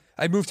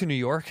 I'd move to New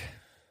York.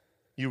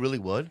 You really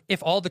would?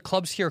 If all the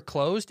clubs here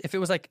closed, if it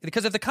was like,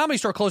 because if the Comedy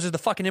Store closes, the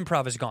fucking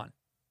Improv is gone.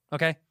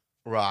 Okay?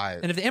 Right.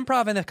 And if the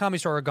Improv and the Comedy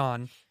Store are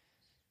gone,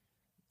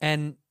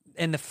 and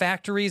the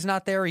Factory's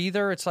not there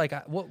either, it's like,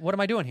 what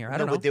am I doing here? I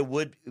don't know. But there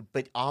would,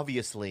 but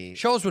obviously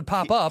shows would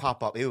pop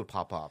up. It would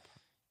pop up.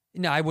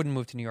 No, I wouldn't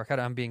move to New York.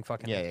 I'm being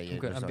fucking. Yeah. I'm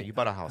good. You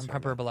bought a house.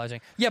 I'm hyperbolizing.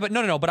 Yeah, but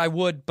no. But I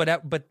would.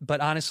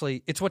 But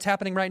honestly, it's what's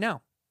happening right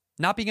now.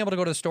 Not being able to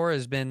go to the store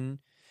has been.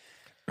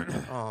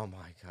 Oh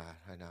my God,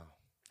 I know.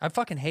 I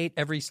fucking hate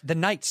the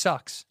night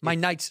sucks. My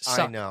nights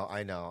suck.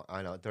 I know.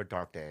 They're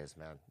dark days,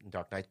 man.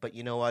 Dark nights. But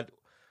you know what?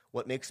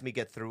 What makes me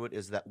get through it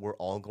is that we're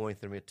all going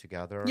through it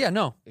together. Yeah,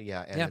 no.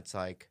 Yeah, and it's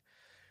like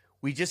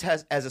we just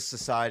as a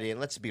society, and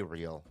let's be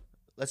real.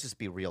 Let's just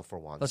be real for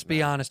once. Let's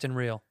be honest and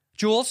real.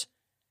 Jules,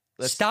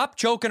 stop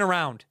joking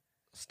around.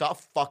 Stop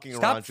fucking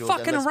Stop around, Jules.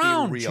 fucking and let's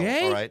around, be real,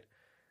 Jay. all right?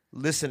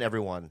 Listen,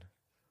 everyone.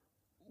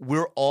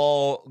 We're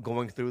all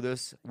going through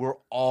this. We're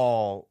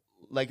all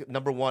like,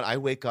 number one, I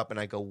wake up and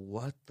I go,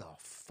 what the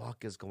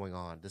fuck is going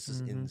on? This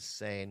is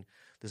insane.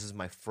 This is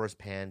my first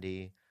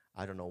pandy.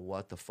 I don't know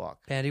what the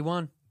fuck. Pandy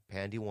one,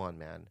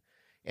 man.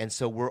 And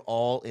so we're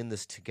all in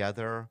this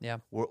together. Yeah.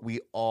 We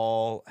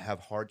all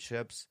have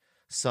hardships,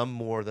 some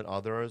more than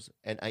others.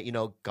 And,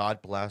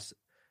 God bless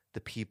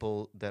the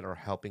people that are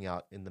helping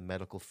out in the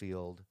medical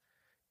field,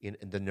 in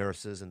the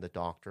nurses and the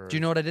doctors. do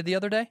you know what I did the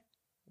other day?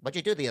 What'd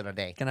you do the other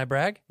day? Can I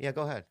brag? Yeah,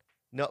 go ahead.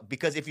 No,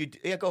 because if you...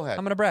 Yeah, go ahead.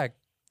 I'm going to brag.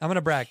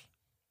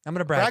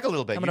 Brag a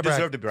little bit. You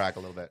deserve to brag a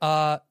little bit.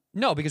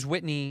 No, because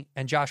Whitney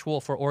and Josh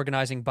Wolf were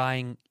organizing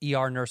buying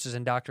ER nurses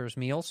and doctors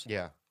meals.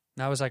 Yeah.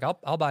 And I was like,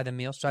 I'll buy them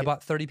meals. So I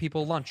bought 30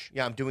 people lunch.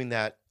 Yeah, I'm doing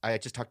that. I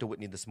just talked to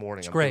Whitney this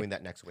morning. I'm great. doing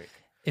that next week.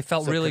 It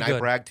felt So really can good. I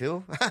brag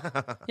too?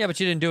 Yeah, but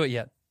you didn't do it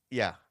yet.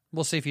 Yeah.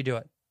 We'll see if you do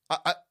it.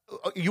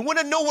 You want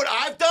to know what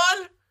I've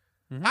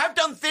done? I've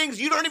done things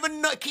you don't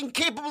even know,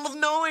 capable of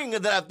knowing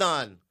that I've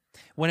done.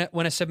 When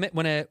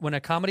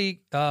a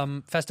comedy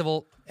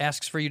festival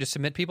asks for you to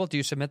submit people, do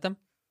you submit them?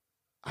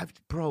 I've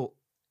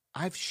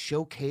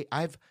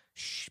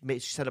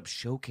set up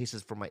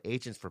showcases for my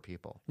agents for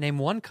people. Name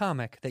one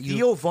comic that you...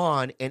 Theo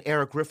Vaughn and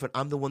Eric Griffin.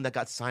 I'm the one that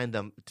got signed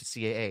them to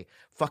CAA.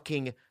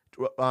 Fucking,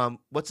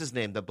 what's his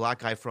name? The black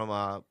guy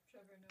from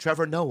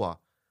Trevor Noah.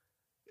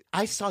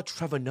 I saw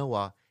Trevor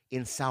Noah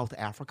in South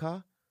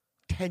Africa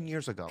 10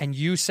 years ago. And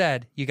you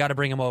said you got to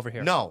bring him over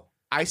here. No.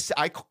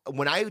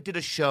 When I did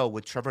a show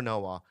with Trevor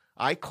Noah,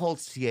 I called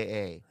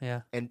CAA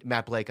and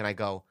Matt Blake, and I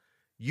go,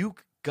 you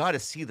got to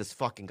see this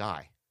fucking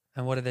guy.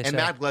 And what did they say? And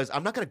Matt goes,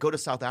 I'm not going to go to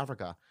South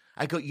Africa.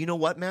 I go, you know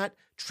what, Matt?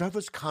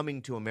 Trevor's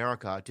coming to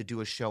America to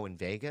do a show in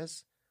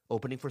Vegas,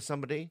 opening for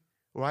somebody,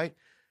 right?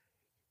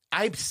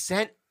 I've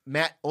sent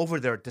Matt over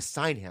there to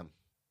sign him.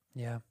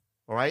 Yeah.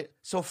 All right?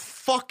 So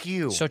fuck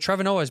you. So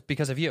Trevor Noah is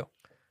because of you.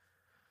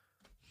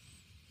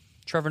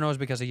 Trevor Noah is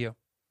because of you.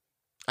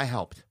 I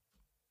helped.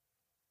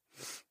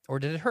 Or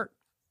did it hurt?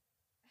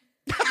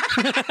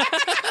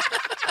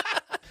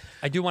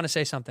 I do want to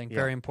say something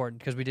very important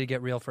because we did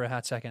get real for a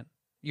hot second.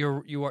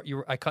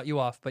 I cut you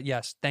off, but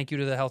yes, thank you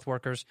to the health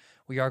workers.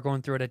 We are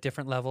going through it at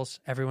different levels.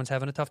 Everyone's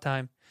having a tough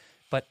time,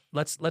 but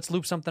let's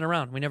loop something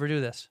around. We never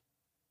do this.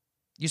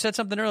 You said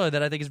something earlier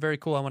that I think is very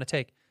cool. I want to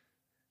take.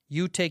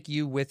 You take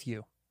you with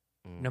you,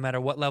 no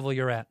matter what level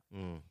you're at.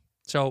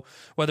 So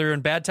whether you're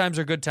in bad times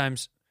or good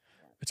times,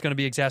 it's going to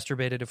be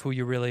exacerbated of who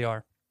you really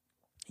are.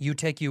 You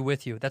take you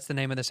with you. That's the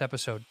name of this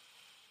episode.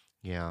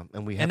 Yeah,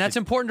 and that's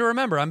important to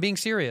remember. I'm being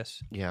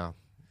serious. Yeah,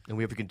 and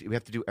we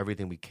have to do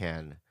everything we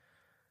can.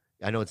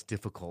 I know it's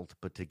difficult,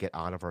 but to get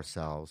out of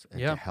ourselves and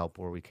to help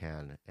where we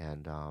can,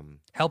 and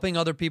helping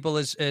other people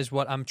is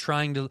what I'm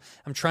trying to.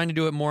 I'm trying to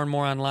do it more and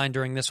more online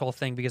during this whole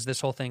thing because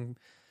this whole thing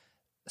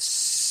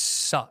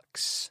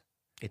sucks.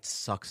 It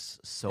sucks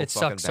so. It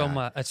sucks so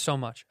much. It's so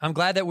much. I'm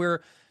glad that we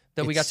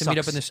got to meet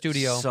up in the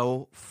studio.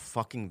 So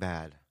fucking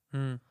bad.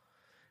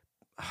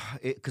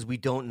 Because we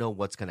don't know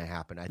what's going to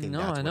happen. I think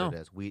that's what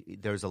it is.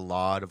 There's a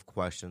lot of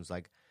questions.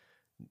 Like,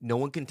 no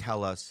one can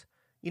tell us.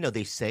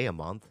 They say a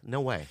month.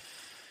 No way.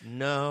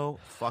 No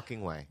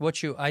fucking way.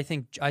 I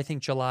think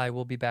July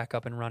will be back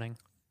up and running.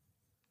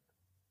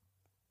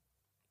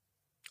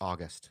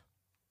 August.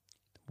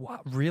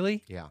 Wow,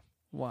 really? Yeah.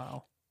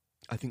 Wow.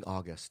 I think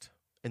August.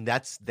 And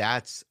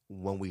that's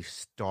when we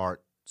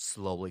start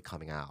slowly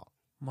coming out.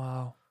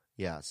 Wow.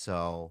 Yeah,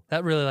 so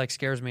that really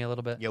scares me a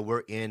little bit. Yeah,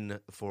 we're in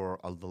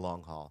for the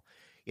long haul.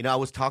 I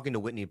was talking to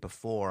Whitney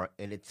before,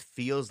 and it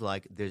feels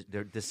like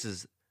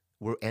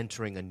we're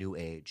entering a new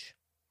age.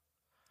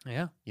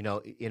 Yeah.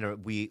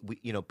 We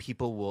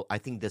people will. I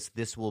think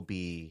this will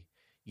be,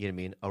 a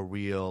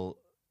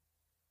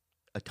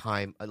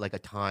time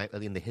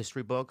in the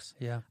history books.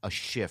 Yeah. A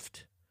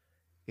shift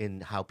in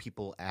how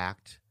people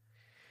act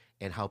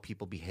and how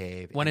people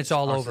behave when it's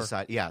all over.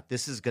 Society. Yeah,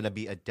 this is going to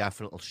be a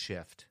definite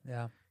shift.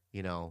 Yeah.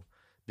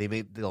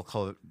 They'll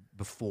call it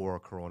before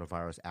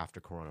coronavirus,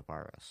 after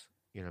coronavirus.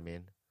 You know what I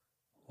mean?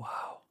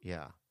 Wow.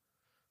 Yeah.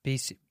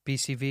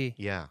 BCV.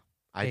 Yeah.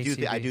 I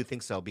do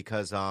think so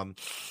because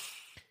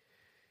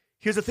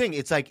here's the thing.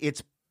 It's like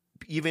it's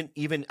even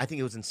I think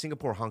it was in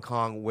Singapore, Hong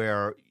Kong,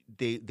 where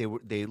they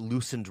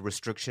loosened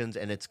restrictions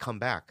and it's come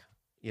back.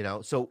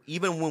 So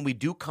even when we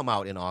do come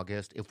out in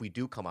August, if we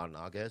do come out in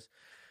August,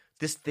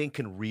 this thing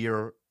can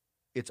rear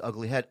its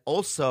ugly head.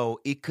 Also,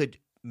 it could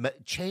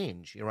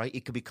change, right?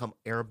 It could become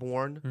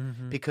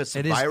airborne because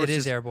viruses. It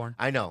is airborne.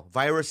 I know.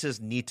 Viruses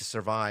need to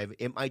survive.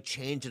 It might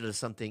change into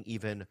something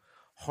even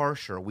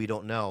harsher. We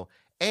don't know.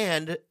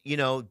 And,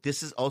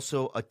 this is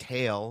also a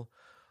tale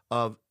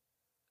of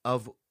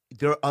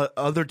there are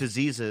other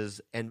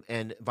diseases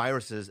and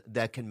viruses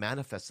that can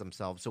manifest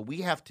themselves. So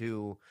we have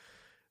to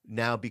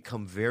now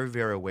become very,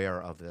 very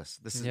aware of this.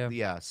 This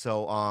is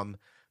So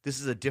this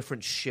is a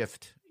different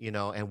shift,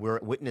 and we're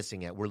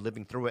witnessing it. We're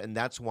living through it, and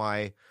that's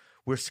why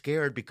we're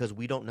scared because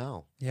we don't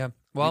know. Yeah.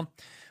 Well,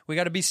 we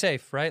got to be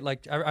safe, right?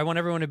 Like I want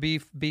everyone to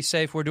be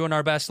safe. We're doing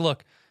our best.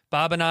 Look,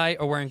 Bob and I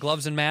are wearing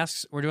gloves and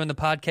masks. We're doing the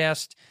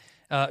podcast.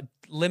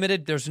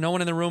 Limited. There's no one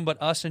in the room but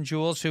us and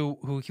Jules,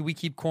 who we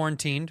keep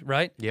quarantined,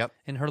 right? Yep.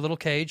 In her little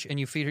cage, and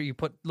you feed her. You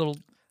put little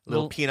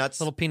peanuts,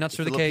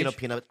 through the cage.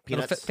 Peanuts.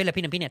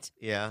 Filipino peanuts.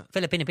 Yeah.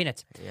 Filipino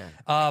peanuts.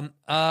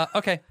 Yeah.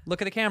 Okay.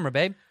 Look at the camera,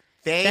 babe.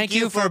 Thank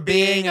you for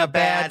being a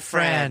bad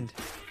friend.